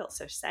it. never felt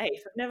so safe.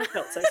 I've never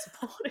felt so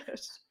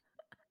supported.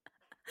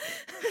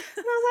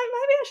 And I was like,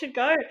 maybe I should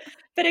go.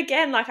 But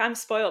again, like, I'm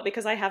spoiled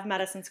because I have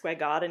Madison Square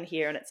Garden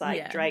here, and it's like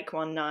Yeah. Drake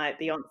one night,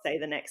 Beyonce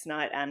the next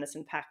night,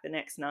 Anderson .Paak the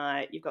next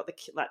night. You've got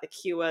the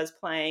Cures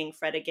playing,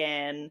 Fred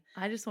again.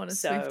 I just want a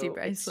So Swiftie it's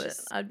bracelet.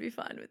 just I'd be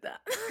fine with that.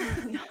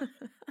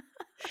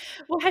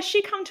 Well, has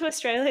she come to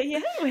Australia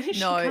yet? When is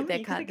she No, coming?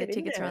 You gotta the get in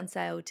tickets are there. on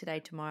sale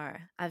today, tomorrow.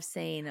 I've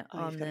seen Oh,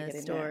 you've on got to the get in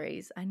there.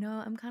 stories. I know.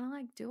 I'm kind of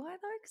like, do I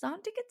though? Because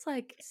aren't tickets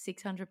like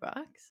 $600?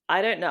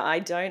 I don't know.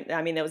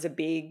 I mean, there was a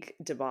big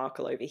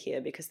debacle over here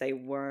because they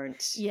were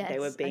Yes,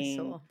 I being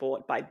saw.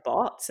 bought by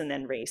bots and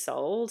then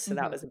resold. So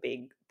that Mhm.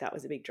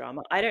 was a big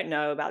drama. I don't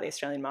know about the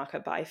Australian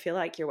market, but I feel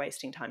like you're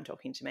wasting time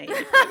talking to me.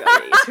 You've got to go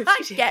get your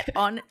Swiftie Get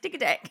on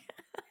Ticketek.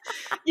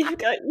 You've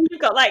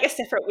got like a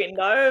separate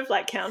window of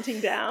like counting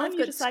down. I've You're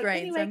got just like,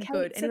 screens. anyway, I'm Kate,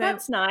 good. so Anyway,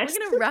 that's nice. we're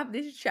going to wrap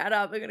this chat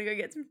up. We're going to go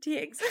get some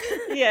ticks.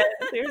 Yeah,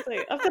 seriously.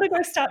 I've got to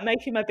go start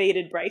making my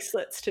beaded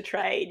bracelets to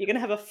trade. You're going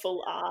to have a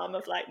full arm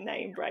of like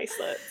name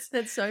bracelets.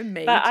 That's so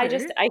me But too.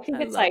 I think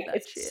I it's love like, that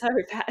it's shit. so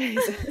bad.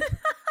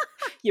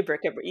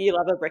 You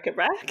love a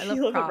bric-a-brac? I love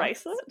You love a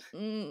crafts.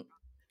 bracelet?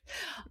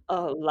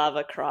 Oh, love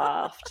a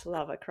craft.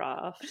 Love a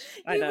craft.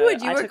 I You know.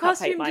 would. You I were a took up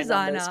paint costume by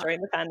designer. numbers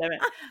during the pandemic.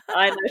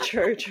 I know,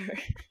 true.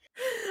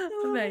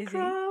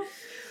 Amazing.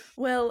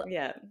 Well,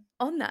 Yeah.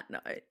 on that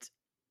note,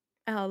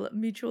 our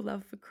mutual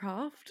love for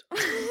craft.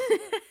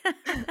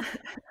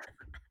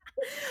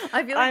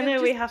 I feel like I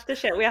know we have to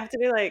share. We have to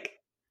be like,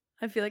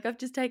 I feel like I've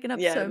just taken up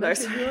yeah, so no, much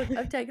of sorry.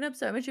 I've taken up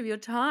so much of your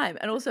time.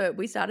 And also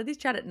we started this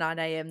chat at 9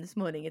 a.m. this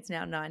morning. It's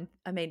now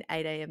 8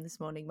 a.m. this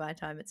morning my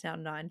time. It's now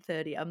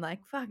 9:30. I'm like,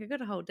 fuck, I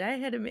got a whole day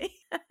ahead of me.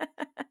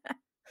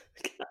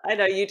 I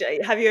know you do.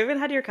 Have you even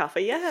had your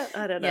coffee yet?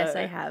 I don't know. Yes,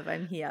 I have.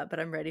 I'm here, but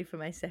I'm ready for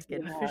my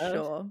second for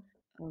sure.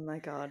 Oh my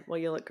God. Well,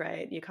 you look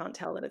great. You can't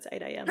tell that it's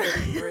 8 a.m.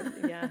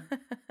 Yeah.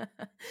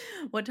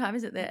 What time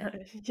is it there?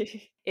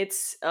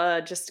 It's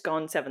just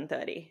gone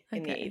 7:30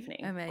 in the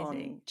evening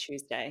on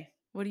Tuesday.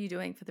 What are you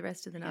doing for the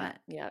rest of the night?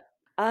 Yeah.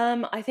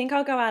 I think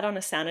I'll go out on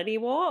a sanity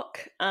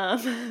walk,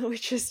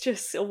 which is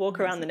just a walk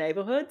around the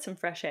neighborhood, some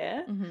fresh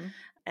air. Mm-hmm.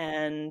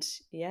 And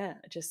yeah,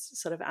 just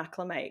sort of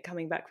acclimate.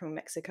 Coming back from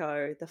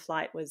Mexico, the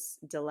flight was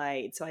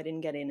delayed, so I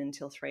didn't get in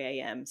until 3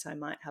 a.m. So I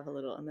might have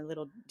I'm a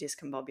little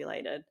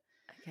discombobulated.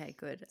 Okay,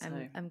 good.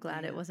 So, I'm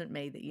glad it wasn't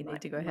me that you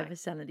need to go have a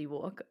sanity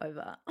walk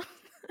over.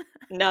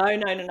 No,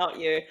 not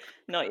you.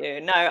 Not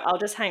you. No, I'll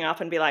just hang up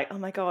and be like, oh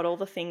my God, all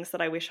the things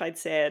that I wish I'd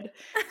said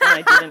and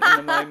I didn't in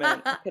the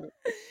moment. I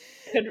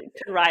could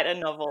write a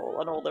novel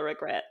on all the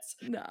regrets.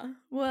 No.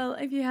 Well,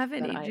 if you have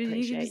any, you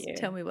can just you.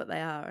 tell me what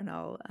they are and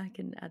I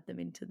can add them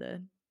into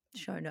the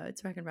show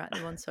notes, or I can write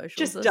them on socials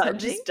just or something.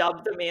 Just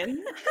dub them in. You're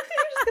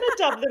just going to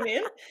dub them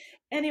in.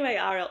 Anyway,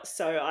 RL,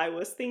 so I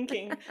was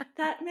thinking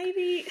that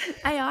maybe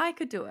AI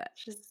could do it.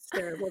 Just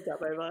terrible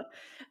dub over.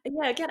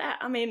 Yeah, get out.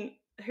 I mean,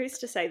 who's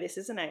to say this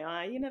isn't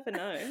AI? You never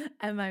know.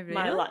 Am I real?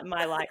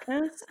 My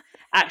likeness.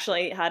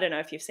 Actually, I don't know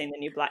if you've seen the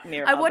new Black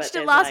Mirror. I watched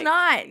it last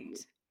night.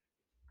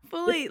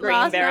 Fully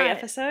last night.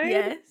 Episode.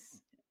 Yes.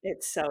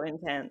 It's so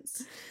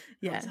intense.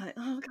 Yeah. I was like,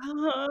 oh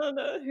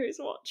God, who's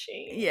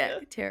watching? Yeah,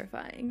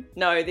 terrifying.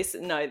 No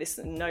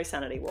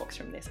sanity walks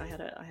from this. I had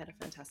a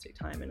fantastic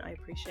time, and I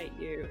appreciate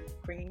you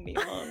bringing me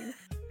on.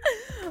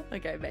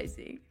 Okay,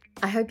 Maisie.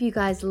 I hope you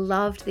guys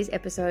loved this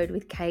episode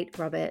with Kate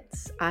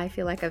Roberts. I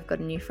feel like I've got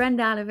a new friend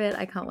out of it.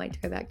 I can't wait to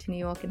go back to New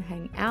York and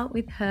hang out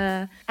with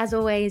her. As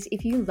always,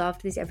 if you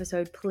loved this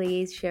episode,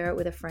 please share it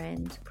with a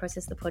friend.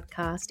 Process the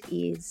Podcast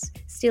is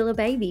still a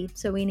baby,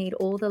 so we need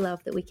all the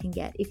love that we can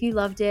get. If you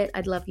loved it,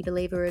 I'd love you to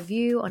leave a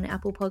review on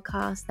Apple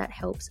Podcasts. That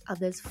helps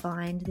others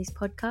find this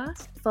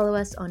podcast. Follow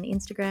us on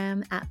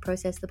Instagram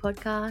 @Process the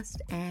Podcast,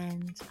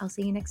 and I'll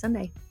see you next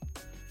Sunday.